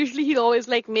watches, and usually he always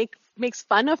like makes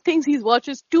fun of things he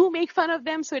watches to make fun of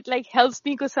them. So it like helps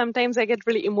me because sometimes I get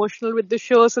really emotional with the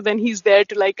show. So then he's there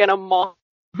to like kind of mock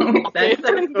That's it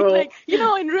so and cool. like,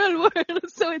 in real world.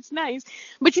 So it's nice.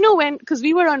 But because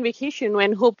we were on vacation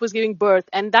when Hope was giving birth,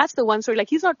 and that's the one story, like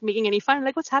he's not making any fun. I'm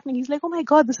like, what's happening? He's like, oh my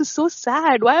God, this is so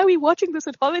sad. Why are we watching this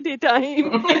at holiday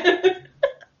time?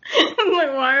 I'm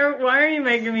like, why are you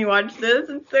making me watch this?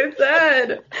 It's so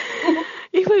sad.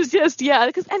 It was just,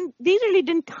 and they really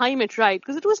didn't time it right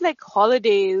because it was like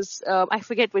holidays. I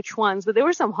forget which ones, but there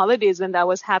were some holidays when that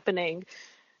was happening,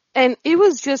 and it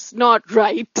was just not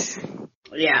right.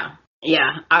 Yeah.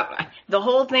 The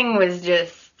whole thing was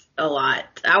just a lot.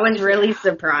 I was really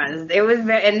surprised. It was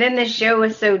and then the show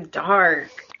was so dark.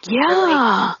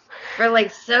 Yeah. For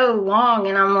like so long,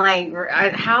 and I'm like,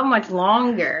 how much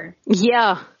longer?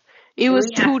 Yeah. It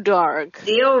was too dark.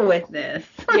 Deal with this.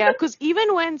 Yeah, because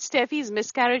even when Steffi's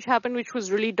miscarriage happened, which was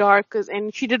really dark,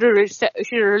 and she did a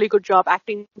really good job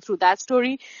acting through that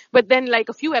story. But then, like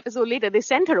a few episodes later, they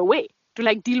sent her away to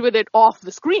like deal with it off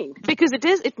the screen because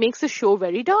it makes the show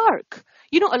very dark.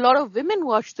 A lot of women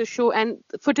watch the show, and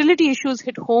fertility issues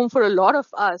hit home for a lot of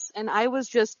us. And I was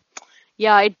just,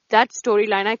 that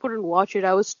storyline, I couldn't watch it.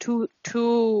 I was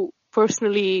too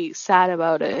personally sad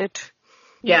about it.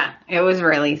 Yeah, it was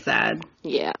really sad.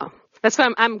 Yeah. That's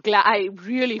why I'm glad. I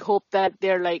really hope that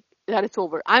they're like, that it's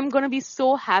over. I'm going to be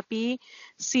so happy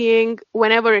seeing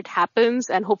whenever it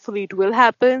happens, and hopefully it will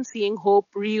happen, seeing Hope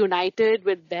reunited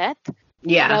with Beth.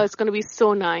 Yeah. It's going to be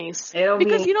so nice.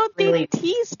 Because, they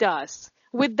teased us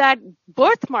with that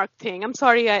birthmark thing. I'm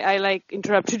sorry I like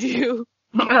interrupted you.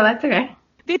 Oh, that's okay.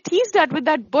 They teased that with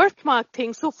that birthmark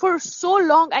thing. So for so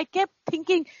long, I kept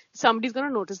thinking somebody's going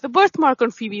to notice the birthmark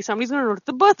on Phoebe. Somebody's going to notice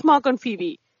the birthmark on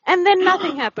Phoebe. And then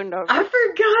nothing happened. I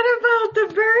forgot about the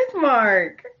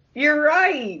birthmark. You're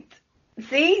right.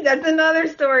 See, that's another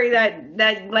story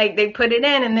that like they put it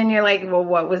in, and then you're like, well,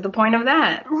 what was the point of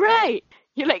that? Right.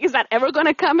 You're like, is that ever going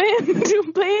to come in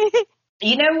to play?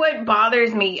 You know what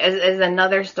bothers me is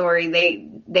another story.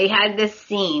 They had this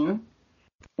scene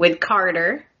with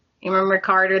Carter. You remember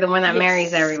Carter, the one that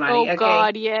marries everybody? Oh, okay.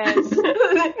 God, yes.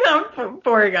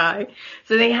 Poor guy.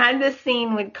 So they had this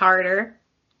scene with Carter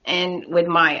and with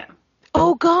Maya.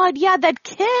 Oh, God, yeah, that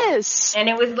kiss. And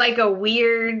it was like a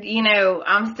weird,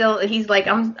 he's like,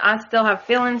 I still have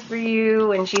feelings for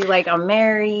you. And she's like, I'm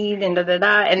married and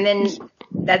da-da-da. And then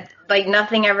that's like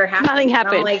nothing ever happened. Nothing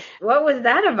happened. I'm like, what was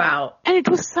that about? And it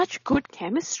was such good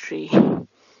chemistry.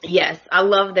 Yes, I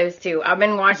love those two. I've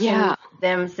been watching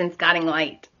them since Guiding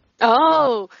Light.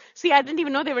 Oh, see, I didn't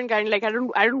even know they were in Guiding Light. I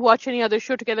don't watch any other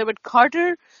show together. But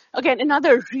Carter, again,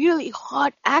 another really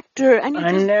hot actor, and you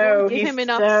just don't give him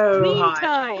enough screen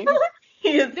time.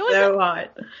 He is so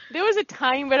hot. There was a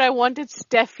time where I wanted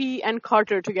Steffi and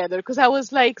Carter together because I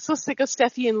was like so sick of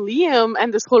Steffi and Liam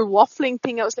and this whole waffling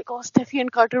thing. I was like, oh, Steffi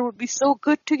and Carter would be so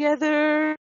good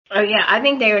together. Oh yeah, I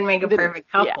think they would make a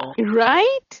perfect couple. Yeah.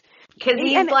 Right? Because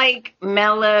he's like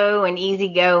mellow and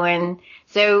easygoing.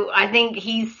 So I think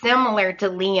he's similar to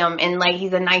Liam, and like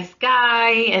he's a nice guy,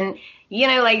 and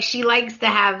like she likes to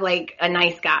have like a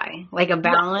nice guy, like a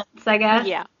balance, I guess.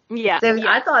 Yeah. Yeah. So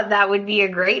I thought that would be a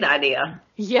great idea.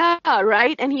 Yeah,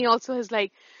 right. And he also is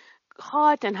like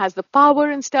hot and has the power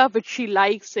and stuff, which she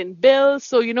likes in Bill.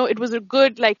 So, it was a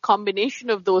good like combination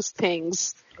of those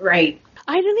things. Right.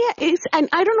 I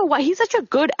don't know why he's such a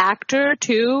good actor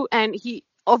too, and he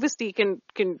obviously can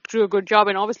do a good job,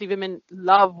 and obviously women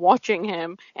love watching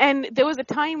him. And there was a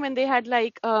time when they had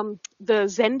like the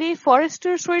Zende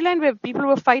Forrester storyline where people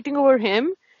were fighting over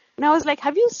him. And I was like,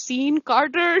 have you seen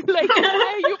Carter? Like,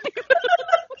 why are you people?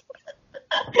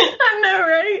 I know,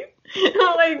 right?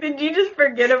 I'm like, did you just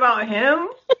forget about him?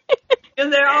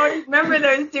 Because they're always, remember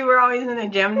those two were always in the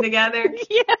gym together?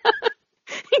 Yeah,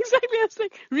 exactly. I was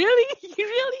like, really?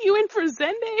 You went for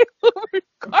Zende over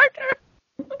Carter?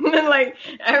 And then, like,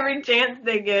 every chance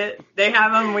they get, they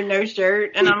have him with no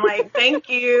shirt. And I'm like, thank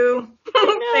you.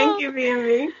 Thank you,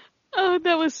 B&B. Oh,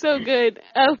 that was so good.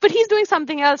 But he's doing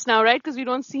something else now, right? Because we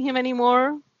don't see him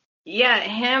anymore. Yeah,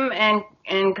 him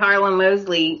and Carla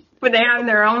Mosley, but they have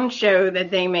their own show that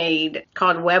they made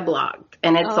called Weblocked,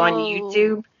 and it's on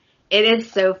YouTube. It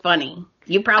is so funny.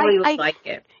 You probably would like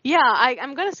it. Yeah,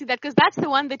 I'm going to see that because that's the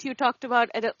one that you talked about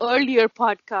at an earlier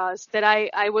podcast that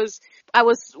I was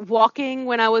walking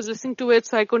when I was listening to it,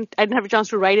 so I didn't have a chance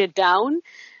to write it down,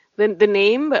 the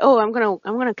name. But I'm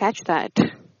gonna catch that.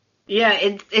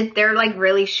 Yeah, they're like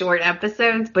really short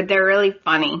episodes, but they're really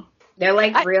funny. They're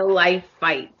like real life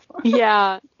fights.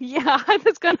 Yeah,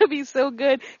 that's gonna be so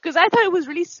good. Because I thought it was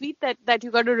really sweet that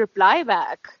you got a reply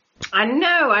back. I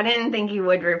know. I didn't think he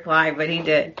would reply, but he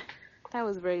did. That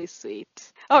was very sweet.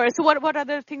 All right, so what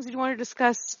other things did you want to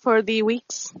discuss for the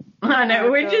weeks? I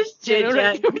know. We're just chit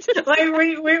chatting. Like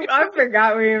I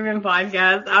forgot we were in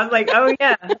podcast. I was like, oh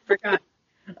yeah, I forgot.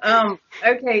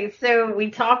 Okay, so we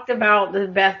talked about the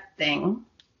Beth thing,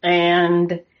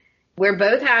 and we're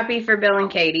both happy for Bill and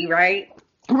Katie, right?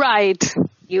 Right.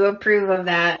 You approve of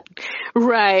that?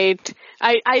 Right.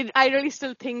 I really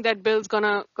still think that Bill's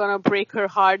gonna break her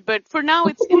heart, but for now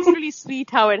it's really sweet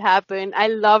how it happened. I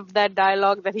loved that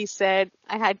dialogue that he said.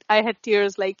 I had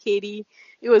tears like Katie.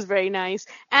 It was very nice.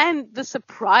 And the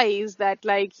surprise that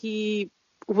like he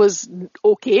was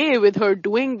okay with her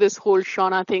doing this whole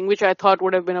Shauna thing, which I thought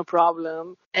would have been a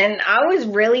problem. And I was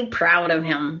really proud of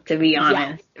him, to be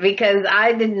honest, because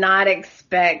I did not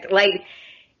expect, like,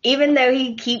 even though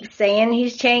he keeps saying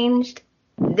he's changed,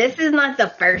 this is not the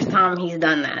first time he's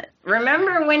done that.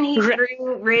 Remember when he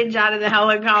threw Ridge out of the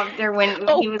helicopter when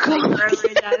he was like, throw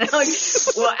Ridge out of the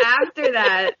helicopter? Well, after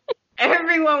that,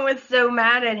 everyone was so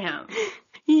mad at him.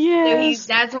 Yes. So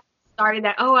that's when he started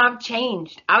that, oh, I've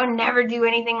changed. I would never do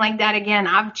anything like that again.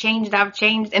 I've changed.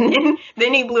 And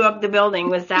then he blew up the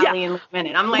building with Sally in a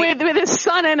minute. I'm like, with his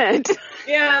son in it.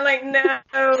 Yeah, like, no,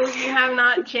 you have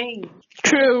not changed.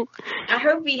 True. I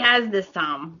hope he has this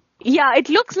time. Yeah, it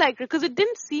looks like it, because it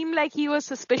didn't seem like he was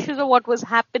suspicious of what was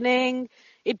happening.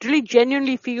 It really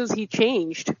genuinely feels he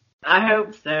changed. I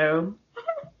hope so.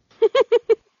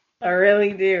 I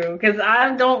really do, because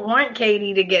I don't want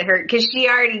Katie to get hurt, because she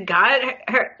already got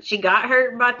hurt. She got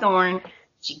hurt by Thorne.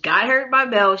 She got hurt by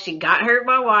Bill. She got hurt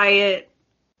by Wyatt.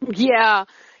 Yeah.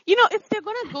 You know, if they're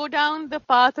going to go down the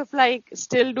path of like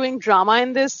still doing drama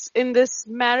in this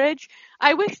marriage,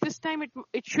 I wish this time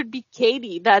it should be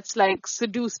Katie that's like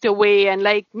seduced away, and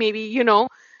like maybe, you know,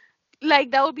 like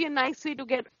that would be a nice way to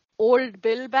get old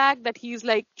Bill back, that he's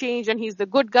like changed and he's the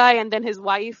good guy, and then his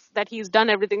wife that he's done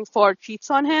everything for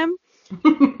cheats on him.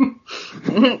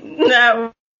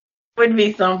 That would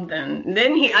be something.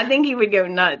 Then I think he would go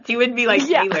nuts. He would be like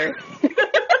Taylor.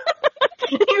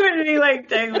 He would be like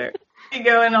Taylor. He'd be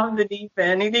going off the deep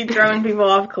end. He'd be throwing people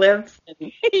off cliffs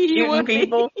and shooting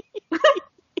people.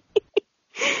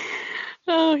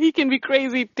 Oh, he can be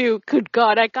crazy too. Good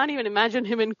God, I can't even imagine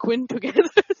him and Quinn together.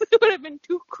 It would have been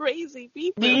two crazy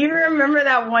people. Do you remember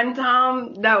that one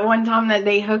time that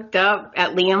they hooked up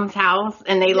at Liam's house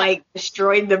and they like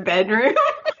destroyed the bedroom?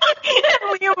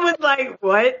 And Liam was like,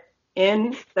 what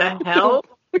in the hell?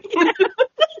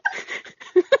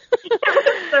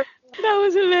 That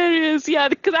was hilarious. Yeah,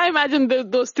 because I imagine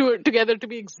those two are together to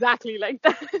be exactly like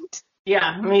that.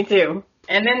 Yeah, me too.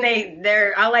 And then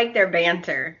I like their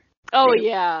banter. Oh,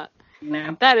 yeah. You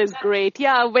know? That is great.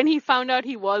 Yeah, when he found out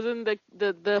he wasn't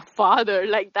the father,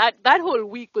 like that whole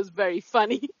week was very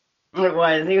funny. It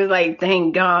was. He was like,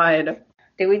 thank God.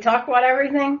 Did we talk about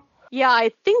everything? Yeah,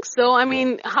 I think so. I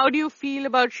mean, how do you feel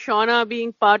about Shauna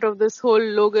being part of this whole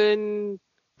Logan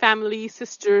family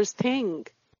sisters thing?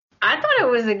 I thought it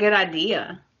was a good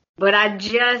idea, but I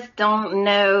just don't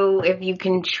know if you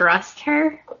can trust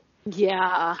her.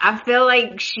 Yeah. I feel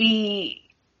like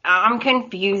I'm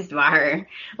confused by her.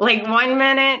 Like, one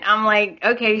minute, I'm like,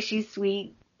 okay, she's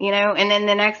sweet, you know? And then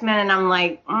the next minute, I'm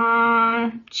like,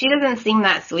 she doesn't seem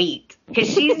that sweet.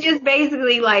 Because she's just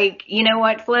basically like, you know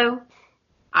what, Flo?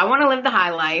 I want to live the high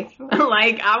life.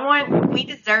 Like, we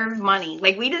deserve money.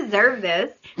 Like, we deserve this.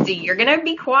 So you're going to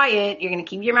be quiet. You're going to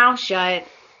keep your mouth shut.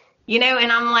 You know,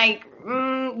 and I'm like,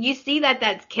 you see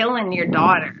that's killing your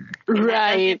daughter. Right.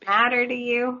 That doesn't matter to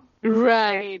you.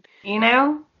 Right. You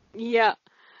know? Yeah.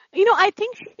 You know, I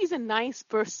think she's a nice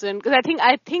person, because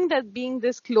I think that being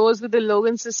this close with the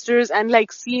Logan sisters and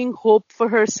like seeing hope for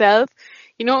herself,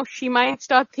 you know, she might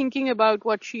start thinking about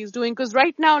what she's doing, because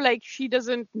right now, like, she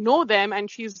doesn't know them and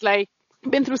she's like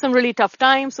been through some really tough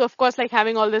times. So of course, like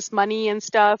having all this money and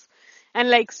stuff and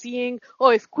like seeing,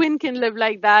 oh, if Quinn can live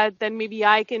like that, then maybe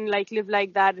I can like live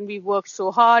like that, and we've worked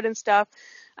so hard and stuff.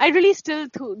 I really still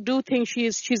do think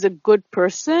she's a good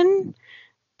person.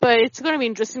 But it's going to be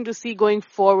interesting to see going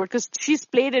forward, because she's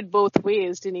played it both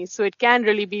ways, Denise. So it can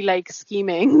really be like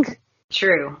scheming.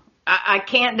 True. I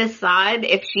can't decide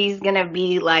if she's going to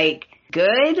be like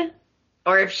good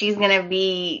or if she's going to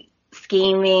be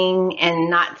scheming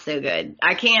and not so good.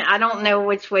 I don't know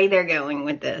which way they're going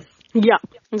with this. Yeah,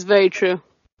 it's very true.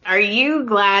 Are you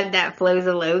glad that Flo's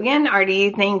a Logan, or do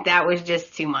you think that was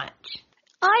just too much?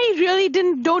 I really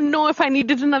don't know if I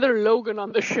needed another Logan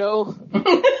on the show.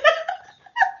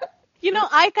 You know,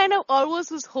 I kind of almost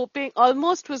was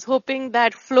hoping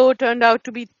that Flo turned out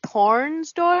to be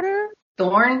Thorne's daughter.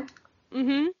 Thorn?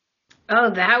 Mm-hmm. Oh,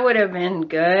 that would have been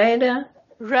good.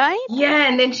 Right? Yeah,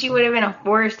 and then she would have been a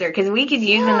Forrester, because we could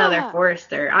use another Yeah.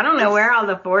 Forrester. I don't know where all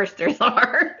the Forresters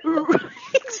are.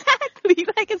 Exactly.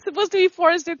 Like it's supposed to be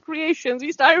Forrester Creations.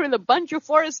 We started with a bunch of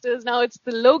Forresters. Now it's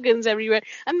the Logans everywhere.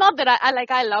 And not that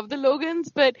I love the Logans,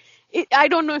 but I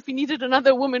don't know if we needed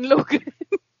another woman Logan.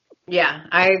 Yeah,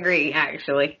 I agree,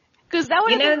 actually. Because that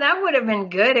would have been That would have been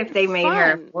good if they made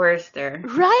her a fun. Forrester.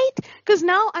 Right? Because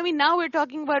now we're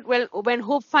talking about, well, when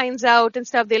Hope finds out and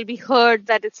stuff, they'll be hurt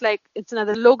that it's like, it's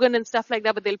another Logan and stuff like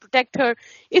that, but they'll protect her.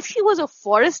 If she was a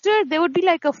Forrester, there would be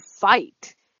like a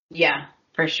fight. Yeah,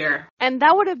 for sure. And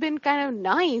that would have been kind of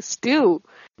nice, too.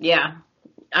 Yeah,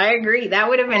 I agree. That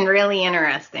would have been really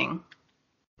interesting.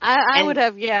 I would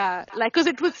have, yeah. Like, because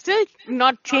it would still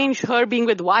not change her being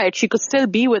with Wyatt. She could still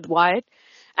be with Wyatt.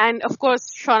 And, of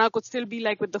course, Shauna could still be,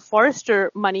 like, with the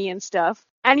Forrester money and stuff.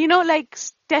 And, like,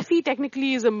 Steffi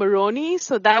technically is a Maroney,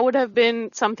 so that would have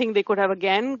been something they could have,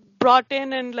 again, brought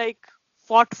in and, like,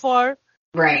 fought for.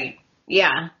 Right.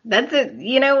 Yeah. That's it.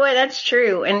 You know what? That's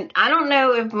true. And I don't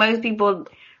know if most people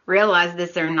realize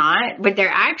this or not, but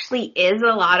there actually is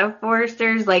a lot of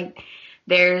Forresters. Like,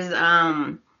 there's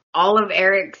all of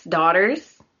Eric's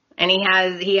daughters. And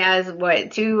he has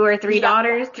what, 2 or 3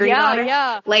 daughters? 3 daughters?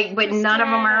 Yeah. Like, but none of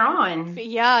them are on.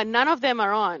 Yeah, none of them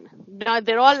are on. No,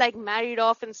 they're all like married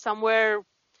off and somewhere.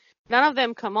 None of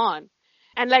them come on.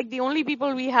 And like the only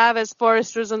people we have as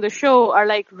Forresters on the show are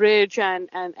like Ridge and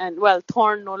well,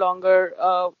 Thorne no longer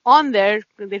on there.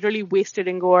 They really wasted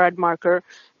Ingo Radmarker.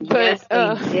 Yes,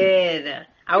 they did.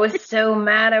 I was so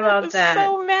mad about that.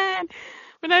 So mad.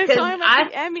 When I saw him at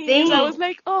the Emmys, I was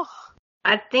like, oh.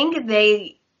 I think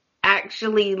they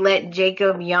actually let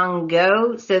Jacob Young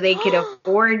go so they could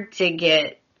afford to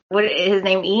get, what is his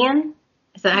name, Ian?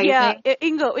 Is that how you say it?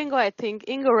 Ingo, I think.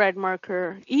 Ingo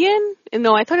Radmarker. Ian?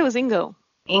 No, I thought it was Ingo.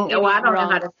 Well, I don't know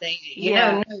how to say it.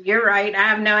 No, you're right. I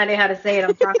have no idea how to say it.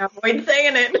 I'm trying to avoid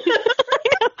saying it.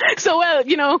 So,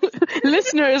 well,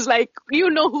 listeners, like,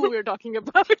 who we're talking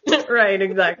about. Right,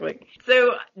 exactly.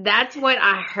 So that's what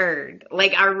I heard.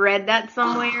 Like, I read that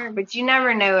somewhere, but you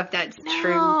never know if that's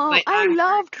true. But I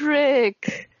loved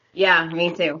Rick. Yeah,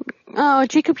 me too. Oh,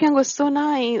 Jacob Young was so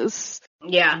nice.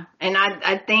 Yeah, and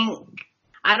I think,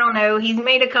 I don't know, he's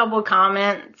made a couple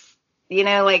comments,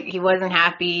 like he wasn't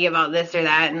happy about this or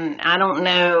that, and I don't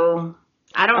know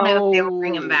if they will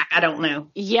bring him back. I don't know.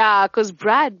 Yeah, because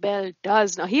Brad Bell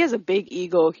does now. He has a big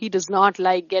ego. He does not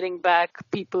like getting back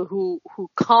people who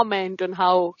comment on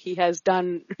how he's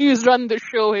run the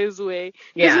show his way.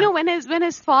 Because, when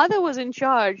his father was in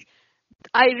charge,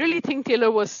 I really think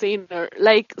Taylor was saner.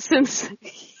 Like, since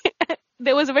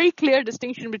there was a very clear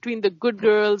distinction between the good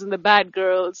girls and the bad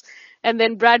girls. And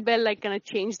then Brad Bell, like, kind of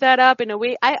changed that up in a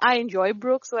way. I enjoy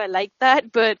Brooke, so I like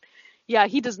that. But, yeah,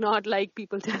 he does not like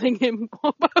people telling him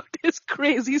about his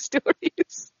crazy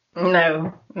stories.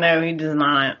 No, he does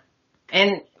not.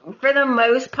 And for the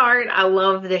most part, I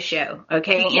love the show,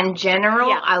 okay? Yeah. In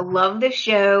general, I love the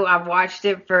show. I've watched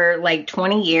it for, like,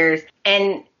 20 years.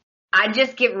 And I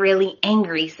just get really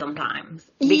angry sometimes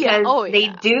because they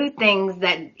do things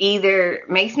that either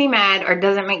makes me mad or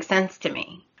doesn't make sense to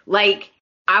me. Like,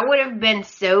 I would have been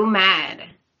so mad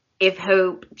if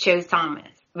Hope chose Thomas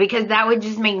because that would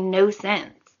just make no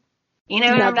sense.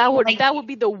 That would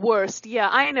be the worst. Yeah,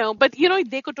 I know. But,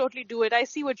 they could totally do it. I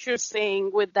see what you're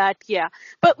saying with that. Yeah.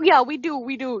 But yeah, we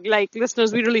do, like,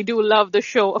 listeners, we really do love the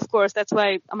show. Of course, that's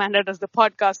why Amanda does the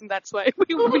podcast and that's why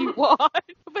we watch.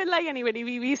 But like, anyway,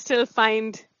 we still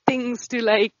find things to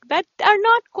like that are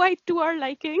not quite to our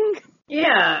liking.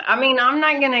 Yeah. I mean, I'm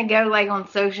not going to go like on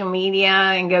social media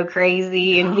and go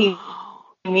crazy and be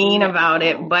mean about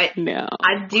it. But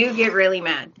I do get really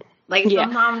mad. Like,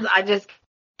 sometimes I just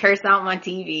curse out my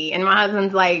TV and my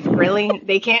husband's like, really?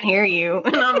 They can't hear you.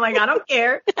 And I'm like, I don't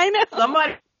care. I know.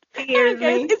 Somebody hears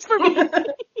me. It's for me.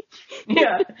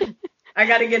 Yeah. I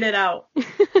got to get it out.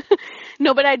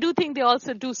 No, but I do think they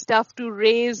also do stuff to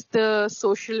raise the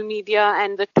social media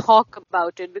and the talk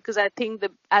about it, because I think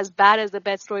as bad as the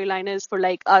best storyline is for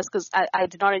like us, because I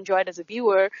did not enjoy it as a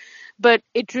viewer, but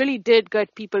it really did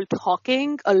get people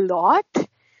talking a lot.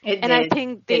 And I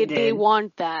think they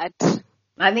want that.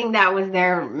 I think that was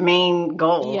their main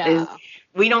goal. Is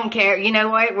we don't care. You know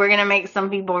what? We're going to make some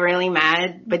people really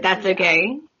mad, but that's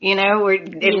okay.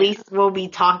 At least we'll be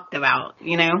talked about,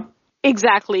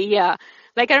 Exactly. Yeah.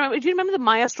 Like, do you remember the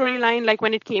Maya storyline, like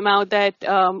when it came out that,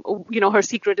 her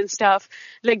secret and stuff?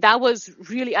 Like, that was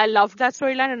really, I loved that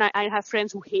storyline, and I have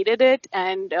friends who hated it,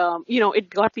 and, it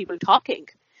got people talking.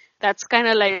 That's kind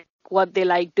of like what they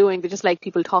like doing. They just like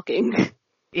people talking.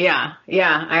 Yeah,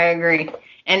 I agree.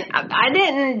 And I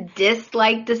didn't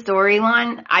dislike the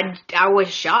storyline. I was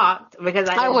shocked because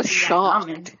I didn't was see that shocked.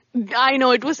 coming. I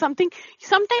know it was something,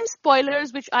 sometimes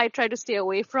spoilers, which I try to stay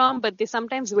away from, but they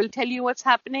sometimes will tell you what's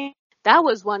happening. That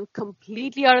was one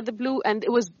completely out of the blue, and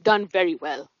it was done very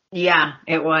well. Yeah,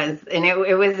 it was. And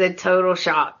it was a total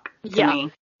shock to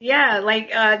me. Yeah,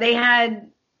 like they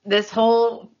had this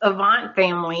whole Avant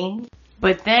family,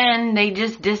 but then they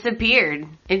just disappeared.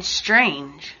 It's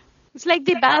strange. It's like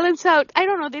they balance out. I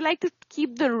don't know. They like to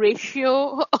keep the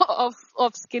ratio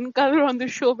of skin color on the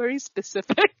show very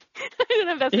specific. I don't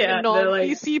know if that's a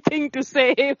non-PC thing to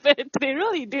say, but they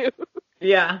really do.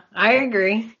 Yeah, I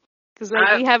agree. Because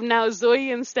we have now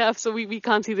Zoe and stuff, so we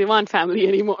can't see the Avant family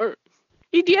anymore.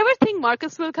 Do you ever think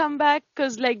Marcus will come back?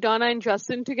 Because Donna and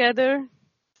Justin together?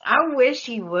 I wish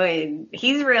he would.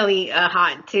 He's really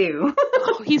hot too.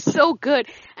 Oh, he's so good.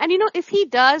 And if he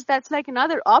does, that's like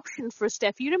another option for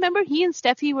Steffi. You remember he and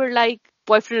Steffi were like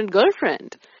boyfriend and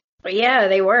girlfriend. But yeah,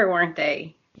 they were, weren't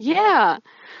they? Yeah.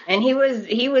 And he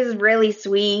was really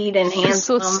sweet and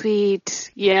handsome. So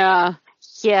sweet. Yeah.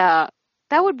 Yeah.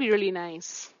 That would be really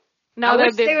nice. Now I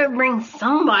wish they would bring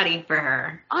somebody for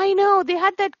her. I know. They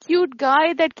had that cute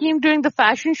guy that came during the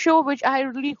fashion show, which I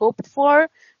really hoped for,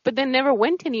 but then never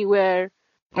went anywhere.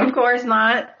 Of course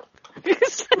not.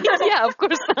 Yeah, of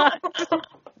course not.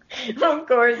 Of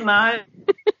course not.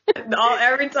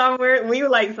 Every time we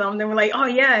like something, we're like, oh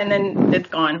yeah, and then it's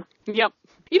gone. Yep.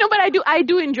 But I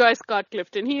do enjoy Scott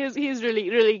Clifton. He is really,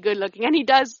 really good looking, and he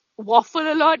does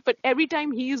waffle a lot, but every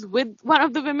time he's with one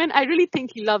of the women, I really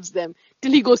think he loves them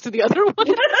till he goes to the other one.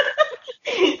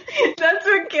 That's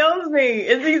what kills me,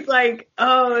 is he's like,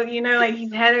 oh, like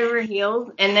he's head over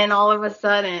heels, and then all of a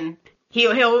sudden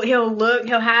he'll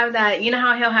have that,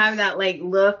 how he'll have that like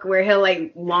look where he'll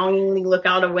like longingly look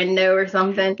out a window or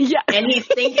something. Yeah. And he's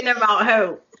thinking about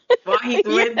Hope while he's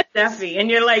with Steffi,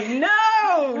 and you're like,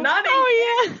 no, not again.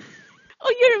 Oh yeah. Oh,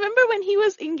 you remember when he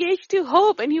was engaged to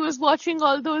Hope and he was watching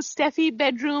all those Steffi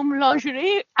bedroom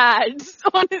lingerie ads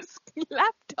on his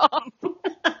laptop?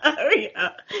 Oh, yeah.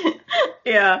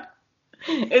 Yeah.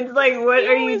 It's like, what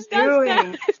are you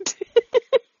doing?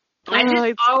 I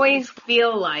just always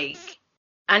feel like,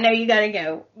 I know you gotta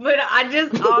go, but I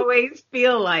just always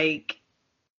feel like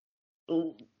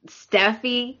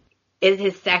Steffi is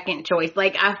his second choice.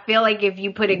 Like, I feel like if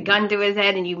you put a gun to his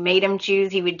head and you made him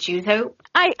choose, he would choose Hope.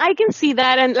 I can see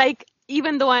that, and like,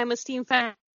 even though I'm a Steam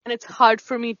fan, it's hard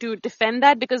for me to defend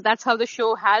that because that's how the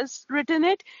show has written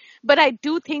it. But I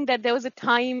do think that there was a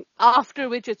time after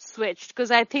which it switched, because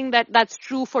I think that that's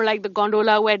true for like the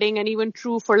gondola wedding and even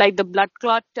true for like the blood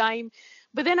clot time.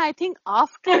 But then I think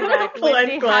after that, when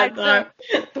they had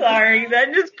Sorry,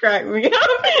 that just cracked me up.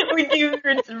 We keep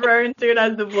referring to it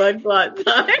as the blood clot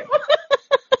time.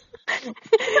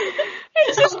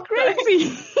 It's just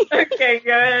crazy. Okay,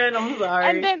 go ahead. I'm sorry.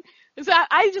 And then, so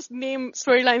I just name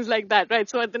storylines like that, right?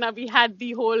 So then we had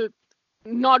the whole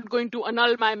not going to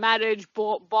annul my marriage,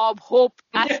 Bob Hope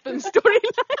Aspen storyline.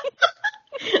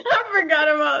 I forgot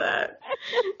about that.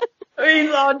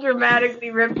 He's all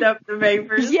dramatically ripped up the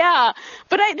vapors. Yeah,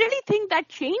 but I really think that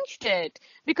changed it,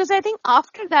 because I think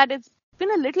after that it's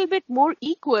been a little bit more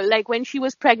equal. Like when she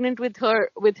was pregnant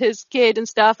with his kid and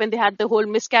stuff, and they had the whole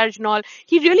miscarriage and all,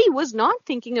 he really was not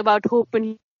thinking about Hope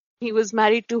when he was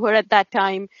married to her at that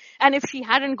time. And if she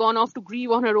hadn't gone off to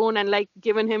grieve on her own and like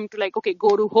given him to like, okay,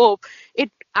 go to Hope,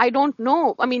 I don't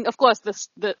know. I mean, of course, it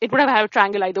would have had a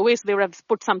triangle either way, so they would have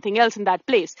put something else in that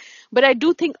place. But I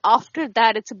do think after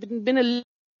that, it's been a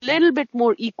little bit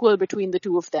more equal between the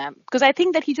two of them, because I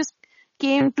think that he just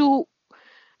came to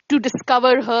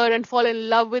discover her and fall in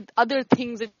love with other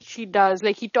things that she does.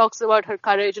 Like he talks about her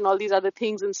courage and all these other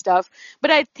things and stuff. But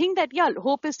I think that, yeah,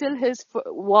 Hope is still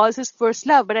was his first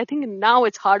love, but I think now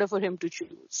it's harder for him to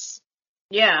choose.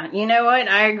 Yeah, you know what?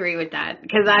 I agree with that,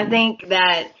 because I think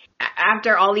that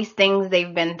after all these things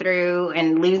they've been through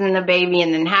and losing the baby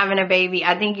and then having a baby,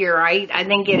 I think you're right. I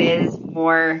think it is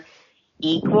more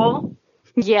equal.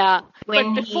 Yeah,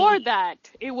 but before that,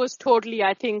 it was totally,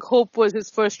 I think, Hope was his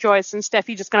first choice and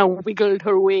Steffi just kind of wiggled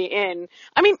her way in.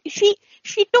 I mean, she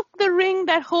took the ring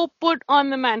that Hope put on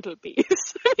the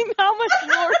mantelpiece. I mean, how much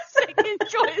more second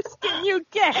choice can you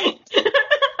get?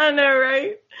 I know,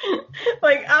 right?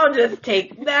 Like, I'll just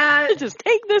take that. Just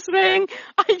take this ring.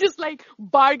 I just like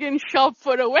bargain shop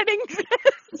for a wedding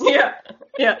dress.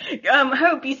 Yeah.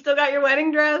 Hope, you still got your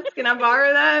wedding dress? Can I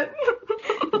borrow that?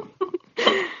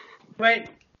 But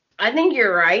I think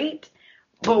you're right.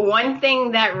 But one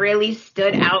thing that really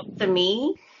stood out to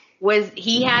me was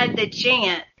he had the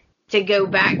chance to go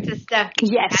back to Steffi.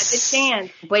 Yes. He had the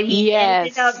chance, but he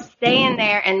ended up staying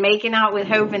there and making out with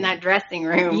Hope in that dressing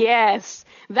room. Yes.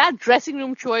 that dressing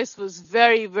room choice was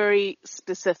very, very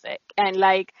specific. And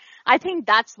like, I think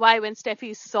that's why when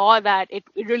Steffi saw that, it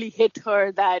really hit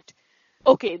her that,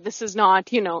 okay, this is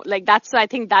not, like I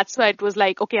think that's why it was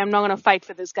like, okay, I'm not going to fight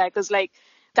for this guy. Cause like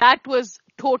that was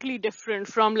totally different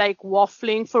from like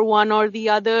waffling for one or the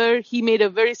other. He made a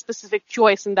very specific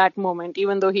choice in that moment,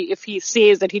 even though if he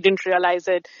says that he didn't realize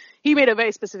it, he made a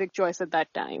very specific choice at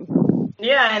that time.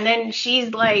 Yeah. And then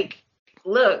she's like,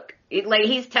 look, like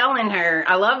he's telling her,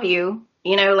 I love you,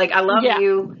 like I love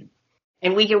you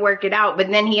and we can work it out. But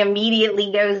then he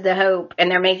immediately goes to Hope and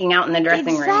they're making out in the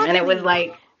dressing room. And it was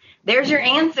like, there's your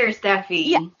answer, Steffi.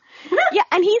 Yeah. Yeah,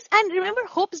 and remember,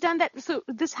 Hope's done that. So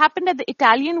this happened at the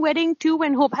Italian wedding too,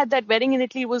 when Hope had that wedding in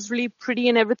Italy. It was really pretty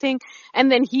and everything.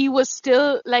 And then he was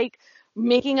still like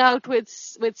making out with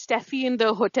Steffi in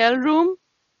the hotel room,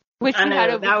 which I know, he had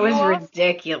a video that was of.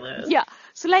 ridiculous. Yeah.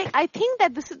 So like, I think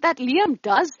that that Liam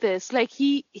does this. Like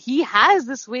he has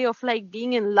this way of like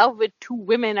being in love with two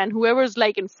women, and whoever's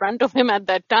like in front of him at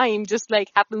that time just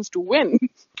like happens to win.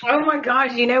 Oh my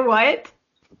gosh, you know what?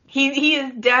 He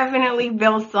is definitely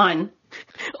Bill's son.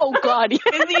 Oh God. Is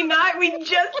he not? We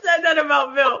just said that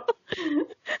about Bill.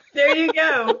 There you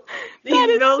go.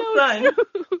 He's Bill's son.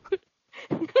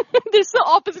 They're so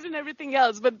opposite in everything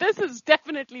else, but this is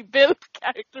definitely Bill's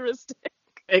characteristic.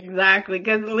 Exactly,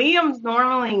 because Liam's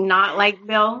normally not like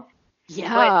Bill.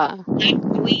 Yeah. But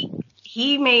next week,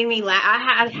 he made me laugh.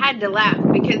 I had to laugh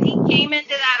because he came into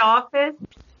that office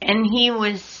and he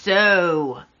was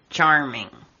so charming.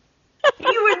 He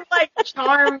was like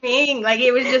charming. Like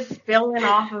it was just spilling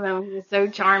off of him. He was so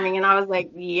charming. And I was like,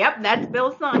 yep, that's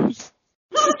Bill's son.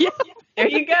 Yep. There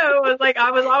you go. I was like, I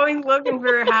was always looking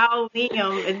for how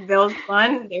Liam is Bill's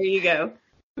son. There you go.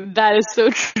 That is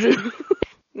so true.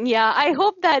 Yeah, I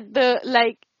hope that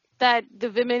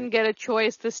the women get a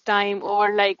choice this time,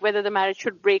 or like whether the marriage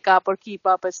should break up or keep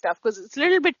up and stuff, because it's a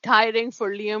little bit tiring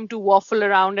for Liam to waffle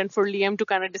around and for Liam to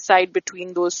kind of decide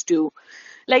between those two.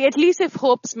 Like, at least if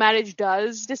Hope's marriage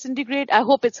does disintegrate, I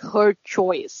hope it's her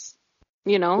choice,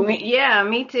 Yeah,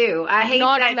 me too. I hate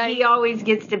that he always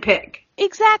gets to pick.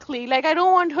 Exactly. Like, I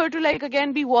don't want her to, like,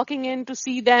 again be walking in to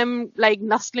see them, like,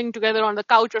 nestling together on the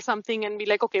couch or something and be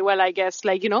like, okay, well, I guess,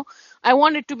 like, I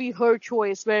want it to be her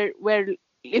choice where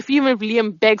even if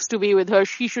Liam begs to be with her,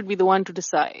 she should be the one to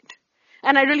decide.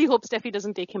 And I really hope Steffi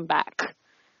doesn't take him back.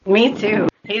 Me too.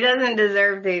 He doesn't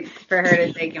deserve for her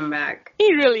to take him back.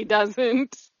 He really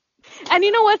doesn't. And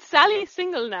you know what? Sally's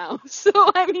single now. So,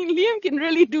 I mean, Liam can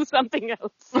really do something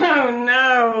else. Oh,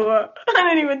 no.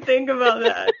 I didn't even think about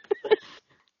that.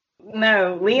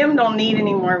 No, Liam don't need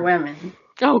any more women.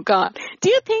 Oh, God.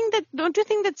 Don't you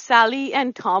think that Sally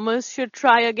and Thomas should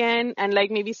try again? And, like,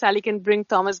 maybe Sally can bring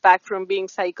Thomas back from being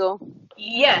psycho?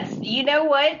 Yes. You know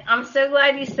what? I'm so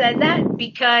glad you said that,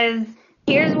 because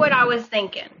here's what I was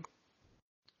thinking.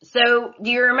 So, do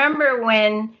you remember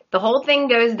when the whole thing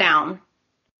goes down?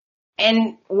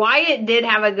 And Wyatt did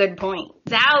have a good point.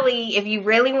 Sally, if you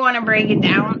really want to break it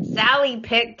down, Sally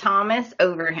picked Thomas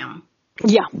over him.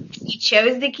 Yeah. She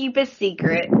chose to keep his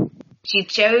secret. She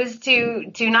chose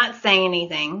to not say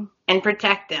anything and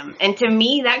protect him. And to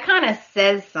me, that kind of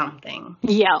says something.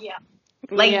 Yeah.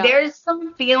 Like, there's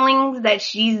some feelings that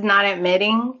she's not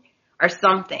admitting or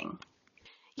something.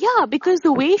 Yeah, because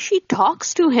the way she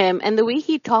talks to him and the way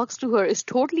he talks to her is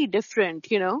totally different,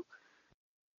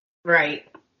 Right.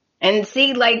 And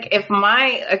see, like, if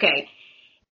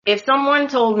someone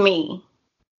told me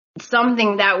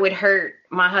something that would hurt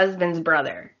my husband's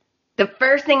brother, the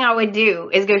first thing I would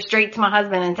do is go straight to my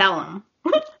husband and tell him.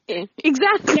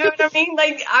 Exactly. You know what I mean?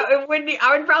 Like,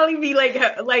 I would probably be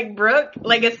like Brooke,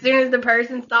 like, as soon as the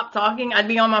person stopped talking, I'd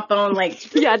be on my phone,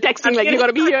 like, yeah, texting, like, you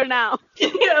gotta be here now.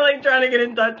 Like, trying to get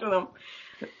in touch with them.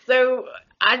 So,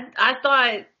 I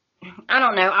thought, I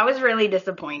don't know, I was really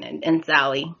disappointed in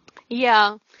Sally.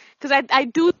 Yeah. Because I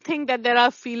do think that there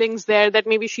are feelings there that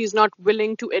maybe she's not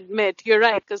willing to admit. You're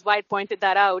right, because Wyatt pointed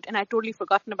that out, and I totally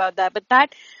forgotten about that. But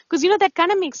because, that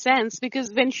kind of makes sense,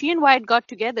 because when she and Wyatt got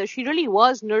together, she really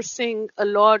was nursing a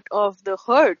lot of the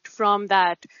hurt from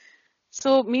that.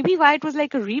 So maybe Wyatt was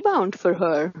like a rebound for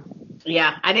her.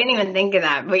 Yeah, I didn't even think of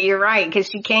that, but you're right, because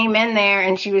she came in there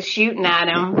and she was shooting at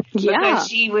him. Yeah. Because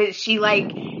she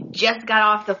just got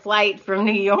off the flight from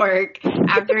New York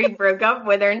after he broke up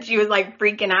with her, and she was like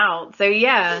freaking out. So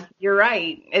yeah, you're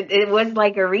right. It was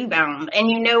like a rebound. And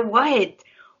you know what?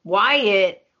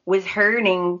 Wyatt was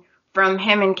hurting from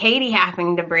him and Katie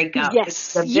having to break up.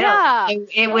 Yes. Yeah.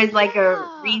 It was like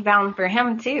a rebound for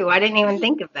him too. I didn't even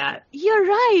think of that. You're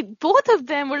right. Both of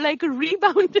them were like a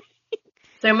rebound.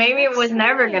 So maybe it was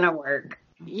never going to work.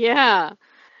 Yeah.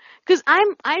 Because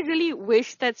I really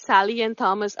wish that Sally and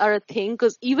Thomas are a thing.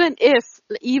 Because even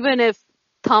if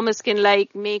Thomas can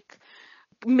like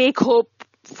make Hope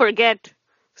forget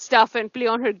stuff and play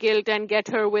on her guilt and get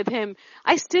her with him,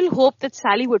 I still hope that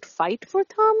Sally would fight for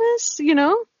Thomas.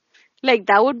 Like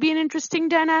that would be an interesting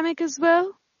dynamic as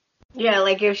well. Yeah,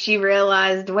 like if she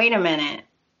realized, wait a minute,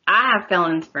 I have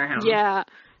feelings for him. Yeah.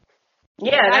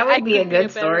 Yeah, that would be a could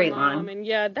good better mom, storyline. and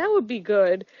yeah, that would be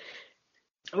good.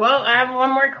 Well, I have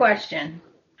one more question.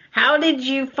 How did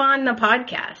you find the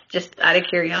podcast? Just out of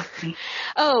curiosity.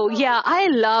 Oh, yeah, I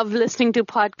love listening to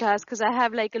podcasts because I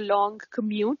have like a long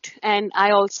commute, and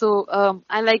I also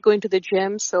I like going to the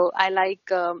gym, so I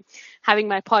like having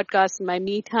my podcast in my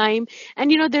me time.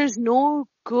 And there's no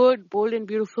good, bold, and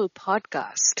beautiful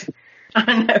podcast.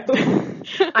 I know.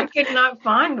 I could not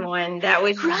find one that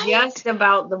was Right. just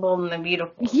about the Bold and the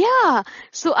Beautiful. Yeah.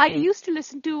 So I used to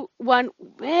listen to one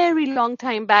very long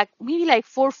time back, maybe like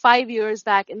 4 or 5 years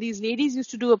back. And these ladies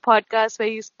used to do a podcast where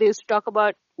they used to talk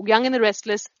about Young and the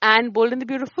Restless and Bold and the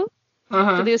Beautiful.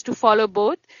 So they used to follow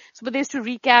both. But they used to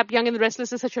recap Young and the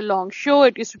Restless is such a long show.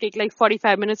 It used to take like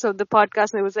 45 minutes of the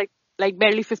podcast, and there was like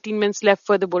barely 15 minutes left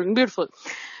for the Bold and Beautiful.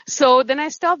 So then I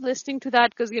stopped listening to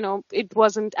that because, it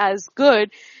wasn't as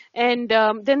good. And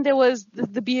then there was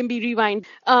the B&B Rewind.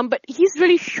 But he's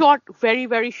really short, very,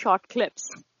 very short clips.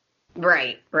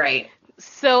 Right.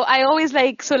 So I always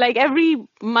every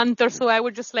month or so, I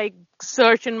would just like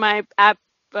search in my app,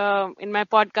 in my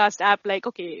podcast app, like,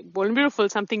 okay, Bold and Beautiful,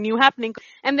 something new happening.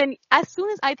 And then as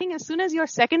soon as your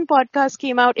second podcast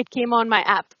came out, it came on my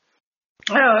app.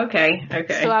 Oh, okay.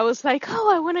 So I was like,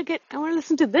 I want to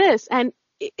listen to this. And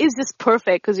is this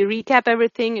perfect? Because you recap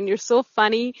everything and you're so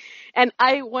funny. And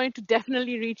I wanted to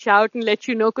definitely reach out and let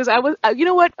you know, because I was, you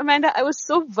know what, Amanda, I was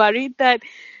so worried that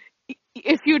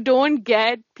if you don't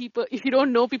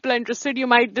know people are interested, you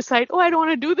might decide, I don't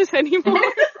want to do this anymore.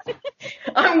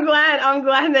 I'm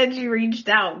glad that you reached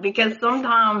out, because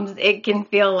sometimes it can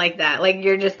feel like that. Like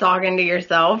you're just talking to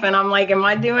yourself, and I'm like, am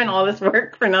I doing all this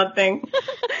work for nothing?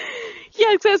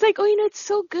 Yeah, so I was like, it's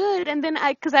so good. And then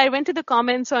because I went to the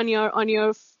comments on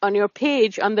your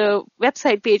page, on the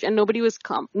website page, and nobody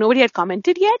had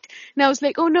commented yet. And I was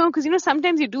like, oh no, because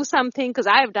sometimes you do something, because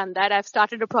I've done that. I've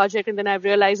started a project and then I've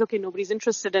realized, okay, nobody's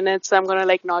interested in it, so I'm gonna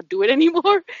like not do it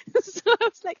anymore. So I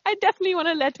was like, I definitely want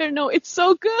to let her know it's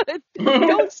so good.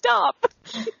 Don't stop.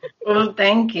 Well,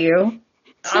 thank you.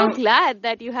 So glad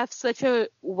that you have such a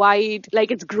wide, like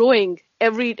it's growing.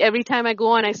 Every time I go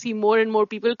on, I see more and more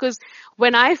people, because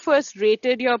when I first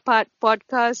rated your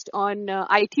podcast on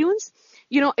iTunes,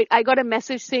 I got a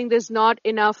message saying there's not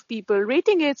enough people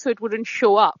rating it, so it wouldn't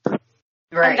show up.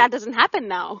 Right. And that doesn't happen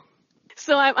now.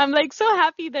 So I'm like so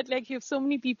happy that like you have so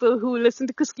many people who listen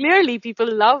to, because clearly people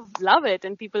love it,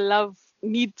 and people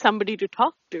need somebody to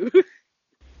talk to.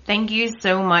 Thank you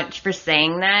so much for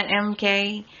saying that,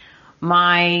 MK.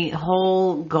 My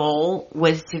whole goal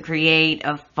was to create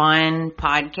a fun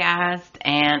podcast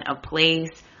and a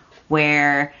place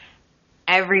where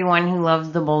everyone who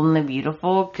loves the Bold and the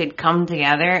Beautiful could come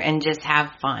together and just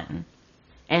have fun.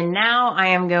 And now I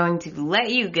am going to let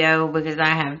you go, because I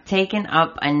have taken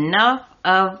up enough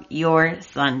of your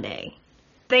Sunday.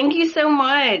 Thank you so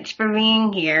much for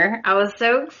being here. I was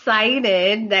so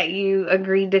excited that you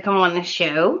agreed to come on the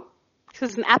show. It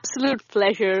was an absolute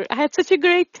pleasure. I had such a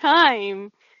great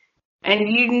time. And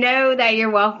you know that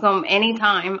you're welcome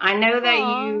anytime. I know that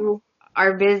you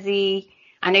are busy.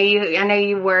 I know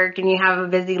you work and you have a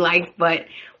busy life, but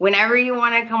whenever you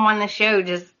want to come on the show,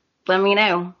 just let me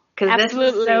know, because this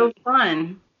is so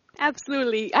fun.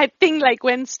 Absolutely. I think like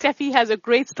when Steffi has a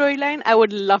great storyline, I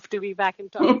would love to be back and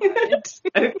talk about it.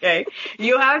 Okay.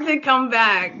 You have to come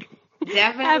back.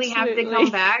 Definitely have to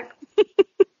come back.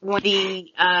 When the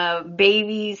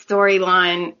baby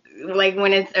storyline, like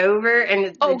when it's over and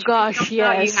yes, out, you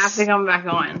have to come back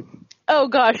on. Oh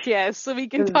gosh, yes. So we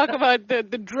can talk about the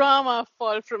drama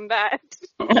fall from that.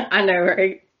 I know,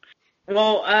 right?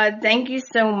 Well, thank you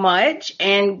so much,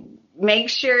 and make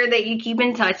sure that you keep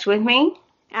in touch with me.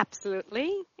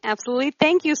 Absolutely.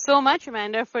 Thank you so much,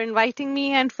 Amanda, for inviting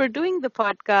me and for doing the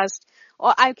podcast.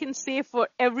 Or I can say for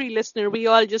every listener, we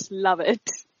all just love it.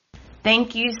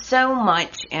 Thank you so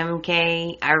much,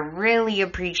 MK. I really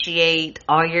appreciate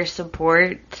all your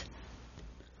support.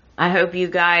 I hope you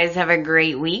guys have a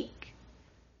great week.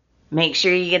 Make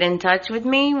sure you get in touch with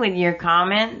me with your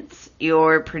comments,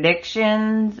 your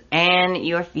predictions, and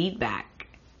your feedback.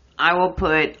 I will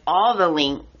put all the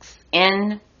links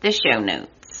in the show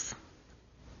notes.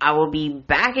 I will be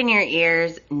back in your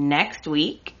ears next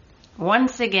week.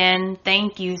 Once again,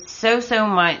 thank you so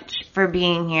much for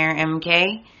being here,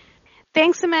 MK.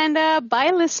 Thanks, Amanda.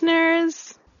 Bye,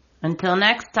 listeners. Until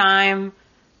next time.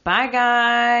 Bye,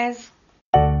 guys.